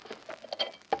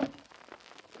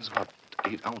 There's about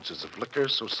 8 ounces of liquor,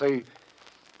 so say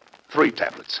 3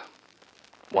 tablets.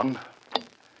 1,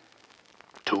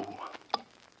 2,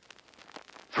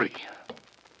 3.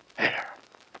 There.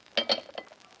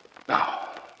 Now,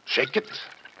 shake it.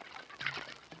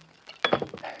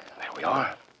 There we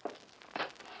are.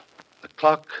 The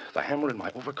clock, the hammer in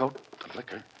my overcoat, the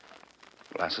liquor,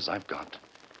 glasses I've got.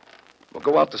 We'll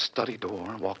go out the study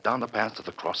door, walk down the path to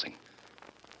the crossing.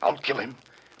 I'll kill him,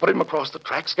 put him across the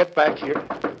tracks, get back here.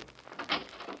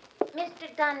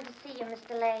 Mr. Dunn to see you,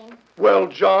 Mr. Lane. Well,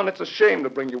 John, it's a shame to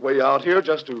bring you way out here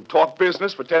just to talk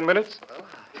business for 10 minutes. Well,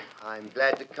 I'm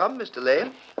glad to come, Mr.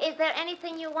 Lane. Is there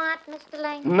anything you want, Mr.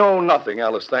 Lane? No, nothing,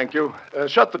 Alice, thank you.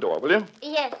 Shut the door, will you?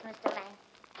 Yes, Mr.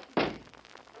 Lane.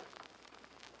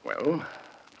 Well,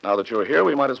 now that you're here,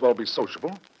 we might as well be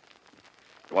sociable.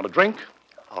 You want a drink?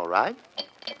 All right.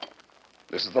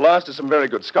 This is the last of some very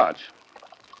good scotch.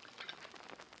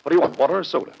 What do you want, water or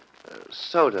soda?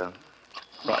 Soda.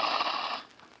 Right.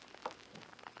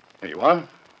 Here you are.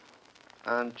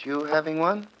 Aren't you having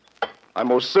one? I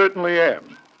most certainly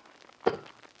am.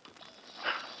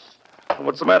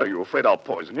 What's the matter? You afraid I'll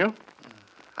poison you?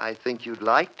 I think you'd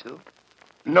like to.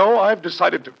 No, I've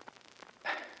decided to.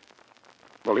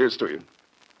 Well, here's to you.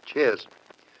 Cheers.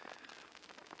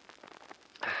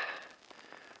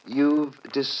 You've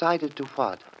decided to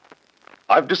what?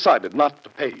 I've decided not to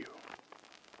pay you.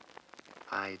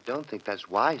 I don't think that's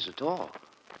wise at all.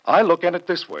 I look at it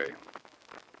this way.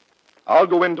 I'll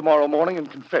go in tomorrow morning and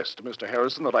confess to Mr.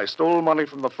 Harrison that I stole money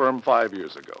from the firm 5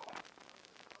 years ago.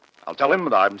 I'll tell him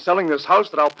that I'm selling this house,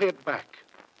 that I'll pay it back.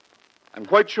 I'm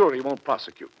quite sure he won't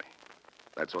prosecute me.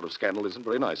 That sort of scandal isn't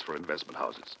very nice for investment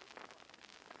houses.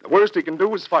 The worst he can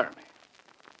do is fire me.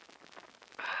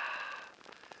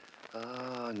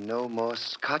 Oh, no more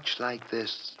scotch like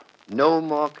this. No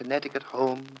more Connecticut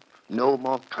home. No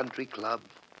more country club.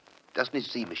 Doesn't it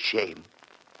seem a shame?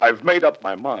 I've made up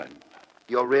my mind.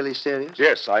 You're really serious?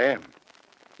 Yes, I am.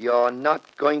 You're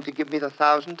not going to give me the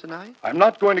 1,000 tonight? I'm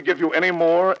not going to give you any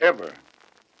more ever.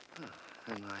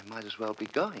 Then I might as well be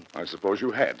going. I suppose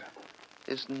you had.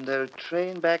 Isn't there a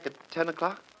train back at 10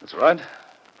 o'clock? That's right.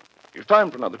 You've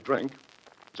time for another drink.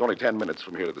 It's only 10 minutes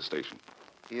from here to the station.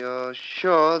 You're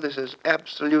sure this is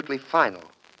absolutely final?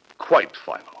 Quite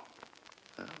final.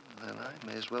 Well, then I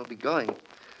may as well be going.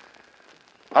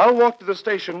 I'll walk to the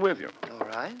station with you. All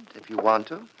right, if you want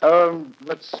to.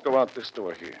 Let's go out this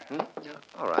door here. Yeah,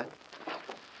 all right.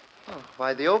 Oh,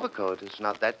 why, the overcoat is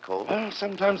not that cold. Well,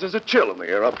 sometimes there's a chill in the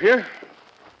air up here.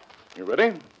 You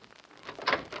ready?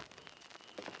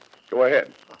 Go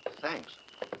ahead. Oh, thanks.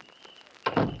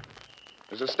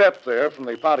 There's a step there from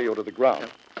the patio to the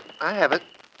ground. I have it.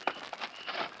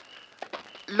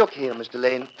 Look here, Mr.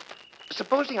 Lane.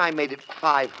 Supposing I made it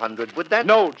 500, would that...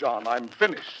 No, John, I'm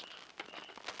finished.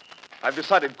 I've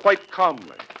decided quite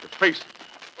calmly to face it.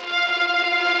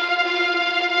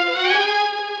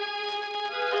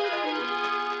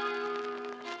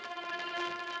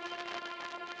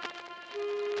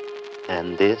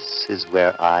 And this is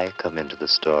where I come into the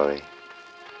story.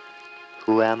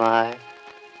 Who am I?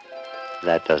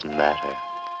 That doesn't matter.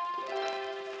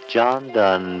 John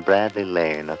Dunn and Bradley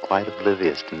Lane are quite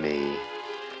oblivious to me.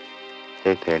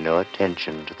 They pay no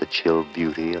attention to the chill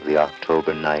beauty of the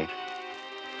October night.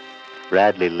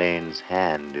 Bradley Lane's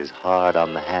hand is hard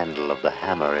on the handle of the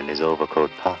hammer in his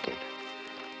overcoat pocket.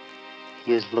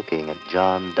 He is looking at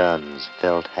John Dunn's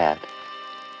felt hat,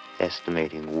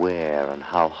 estimating where and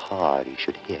how hard he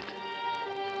should hit.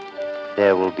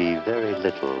 There will be very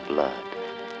little blood,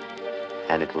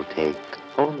 and it will take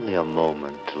only a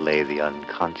moment to lay the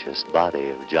unconscious body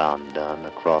of John Dunn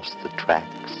across the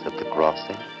tracks at the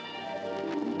crossing.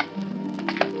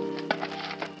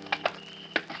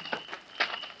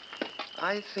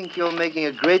 I think you're making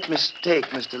a great mistake,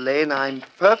 Mr. Lane. I'm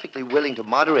perfectly willing to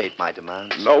moderate my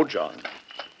demands. No, John.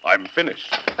 I'm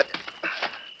finished.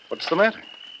 What's the matter?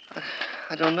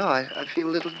 I don't know. I feel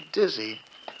a little dizzy.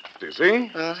 Dizzy?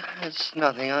 It's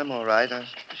nothing. I'm all right. I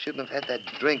shouldn't have had that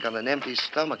drink on an empty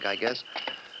stomach, I guess.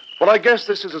 Well, I guess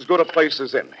this is as good a place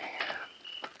as any.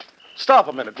 Stop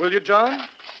a minute, will you, John?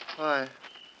 Why?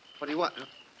 What do you want?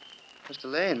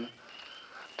 Mr. Lane?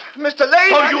 Mr.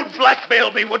 Lane! Oh, you'd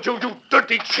blackmail me, would you, you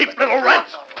dirty, cheap little rat?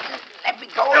 Let me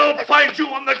go. I'll find you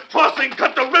on the crossing,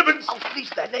 cut the ribbons. Oh, please,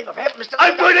 in the name of heaven, Mr.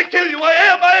 Lane. I'm going to kill you. I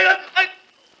am.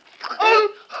 Oh,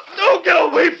 no, get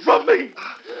away from me.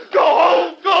 Go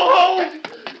home. Go home.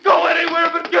 Go anywhere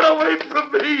but get away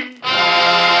from me.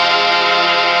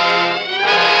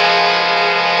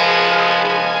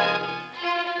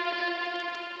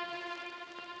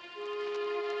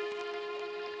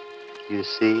 You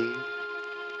see,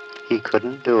 he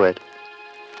couldn't do it.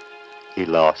 He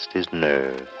lost his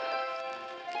nerve.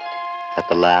 At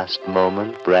the last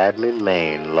moment, Bradley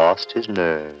Lane lost his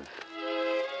nerve.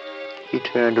 He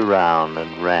turned around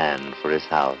and ran for his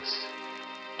house,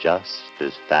 just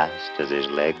as fast as his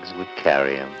legs would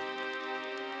carry him.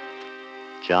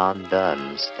 John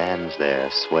Dunn stands there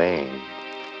swaying.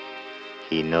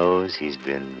 He knows he's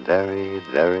been very,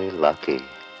 very lucky.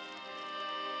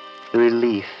 The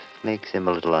relief makes him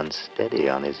a little unsteady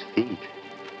on his feet.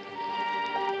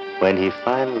 When he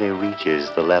finally reaches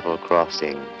the level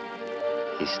crossing,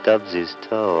 he stubs his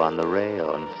toe on the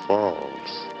rail and falls.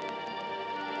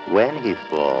 When he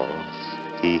falls,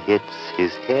 he hits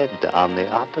his head on the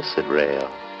opposite rail.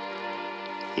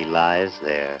 He lies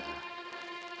there,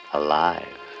 alive,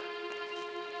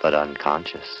 but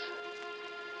unconscious.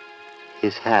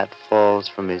 His hat falls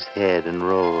from his head and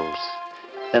rolls.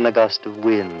 Then a gust of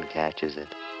wind catches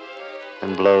it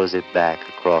and blows it back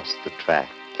across the track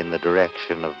in the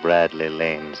direction of Bradley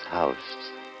Lane's house.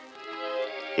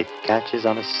 It catches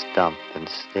on a stump and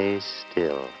stays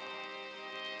still.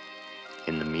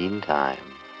 In the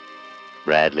meantime,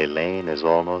 Bradley Lane is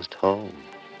almost home.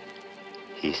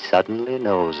 He suddenly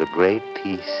knows a great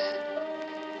peace.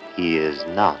 He is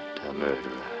not a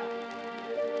murderer.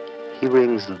 He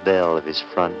rings the bell of his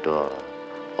front door,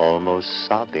 almost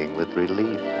sobbing with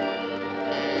relief.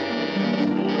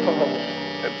 Oh,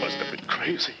 that must have been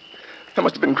crazy. I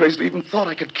must have been crazy to even thought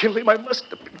I could kill him. I must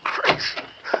have been crazy.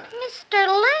 Mr.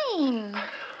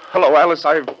 Hello, Alice.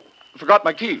 I forgot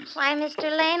my keys. Why, Mr.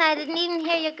 Lane, I didn't even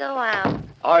hear you go out.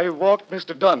 I walked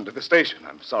Mr. Dunn to the station.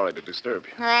 I'm sorry to disturb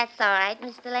you. Oh, that's all right,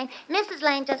 Mr. Lane. Mrs.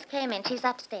 Lane just came in. She's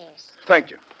upstairs. Thank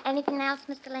you. Anything else,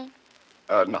 Mr. Lane?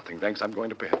 Nothing, thanks. I'm going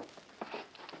to bed.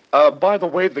 By the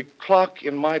way, the clock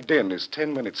in my den is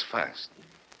 10 minutes fast.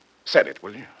 Set it,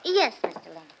 will you? Yes, Mr.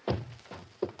 Lane.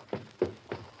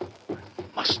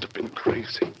 Must have been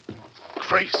crazy.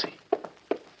 Crazy.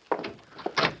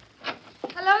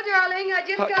 Hello, darling. I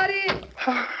just got in.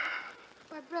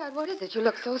 Why, Brad, what is it? You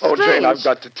look so Oh, strange. Jane, I've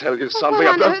got to tell you something.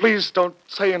 what on earth? Please don't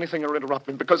say anything or interrupt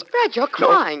me because... Brad, you're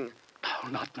crying. No,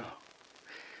 not now.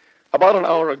 About an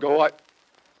hour ago,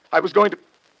 I was going to...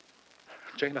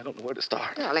 Jane, I don't know where to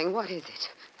start. Darling, what is it?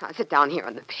 Now, sit down here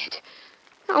on the bed.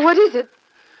 Now, what is it?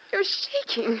 You're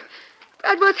shaking.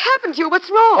 Brad, what's happened to you? What's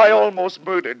wrong? I almost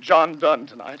murdered John Dunn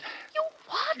tonight. You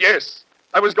what? Yes.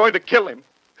 I was going to kill him.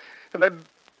 And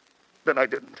then I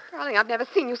didn't. Darling, I've never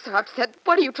seen you so upset.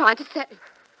 What are you trying to say?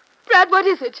 Brad, what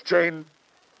is it? Jane,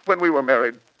 when we were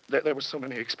married, there were so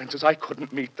many expenses I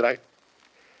couldn't meet that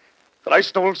I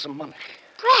stole some money.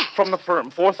 Brad! From the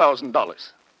firm, $4,000.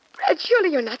 Brad, surely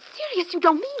you're not serious. You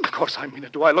don't mean it. Of course I mean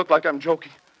it. Do I look like I'm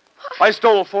joking? What? I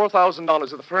stole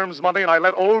 $4,000 of the firm's money, and I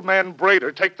let old man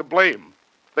Brader take the blame.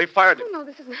 They fired him. Oh, no,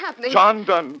 this isn't happening. John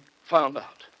Dunn found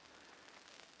out.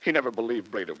 He never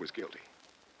believed Brader was guilty.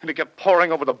 And he kept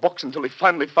poring over the books until he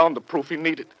finally found the proof he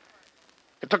needed.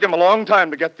 It took him a long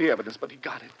time to get the evidence, but he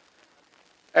got it.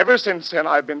 Ever since then,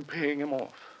 I've been paying him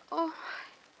off. Oh.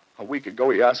 A week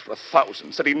ago, he asked for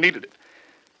 $1,000, said he needed it.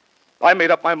 I made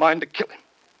up my mind to kill him.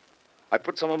 I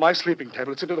put some of my sleeping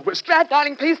tablets into the whiskey. Brad,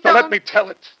 darling, please Now, don't. let me tell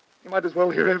it. You might as well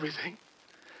hear everything.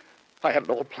 I had it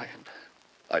all planned.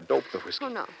 I doped the whiskey. Oh,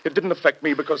 no. It didn't affect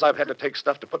me because I've had to take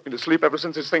stuff to put me to sleep ever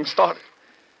since this thing started.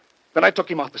 Then I took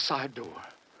him out the side door.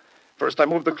 First, I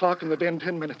moved the clock in the den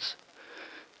 10 minutes.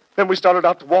 Then we started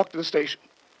out to walk to the station.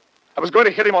 I was going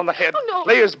to hit him on the head,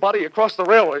 lay his body across the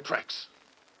railway tracks,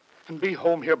 and be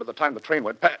home here by the time the train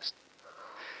went past.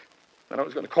 Then I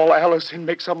was going to call Alice and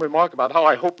make some remark about how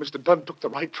I hoped Mr. Dunn took the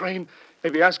right train,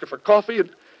 maybe ask her for coffee, and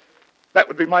that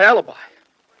would be my alibi.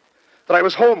 That I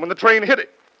was home when the train hit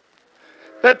it.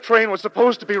 That train was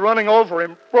supposed to be running over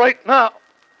him right now.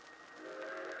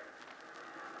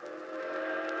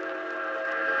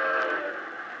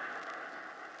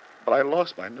 But I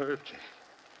lost my nerve, Jane.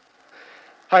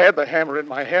 I had the hammer in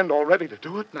my hand all ready to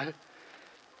do it, and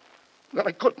then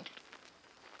I couldn't.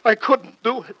 I couldn't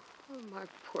do it. Oh, my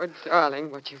poor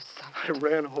darling, what you suffered. I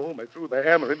ran home. I threw the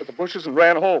hammer into the bushes and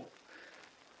ran home.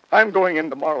 I'm going in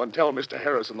tomorrow and tell Mr.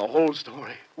 Harrison the whole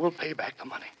story. We'll pay back the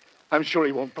money. I'm sure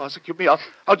he won't prosecute me.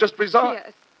 I'll just resign.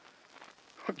 Yes.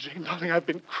 Oh, Jane, darling, I've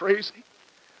been crazy.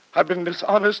 I've been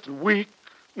dishonest and weak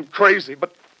and crazy,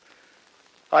 but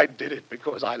I did it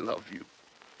because I love you.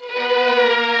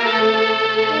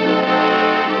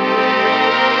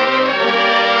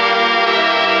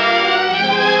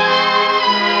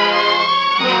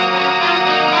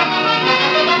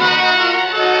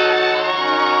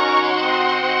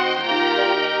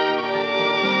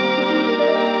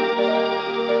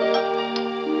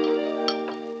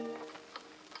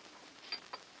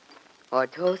 Or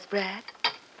toast, Brad?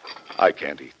 I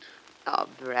can't eat. Oh,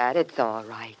 Brad, it's all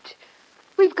right.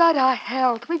 We've got our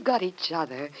health. We've got each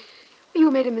other. You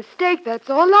made a mistake, that's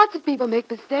all. Lots of people make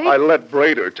mistakes. I let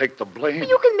Brader take the blame.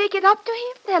 You can make it up to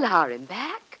him. They'll hire him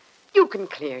back. You can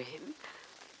clear him.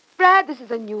 Brad, this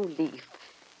is a new leaf.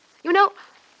 You know,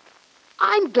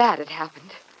 I'm glad it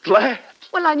happened. Glad?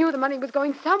 Well, I knew the money was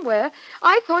going somewhere.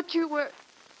 I thought you were...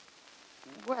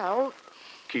 Well...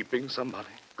 Keeping some money.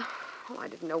 Oh, I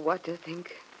didn't know what to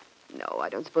think. No, I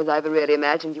don't suppose I ever really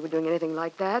imagined you were doing anything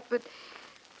like that, but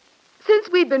since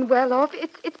we've been well off,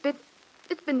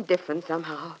 it's been different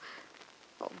somehow.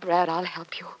 Oh, Brad, I'll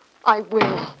help you. I will.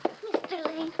 Mr.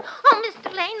 Lane. Oh,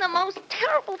 Mr. Lane, the most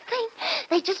terrible thing.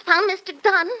 They just found Mr.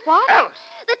 Dunn. What? Alice!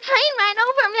 The train ran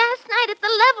over him last night at the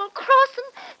level crossing,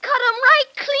 cut him right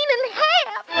clean in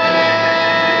half.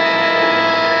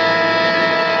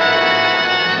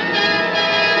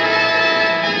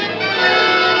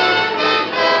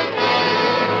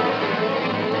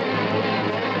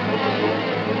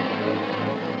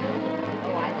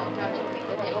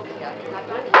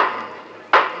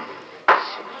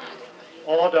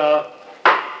 Order.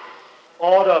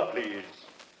 Order, please.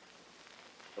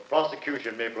 The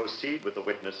prosecution may proceed with the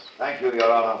witness. Thank you,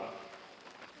 Your Honor.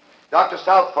 Dr.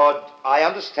 Southford, I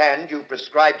understand you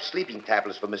prescribed sleeping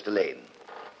tablets for Mr. Lane.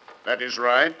 That is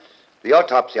right. The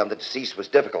autopsy on the deceased was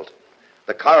difficult.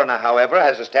 The coroner, however,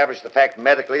 has established the fact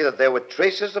medically that there were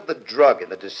traces of the drug in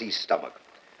the deceased's stomach.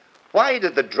 Why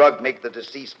did the drug make the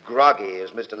deceased groggy,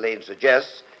 as Mr. Lane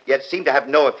suggests, yet seem to have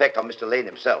no effect on Mr. Lane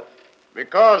himself?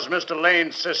 Because Mr.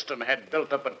 Lane's system had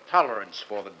built up a tolerance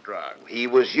for the drug. He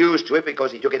was used to it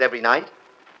because he took it every night?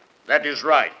 That is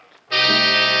right.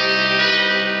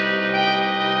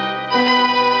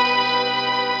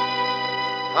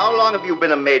 How long have you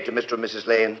been a maid to Mr. and Mrs.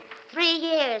 Lane? 3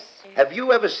 years, sir. Have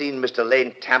you ever seen Mr.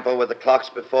 Lane tamper with the clocks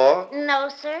before? No,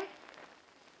 sir.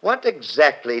 What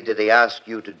exactly did he ask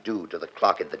you to do to the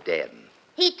clock in the den?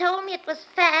 He told me it was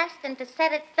fast and to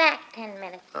set it back 10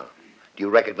 minutes. Oh. Do you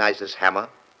recognize this hammer?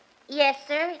 Yes,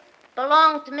 sir. It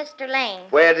belonged to Mr. Lane.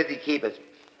 Where did he keep it?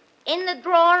 In the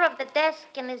drawer of the desk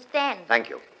in his den. Thank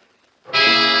you.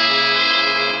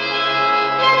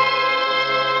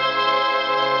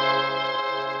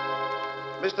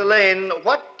 Mr. Lane,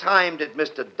 what time did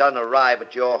Mr. Dunn arrive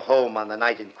at your home on the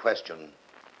night in question?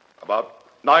 About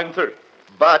 9:30.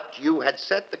 But you had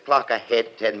set the clock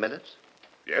ahead 10 minutes?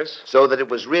 Yes. So that it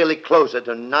was really closer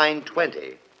to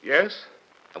 9:20? Yes.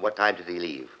 And what time did he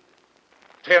leave?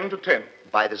 10 to 10.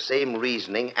 By the same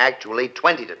reasoning, actually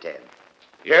 20 to 10.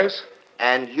 Yes.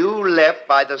 And you left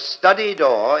by the study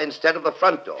door instead of the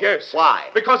front door? Yes. Why?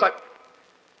 Because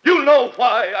You know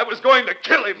why I was going to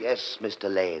kill him. Yes,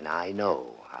 Mr. Lane, I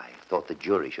know. I thought the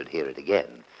jury should hear it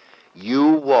again.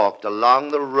 You walked along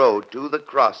the road to the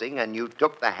crossing and you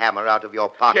took the hammer out of your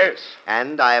pocket. Yes.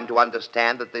 And I am to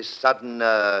understand that this sudden,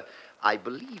 I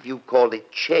believe you called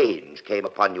it change, came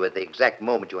upon you at the exact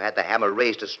moment you had the hammer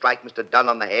raised to strike Mr. Dunn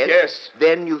on the head? Yes.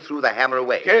 Then you threw the hammer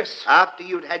away? Yes. After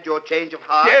you'd had your change of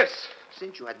heart? Yes.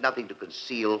 Since you had nothing to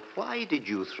conceal, why did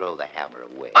you throw the hammer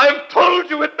away? I've told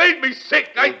you it made me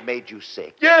sick. It made you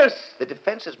sick? Yes. The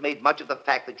defense has made much of the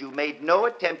fact that you made no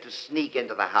attempt to sneak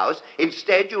into the house.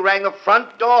 Instead, you rang the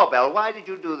front doorbell. Why did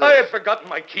you do this? I had forgotten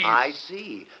my keys. I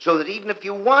see. So that even if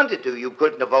you wanted to, you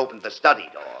couldn't have opened the study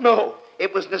door. No.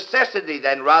 It was necessity,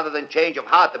 then, rather than change of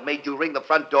heart that made you ring the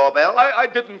front doorbell? I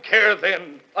didn't care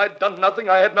then. I'd done nothing.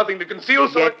 I had nothing to conceal,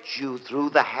 so Yet you threw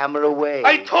the hammer away.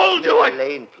 I told you Mr.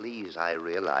 Lane, please, I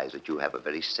realize that you have a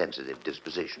very sensitive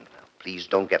disposition. Now, please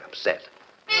don't get upset.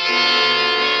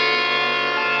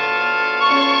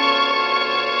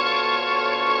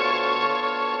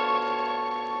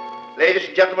 Ladies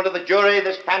and gentlemen of the jury,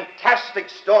 this fantastic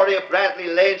story of Bradley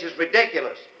Lane's is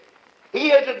ridiculous. He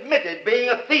has admitted being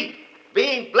a thief,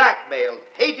 being blackmailed,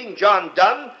 hating John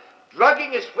Dunn,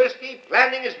 drugging his whiskey,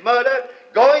 planning his murder,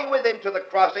 going with him to the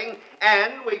crossing,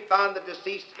 and we found the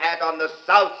deceased's hat on the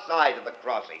south side of the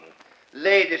crossing.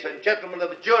 Ladies and gentlemen of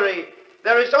the jury,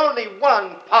 there is only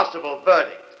one possible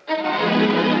verdict.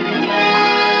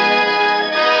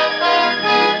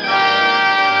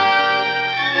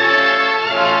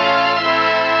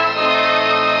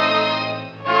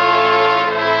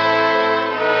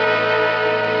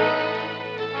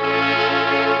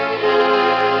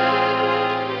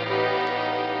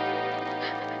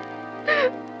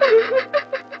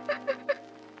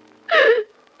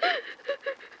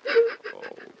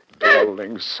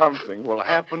 Darling, something will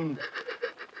happen.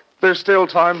 There's still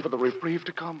time for the reprieve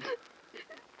to come.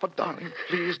 But, darling,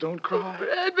 please don't cry.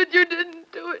 Brad, but you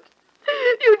didn't do it.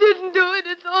 You didn't do it.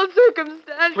 It's all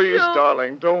circumstantial. Please,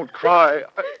 darling, don't cry.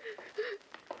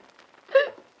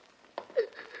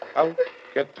 I'll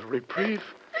get the reprieve.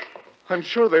 I'm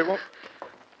sure they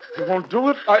won't do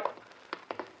it. They're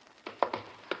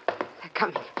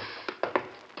coming.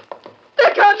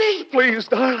 They're coming! Please,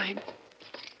 darling.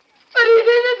 But he's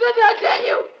innocent, I tell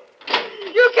you.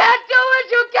 You can't do it.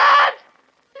 You can't.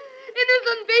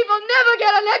 Innocent people never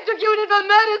get electrocuted for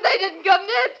murders they didn't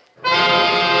commit.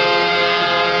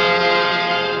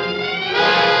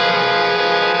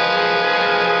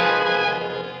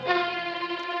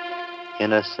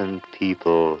 Innocent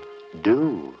people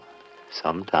do,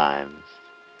 sometimes.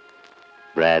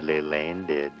 Bradley Lane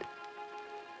did.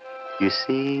 You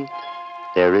see,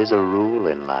 there is a rule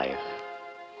in life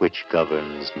which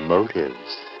governs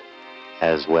motives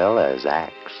as well as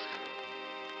acts.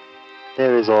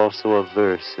 There is also a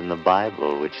verse in the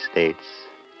Bible which states,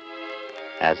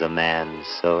 "As a man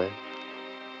soweth,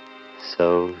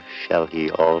 so shall he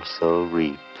also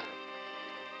reap."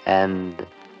 And,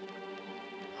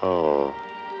 oh,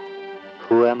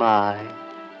 who am I?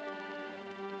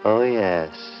 Oh,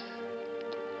 yes,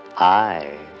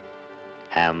 I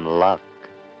am luck.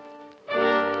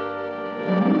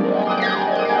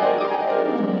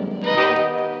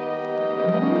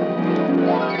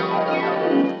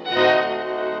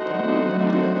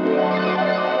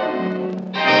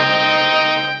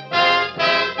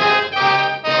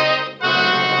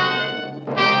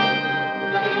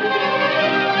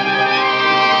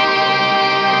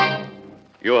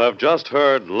 You have just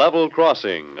heard Level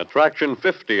Crossing, Attraction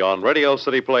 50 on Radio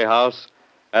City Playhouse,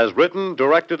 as written,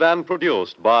 directed, and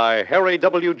produced by Harry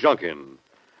W. Junkin.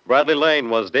 Bradley Lane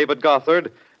was David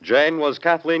Gothard. Jane was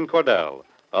Kathleen Cordell.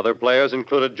 Other players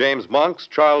included James Monks,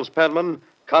 Charles Penman,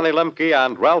 Connie Lemke,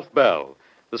 and Ralph Bell.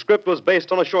 The script was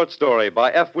based on a short story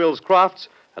by F. Wills Crofts,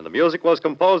 and the music was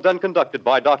composed and conducted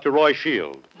by Dr. Roy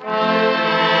Shield.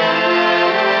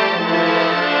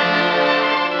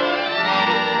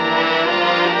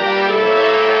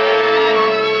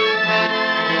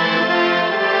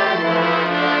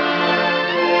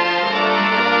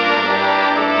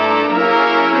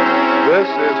 This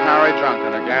is Harry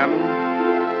Junkin again.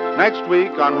 Next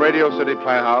week on Radio City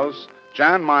Playhouse,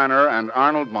 Jan Miner and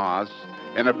Arnold Moss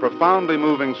in a profoundly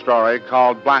moving story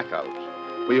called Blackout.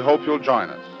 We hope you'll join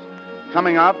us.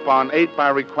 Coming up on 8 by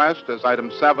Request as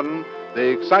item 7, the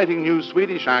exciting new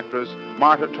Swedish actress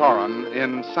Marta Toren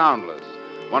in Soundless,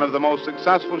 one of the most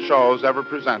successful shows ever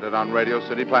presented on Radio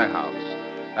City Playhouse.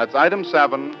 That's item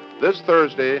 7 this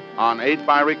Thursday on 8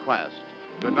 by Request.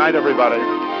 Good night, everybody.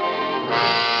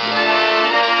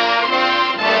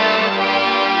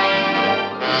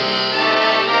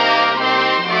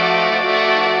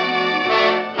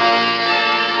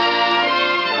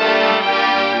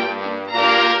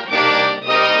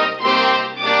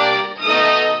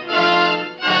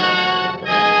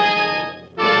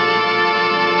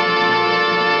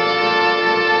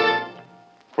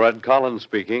 Fred Collins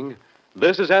speaking.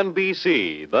 This is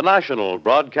NBC, the national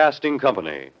broadcasting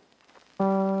company.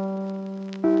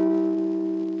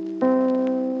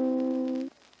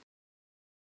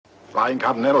 Flying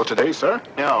Continental today, sir?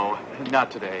 No, not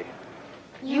today.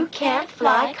 You can't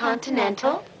fly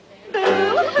Continental? Boo!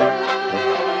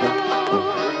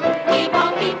 We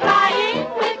won't be flying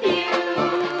with you.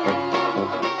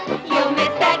 You'll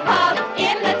miss that pub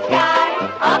in the sky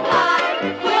up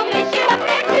high. We'll miss you up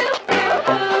there too.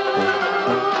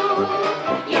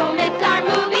 You'll miss our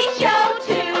movie show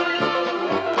too.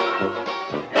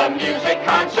 The music,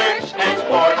 concerts, and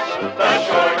sports, the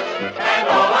shorts, and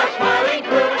all our smiling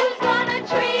crew. Who's gonna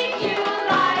treat you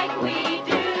like we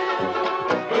do?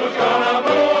 Who's gonna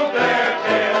move their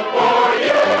tail for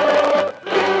you?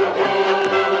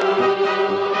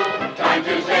 Time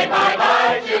to say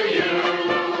bye-bye to you.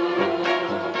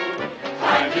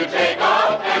 Time to take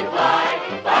off and fly.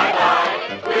 Bye-bye.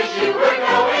 Wish you were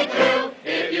going to.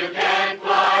 If you can't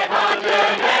fly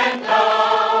Continental.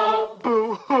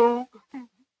 Boo-hoo.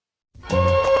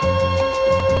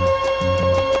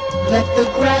 Let the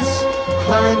grass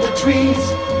climb the trees,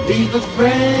 leave a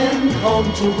friend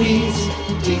home to wheeze.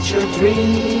 Teach your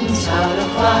dreams how to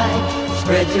fly,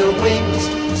 spread your wings,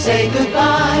 say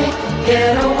goodbye.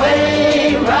 Get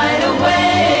away right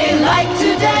away like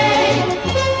today,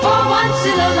 for once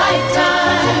in a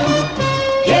lifetime.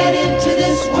 Get into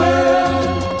this world.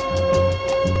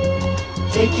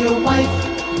 Take your wife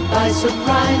by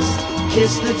surprise,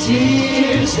 kiss the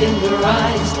tears in her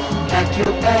eyes. Pack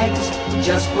your bags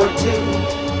just for two.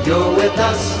 You're with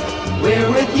us, we're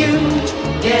with you.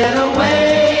 Get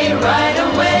away right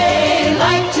away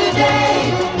like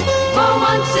today, for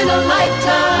once in a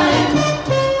lifetime.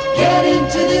 Get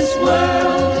into this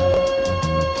world.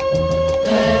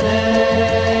 Pan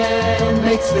Am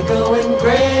makes the going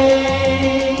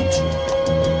great.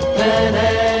 Pan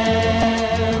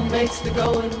Am makes the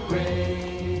going great.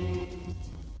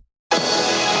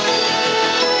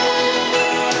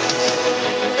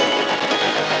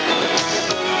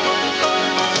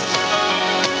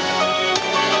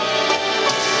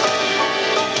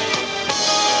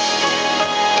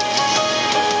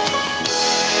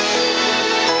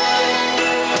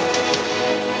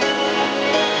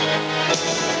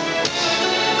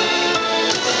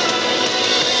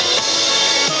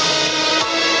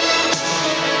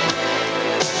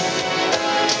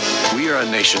 We are a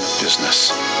nation of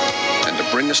business, and to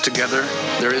bring us together,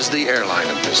 there is the airline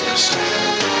of business.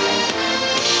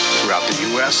 Throughout the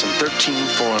U.S. and 13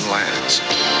 foreign lands,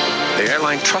 the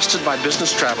airline trusted by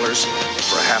business travelers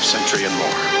for a half-century and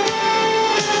more.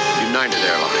 United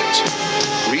Airlines,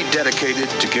 rededicated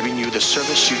to giving you the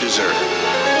service you deserve.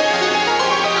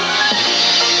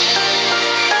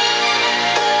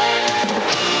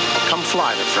 Come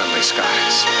fly the friendly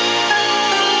skies.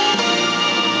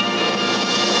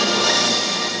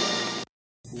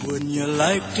 Wouldn't you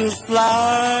like to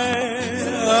fly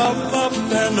up, up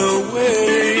and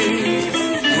away?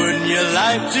 Wouldn't you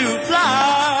like to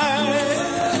fly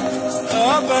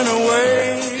up and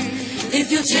away?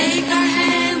 If you'll take our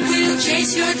hand, we'll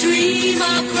chase your dream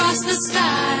across the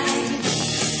sky.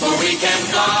 For we can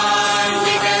fly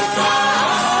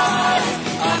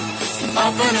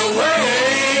up and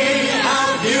away.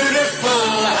 How beautiful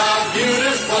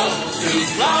to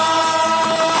fly.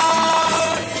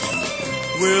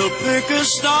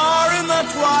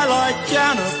 twilight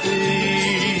canopy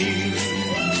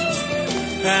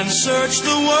and search the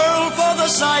world for the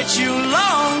sights you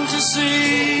long to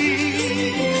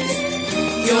see.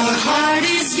 Your heart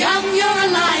is young, you're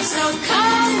alive, so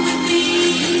come with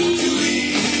me.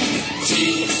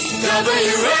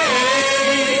 TWA,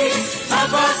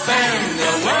 up, up and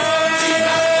away.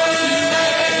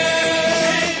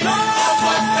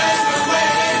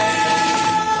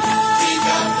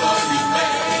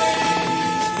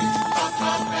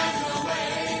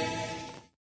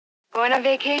 Going on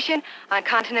vacation? On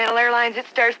Continental Airlines, it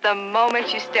starts the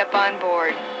moment you step on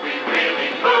board. We really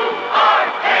move our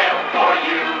tail for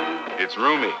you. It's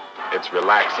roomy. It's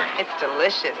relaxing. It's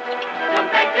delicious. We'll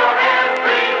make your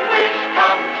every wish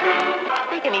come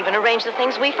true. We can even arrange the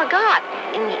things we forgot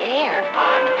in the air.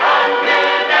 On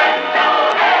Continental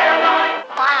Airlines.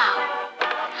 Wow.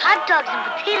 Hot dogs and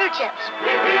potato chips.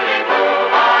 We really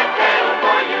move our tail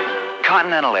for you.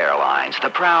 Continental Airlines, the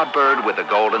proud bird with the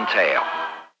golden tail.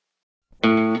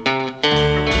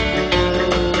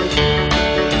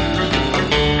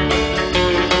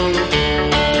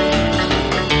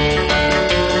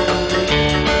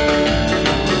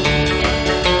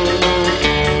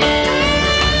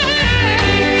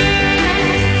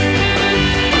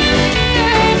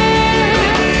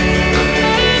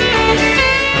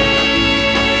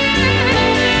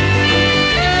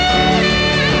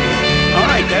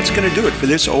 That's going to do it for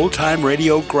this old-time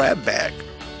radio grab bag.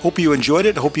 Hope you enjoyed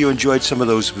it. Hope you enjoyed some of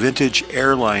those vintage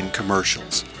airline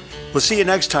commercials. We'll see you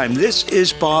next time. This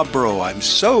is Bob Bro. I'm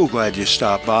so glad you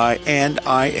stopped by, and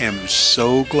I am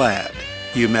so glad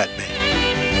you met me.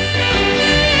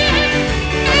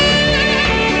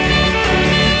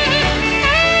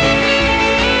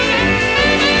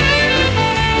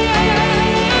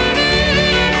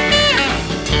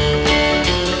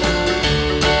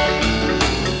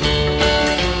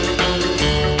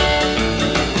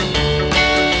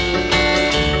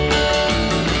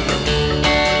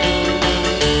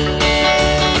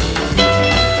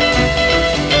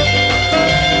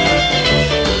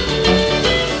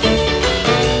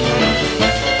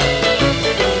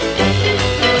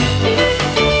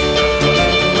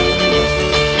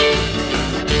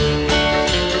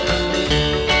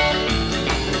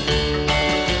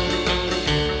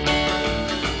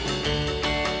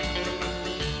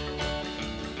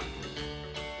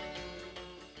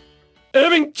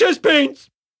 Having chest pains.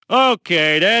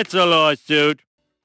 Okay, that's a lawsuit.